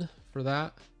bin for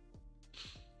that.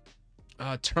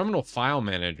 Terminal file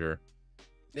manager.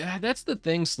 Yeah, that's the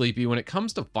thing, Sleepy. When it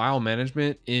comes to file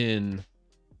management in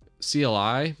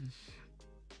CLI,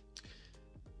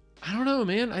 I don't know,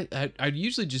 man. I'd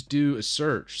usually just do a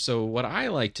search. So what I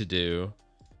like to do,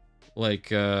 like,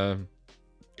 here,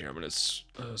 I'm going to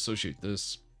associate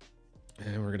this.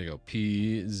 And we're going to go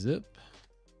PZip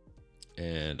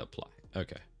and apply.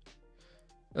 Okay.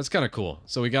 That's kind of cool.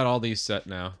 So we got all these set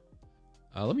now.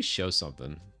 Let me show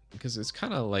something because it's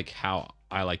kind of like how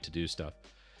I like to do stuff.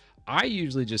 I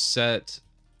usually just set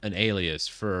an alias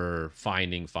for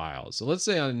finding files. So let's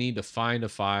say I need to find a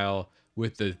file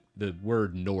with the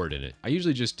word Nord in it. I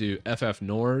usually just do ff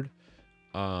Nord.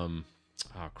 Oh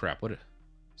crap, what is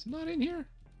it not in here?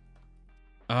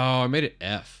 Oh, I made it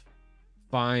F.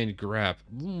 Find grep.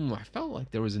 I felt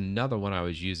like there was another one I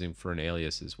was using for an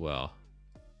alias as well.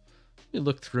 Let me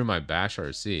look through my bash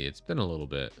RC. It's been a little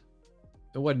bit.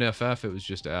 It wasn't FF, it was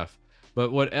just F.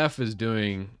 But what F is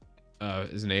doing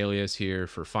is an alias here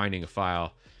for finding a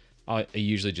file. I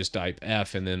usually just type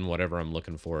F and then whatever I'm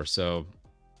looking for. So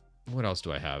what else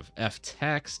do I have? F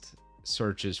text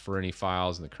searches for any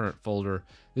files in the current folder.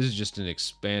 This is just an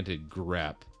expanded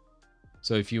grep.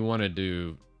 So if you want to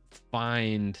do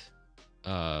find,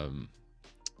 yeah,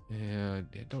 I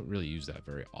don't really use that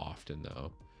very often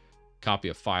though. Copy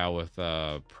a file with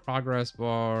a progress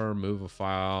bar, move a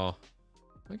file.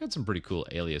 I got some pretty cool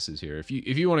aliases here. If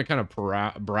you want to kind of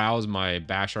browse my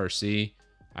bash RC,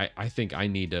 I think I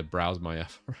need to browse my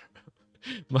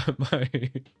my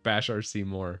bash RC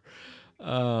more.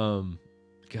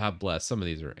 God bless. Some of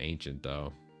these are ancient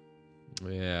though.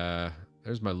 Yeah,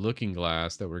 there's my looking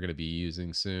glass that we're going to be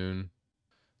using soon.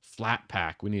 Flat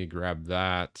pack. We need to grab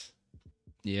that.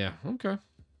 Yeah, okay.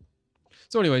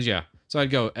 So anyways, yeah. So I'd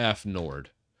go F Nord.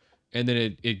 And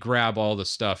then it grab all the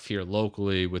stuff here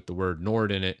locally with the word Nord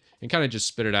in it and kind of just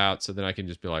spit it out. So then I can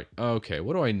just be like, okay,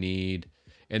 what do I need?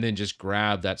 And then just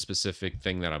grab that specific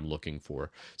thing that I'm looking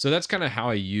for. So that's kind of how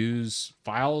I use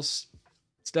files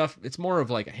stuff. It's more of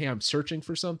like, hey, I'm searching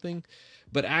for something,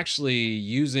 but actually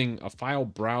using a file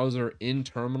browser in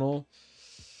terminal.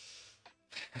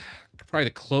 Probably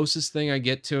the closest thing I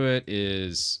get to it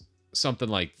is something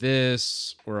like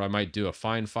this, or I might do a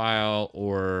find file,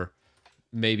 or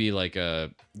maybe like a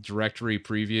directory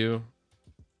preview,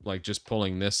 like just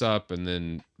pulling this up and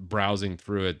then browsing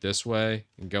through it this way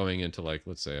and going into, like,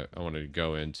 let's say I want to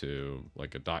go into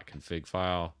like a .config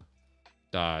file,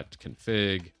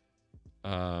 .config.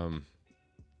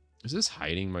 Is this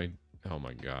hiding my, oh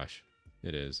my gosh,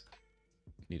 it is.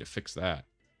 Need to fix that.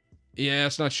 Yeah,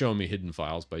 it's not showing me hidden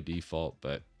files by default,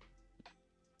 but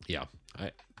yeah,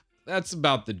 that's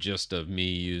about the gist of me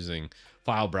using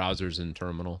file browsers in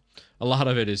terminal. A lot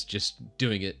of it is just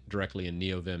doing it directly in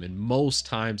Neovim, and most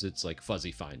times it's like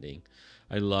fuzzy finding.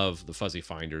 I love the fuzzy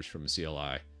finders from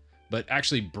CLI, but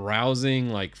actually browsing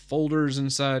like folders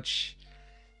and such,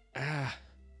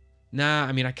 nah.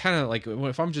 I mean, I kind of like,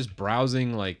 if I'm just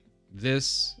browsing like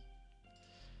this,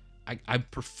 I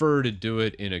prefer to do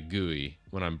it in a GUI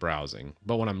when I'm browsing,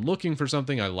 but when I'm looking for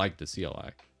something, I like the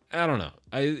CLI. I don't know.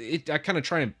 I kind of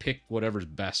try and pick whatever's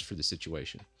best for the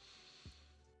situation.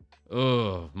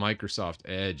 Oh, Microsoft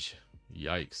Edge.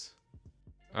 Yikes.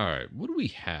 All right, what do we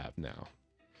have now?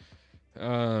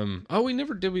 Oh, we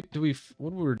never did. We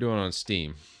what we were doing on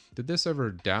Steam? Did this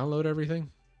ever download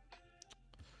everything?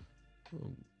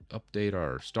 We'll update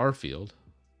our Starfield.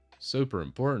 Super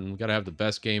important. We got to have the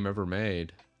best game ever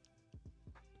made.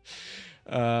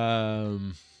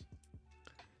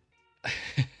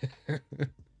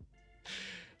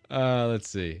 Let's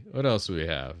see. What else do we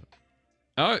have?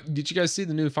 Oh, did you guys see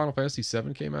the new Final Fantasy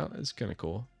VII came out? It's kind of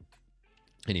cool.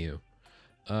 Anywho,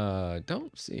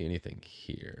 Don't see anything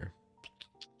here.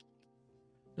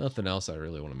 Nothing else I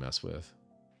really want to mess with.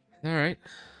 All right.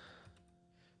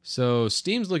 So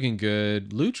Steam's looking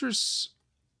good. Lutris.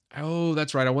 Oh,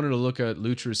 that's right. I wanted to look at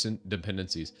Lutris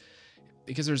dependencies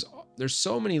because there's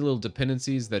so many little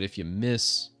dependencies that if you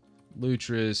miss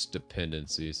Lutris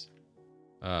dependencies,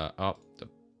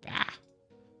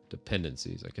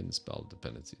 dependencies. I couldn't spell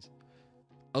dependencies.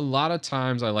 A lot of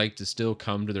times I like to still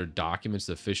come to their documents,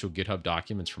 the official GitHub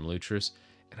documents from Lutris,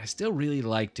 and I still really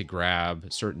like to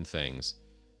grab certain things.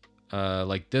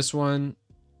 Like this one.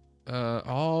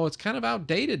 Oh, it's kind of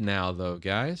outdated now, though,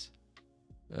 guys.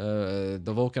 The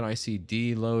Vulkan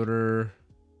ICD loader.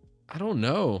 I don't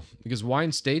know, because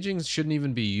wine stagings shouldn't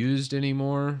even be used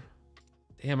anymore.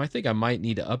 Damn, I think I might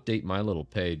need to update my little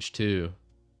page, too.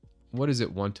 What does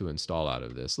it want to install out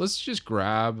of this? Let's just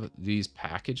grab these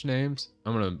package names.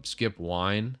 I'm going to skip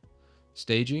wine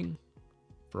staging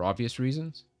for obvious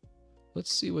reasons.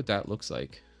 Let's see what that looks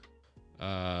like.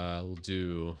 We'll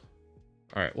do...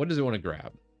 All right, what does it want to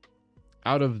grab?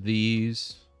 Out of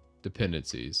these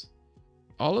dependencies,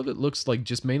 all of it looks like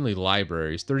just mainly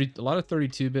libraries. A lot of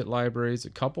 32-bit libraries, a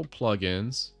couple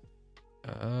plugins.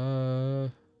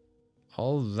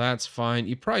 All of that's fine.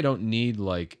 You probably don't need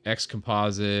like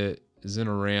Xcomposite,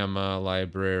 Xinorama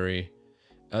library.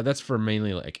 That's for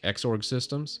mainly like Xorg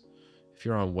systems. If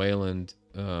you're on Wayland,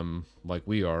 like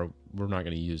we are, we're not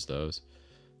going to use those.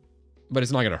 But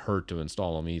it's not going to hurt to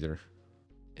install them either.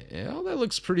 Yeah, that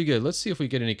looks pretty good. Let's see if we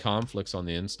get any conflicts on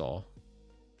the install.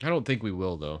 I don't think we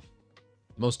will, though.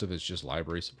 Most of it's just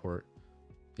library support.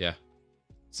 Yeah.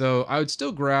 So I would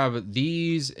still grab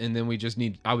these, and then we just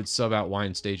need... I would sub out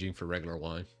wine staging for regular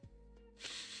wine.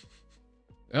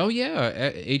 Oh,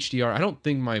 yeah. HDR. I don't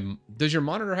think my... Does your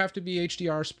monitor have to be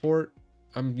HDR support?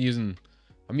 I'm using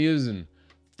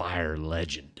Fire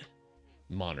Legend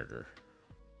monitor.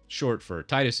 Short for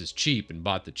Titus is cheap and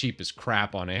bought the cheapest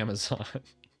crap on Amazon.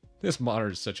 This monitor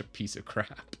is such a piece of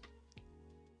crap.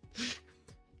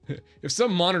 If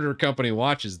some monitor company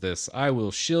watches this, I will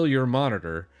shill your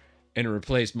monitor and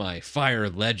replace my Fire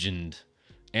Legend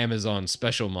Amazon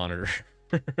special monitor.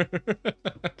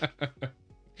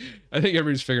 I think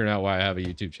everybody's figuring out why I have a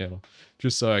YouTube channel.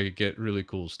 Just so I could get really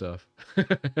cool stuff.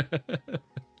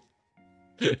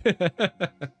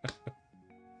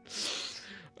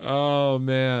 Oh,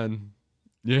 man.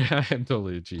 Yeah, I'm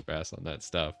totally a cheap ass on that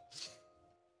stuff.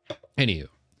 Anywho.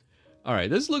 All right,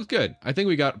 this looks good. I think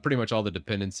we got pretty much all the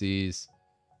dependencies.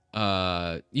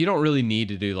 You don't really need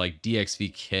to do like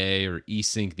DXVK or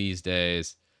eSync these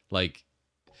days. Like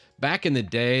back in the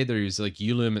day, there's like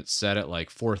ulimits set at like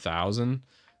 4,000.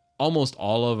 Almost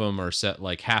all of them are set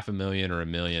like 500,000 or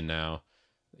 1 million now.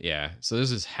 Yeah, so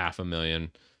this is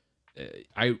 500,000.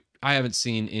 I haven't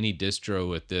seen any distro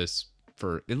with this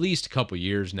for at least a couple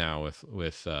years now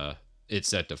with it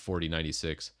set to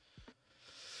 4096.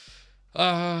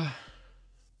 As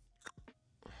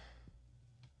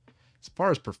far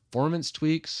as performance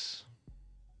tweaks,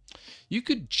 you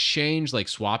could change like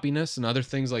swappiness and other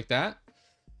things like that.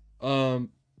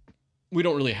 We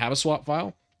don't really have a swap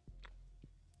file,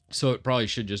 so it probably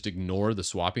should just ignore the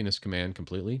swappiness command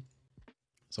completely.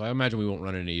 So I imagine we won't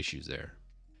run into issues there.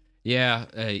 Yeah,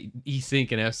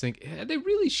 eSync and fsync, they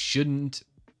really shouldn't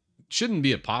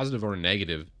be a positive or a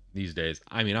negative these days.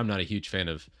 I mean, I'm not a huge fan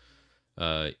of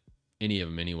any of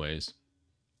them anyways.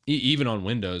 Even on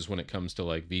Windows, when it comes to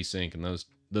like vsync and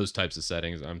those types of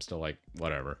settings, I'm still like,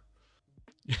 whatever.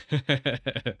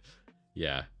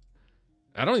 Yeah.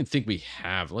 I don't even think we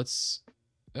have. Let's...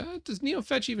 does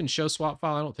NeoFetch even show swap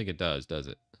file? I don't think it does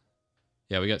it?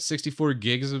 Yeah, we got 64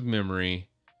 gigs of memory.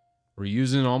 We're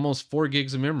using almost 4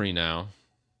 gigs of memory now.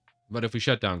 But if we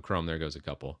shut down Chrome, there goes a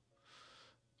couple.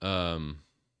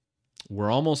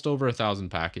 We're almost over 1,000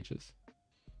 packages.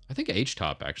 I think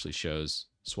HTOP actually shows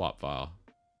swap file.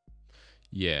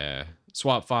 Yeah,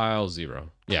 swap file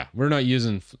 0. Yeah, we're not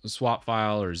using swap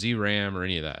file or ZRAM or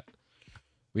any of that.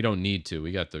 We don't need to.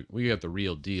 We got the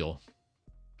real deal.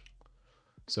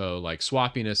 So like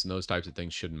swappiness and those types of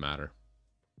things shouldn't matter.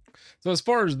 So as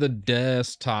far as the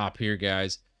desktop here,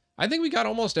 guys, I think we got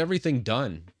almost everything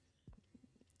done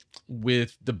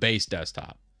with the base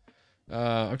desktop.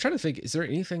 I'm trying to think, is there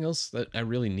anything else that I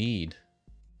really need?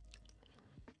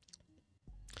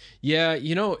 Yeah,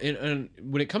 you know, and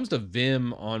when it comes to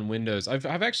Vim on Windows, I've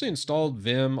actually installed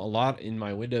Vim a lot in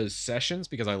my Windows sessions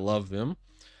because I love Vim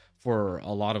for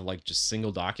a lot of like just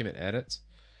single document edits.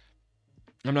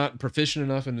 I'm not proficient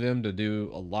enough in Vim to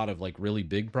do a lot of like really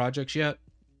big projects yet,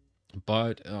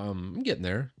 but I'm getting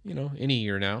there. You know, any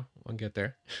year now I'll get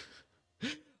there.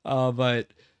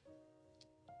 But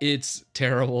It's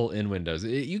terrible in Windows.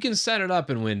 You can set it up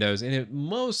in Windows and it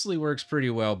mostly works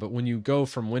pretty well, but when you go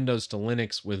from Windows to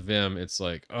Linux with Vim, it's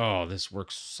like, oh, this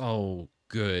works so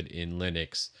good in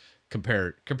Linux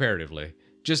comparatively.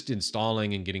 Just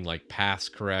installing and getting like paths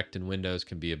correct in Windows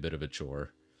can be a bit of a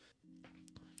chore.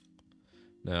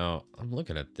 Now, I'm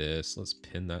looking at this. Let's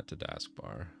pin that to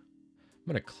taskbar. I'm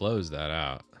going to close that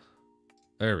out.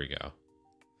 There we go.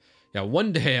 Yeah,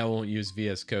 one day I won't use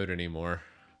VS Code anymore.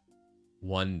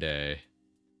 One day.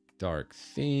 Dark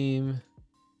theme.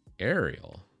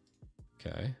 Arial.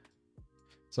 Okay.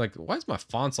 It's like, why is my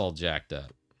fonts all jacked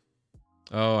up?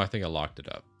 Oh, I think I locked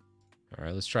it up. All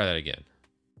right, let's try that again.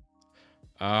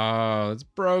 Oh, it's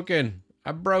broken.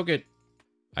 I broke it.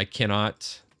 I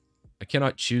cannot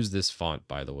choose this font,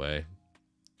 by the way.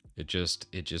 It just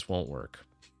won't work.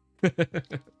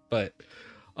 But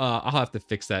I'll have to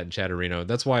fix that in Chatterino.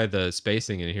 That's why the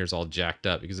spacing in here is all jacked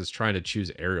up, because it's trying to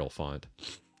choose Arial font.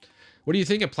 What do you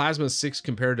think of Plasma 6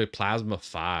 compared to Plasma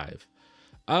 5?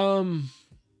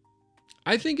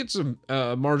 I think it's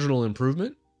a marginal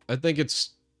improvement. I think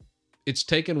it's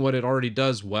taken what it already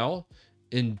does well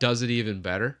and does it even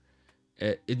better.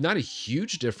 It's not a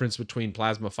huge difference between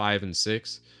Plasma 5 and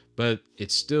 6, but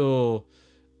it's still,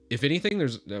 if anything,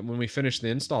 when we finished the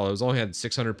install, it only had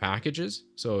 600 packages,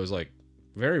 so it was like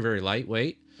very, very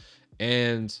lightweight,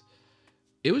 and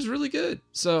it was really good.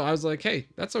 So I was like, hey,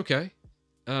 that's okay.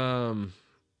 I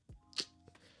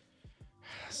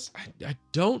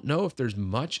don't know if there's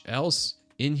much else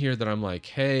in here that I'm like,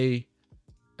 hey,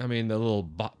 I mean, the little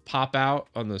pop out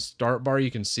on the start bar,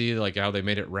 you can see like how they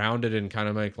made it rounded and kind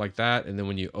of like that. And then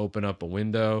when you open up a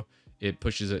window, it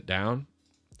pushes it down.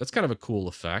 That's kind of a cool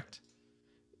effect.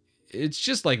 It's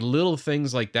just like little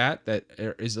things like that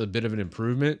is a bit of an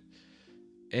improvement.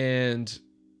 And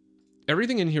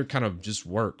everything in here kind of just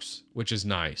works, which is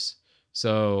nice.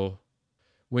 So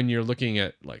when you're looking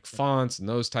at like fonts and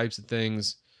those types of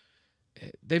things,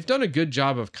 they've done a good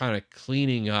job of kind of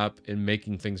cleaning up and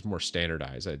making things more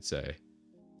standardized, I'd say.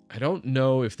 I don't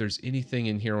know if there's anything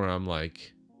in here where I'm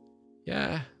like,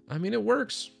 yeah, I mean, it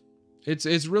works.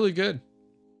 It's really good.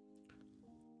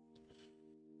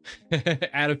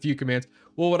 Add a few commands.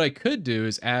 Well, what I could do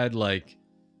is add like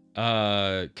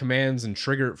commands and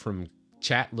trigger it from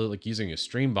chat, like using a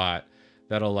stream bot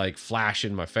that'll like flash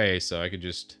in my face. So I could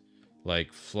just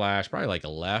like flash probably like a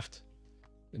left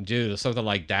and do something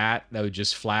like that. That would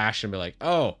just flash and be like,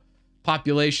 oh,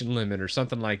 population limit or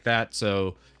something like that.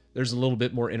 So there's a little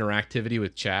bit more interactivity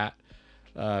with chat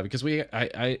because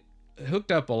I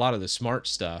hooked up a lot of the smart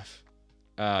stuff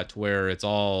to where it's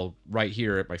all right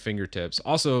here at my fingertips.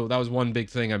 Also, that was one big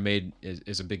thing I made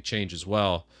is a big change as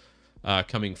well.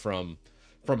 Coming from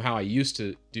how I used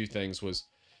to do things was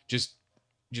just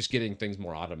getting things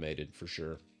more automated for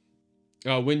sure.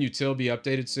 WinUtil be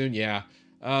updated soon. Yeah.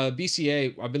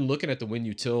 BCA, I've been looking at the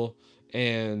WinUtil,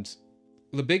 and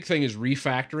the big thing is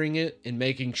refactoring it and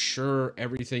making sure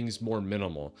everything's more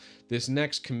minimal. This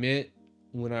next commit,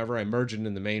 whenever I merge it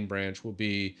in the main branch, will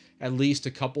be at least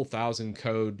a couple thousand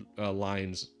code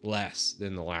lines less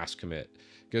than the last commit.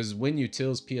 Because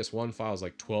WinUtil's PS1 file is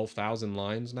like 12,000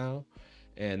 lines now,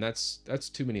 and that's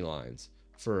too many lines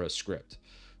for a script.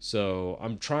 So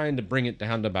I'm trying to bring it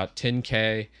down to about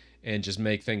 10K and just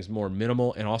make things more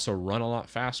minimal and also run a lot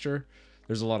faster.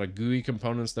 There's a lot of GUI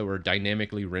components that we're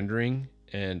dynamically rendering,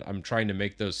 and I'm trying to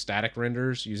make those static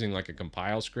renders using like a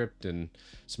compile script and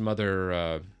some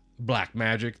other black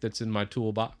magic that's in my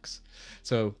toolbox.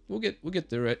 So we'll get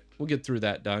through it. We'll get through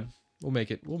that done. We'll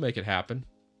make it happen.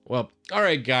 Well, all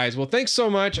right, guys. Well, thanks so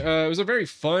much. It was a very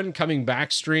fun coming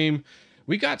back stream.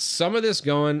 We got some of this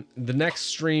going. The next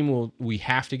stream we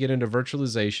have to get into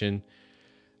virtualization.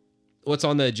 What's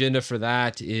on the agenda for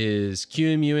that is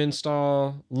QEMU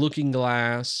install, Looking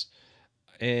Glass,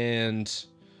 and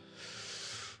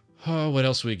what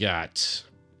else we got?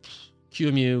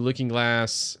 QEMU, Looking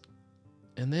Glass,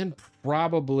 and then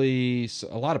probably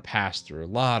a lot of pass-through,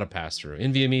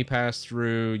 NVMe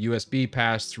pass-through, USB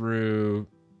pass-through,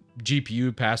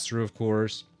 GPU pass-through, of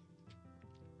course.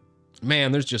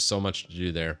 Man, there's just so much to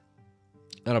do there.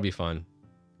 That'll be fun.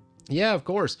 Yeah, of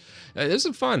course. This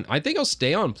is fun. I think I'll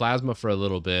stay on Plasma for a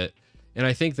little bit. And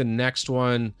I think the next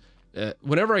one,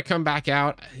 whenever I come back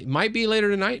out, it might be later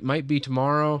tonight, might be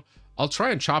tomorrow. I'll try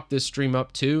and chop this stream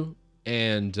up too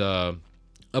and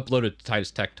upload it to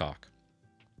Titus Tech Talk.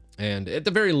 And at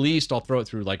the very least, I'll throw it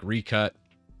through like Recut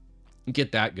and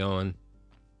get that going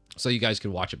so you guys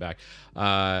can watch it back.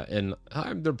 And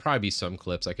there'll probably be some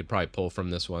clips I could probably pull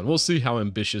from this one. We'll see how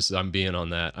ambitious I'm being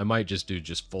on that. I might just do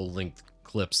full-length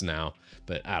clips now,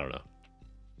 but I don't know.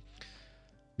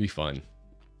 Be fun.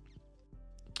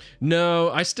 No,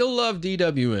 I still love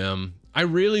DWM. I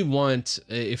really want,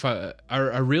 if I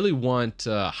really want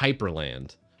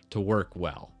Hyperland to work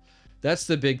well. That's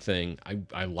the big thing.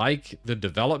 I like the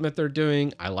development they're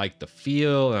doing. I like the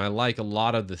feel, and I like a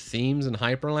lot of the themes in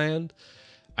Hyperland.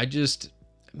 I just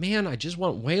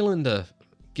want Wayland to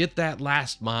get that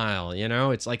last mile, you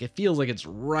know? It's like, it feels like it's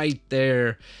right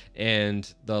there.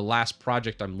 And the last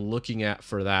project I'm looking at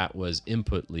for that was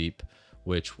Input Leap,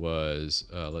 which was,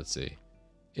 let's see.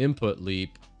 Input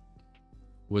Leap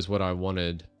was what I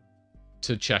wanted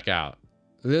to check out.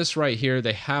 This right here,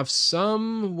 they have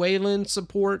some Wayland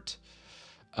support,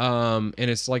 and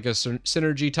it's like a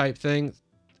synergy type thing.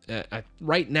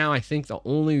 Right now, I think the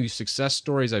only success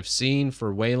stories I've seen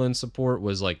for Wayland support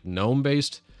was like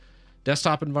GNOME-based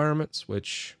desktop environments,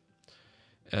 which,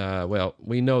 well,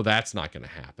 we know that's not going to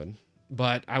happen.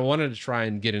 But I wanted to try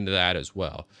and get into that as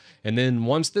well. And then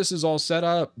once this is all set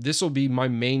up, this will be my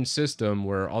main system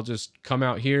where I'll just come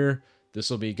out here, this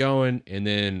will be going, and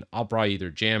then I'll probably either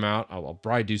jam out, I'll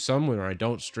probably do some when I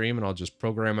don't stream, and I'll just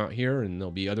program out here, and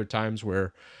there'll be other times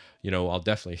where, you know, I'll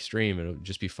definitely stream, and it'll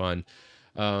just be fun.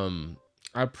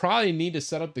 I probably need to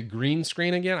set up the green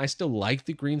screen again. I still like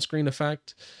the green screen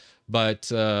effect, but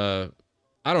I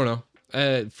don't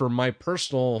know. For my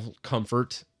personal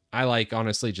comfort, I like,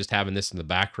 honestly, just having this in the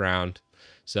background.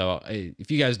 So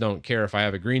if you guys don't care if I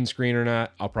have a green screen or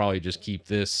not, I'll probably just keep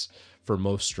this for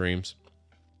most streams.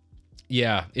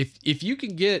 Yeah, if you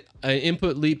can get an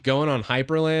Input Leap going on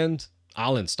Hyperland,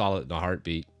 I'll install it in a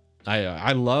heartbeat.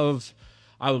 I would love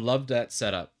that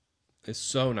setup. It's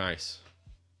so nice.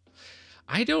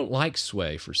 I don't like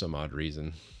Sway for some odd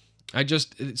reason.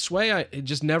 Sway, it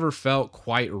just never felt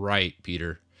quite right,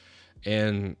 Peter.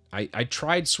 And I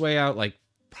tried Sway out like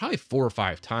probably 4 or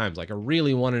 5 times. Like, I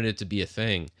really wanted it to be a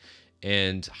thing.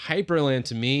 And Hyperland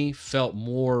to me felt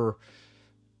more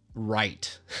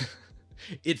right.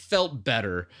 It felt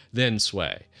better than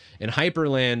Sway. And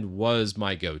Hyperland was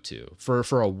my go-to.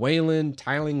 For a Wayland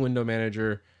tiling window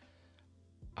manager,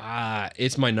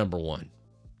 it's my number one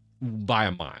by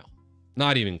a mile.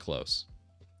 Not even close.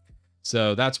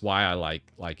 So that's why I like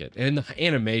it. And the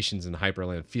animations in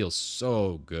Hyperland feel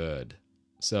so good.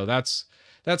 So that's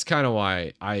kind of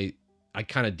why I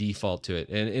kind of default to it.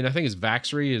 And I think it's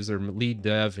Vaxry is their lead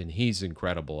dev, and he's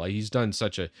incredible. He's done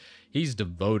he's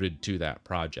devoted to that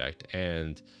project.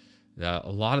 And a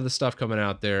lot of the stuff coming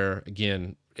out there,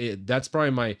 again, that's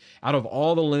probably out of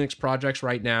all the Linux projects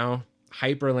right now,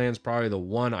 Hyperland's probably the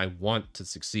one I want to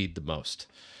succeed the most.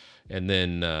 And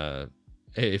then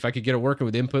if I could get it working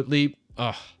with Input Leap,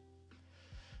 my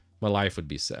life would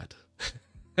be set.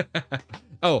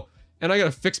 Oh, and I got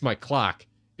to fix my clock.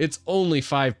 It's only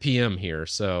 5 p.m. here,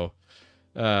 so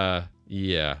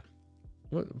yeah.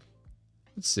 Let's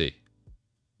see.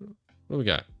 What do we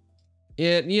got?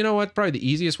 And you know what? Probably the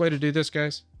easiest way to do this,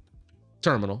 guys?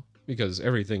 Terminal, because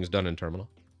everything's done in Terminal.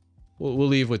 We'll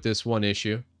leave with this one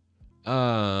issue.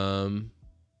 I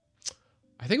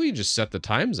think we can just set the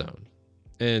time zone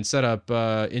and set up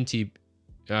NTP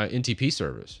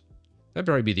service. That'd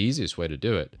probably be the easiest way to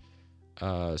do it.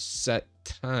 Set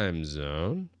time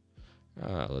zone.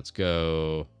 Let's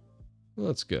go.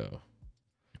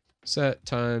 Set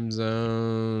time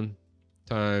zone,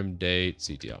 time, date,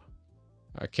 CTL.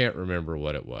 I can't remember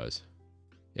what it was.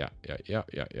 Yeah.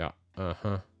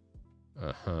 Uh-huh.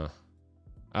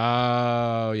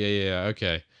 Oh, yeah.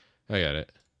 Okay. I got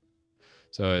it.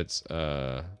 So it's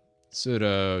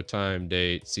sudo time,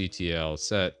 date, CTL,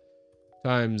 set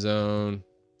time zone,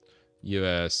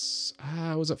 US.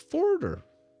 Was it forward or?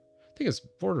 I think it's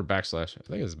forward or backslash. I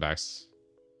think it's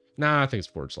I think it's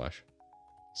 //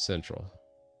 central.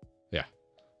 Yeah.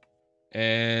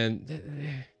 And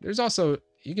there's also,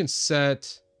 you can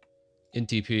set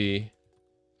NTP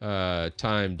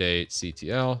time, date,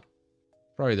 CTL.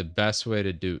 Probably the best way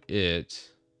to do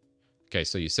it. Okay,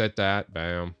 so you set that,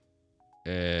 bam.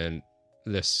 And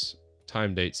this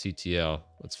time, date, CTL,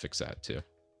 let's fix that too.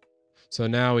 So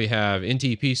now we have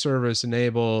NTP service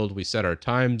enabled. We set our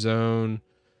time zone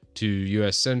to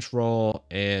US Central,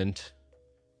 and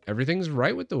everything's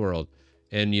right with the world.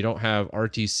 And you don't have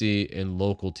RTC and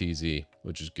local TZ,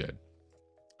 which is good.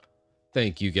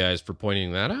 Thank you guys for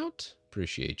pointing that out.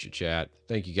 Appreciate you, chat.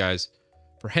 Thank you guys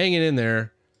for hanging in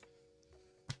there.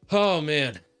 Oh,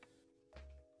 man.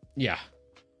 Yeah.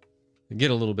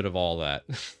 Get a little bit of all that.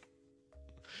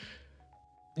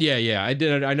 Yeah, I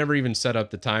did. I never even set up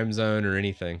the time zone or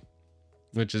anything,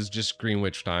 which is just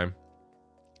Greenwich time.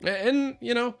 And,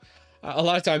 you know, a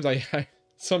lot of times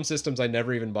some systems I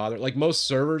never even bother. Like most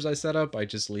servers I set up, I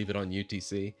just leave it on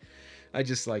UTC. I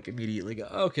just like immediately go,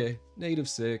 okay,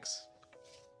 -6.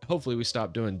 hopefully we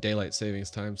stop doing daylight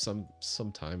savings time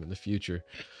sometime in the future.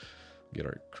 Get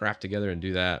our crap together and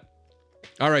do that.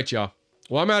 All right, y'all.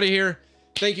 Well, I'm out of here.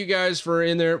 Thank you guys for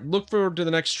in there. Look forward to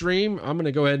the next stream. I'm going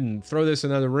to go ahead and throw this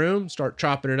in another room, start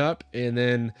chopping it up. And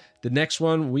then the next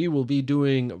one, we will be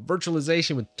doing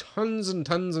virtualization with tons and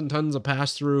tons and tons of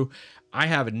pass-through. I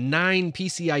have 9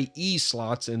 PCIe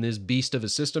slots in this beast of a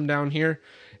system down here,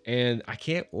 and I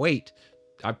can't wait.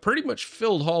 I pretty much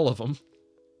filled all of them,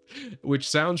 which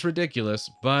sounds ridiculous,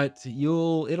 but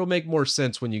it'll make more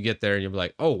sense when you get there and you'll be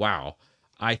like, oh, wow.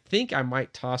 I think I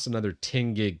might toss another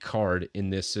 10 gig card in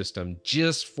this system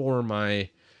just for my,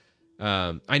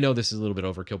 I know this is a little bit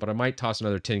overkill, but I might toss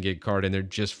another 10 gig card in there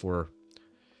just for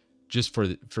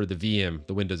the VM,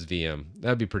 the Windows VM.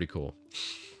 That'd be pretty cool.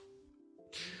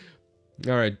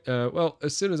 All right. Well,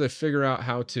 as soon as I figure out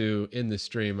how to end the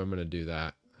stream, I'm going to do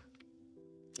that.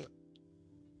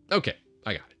 Okay.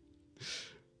 I got it.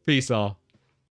 Peace all.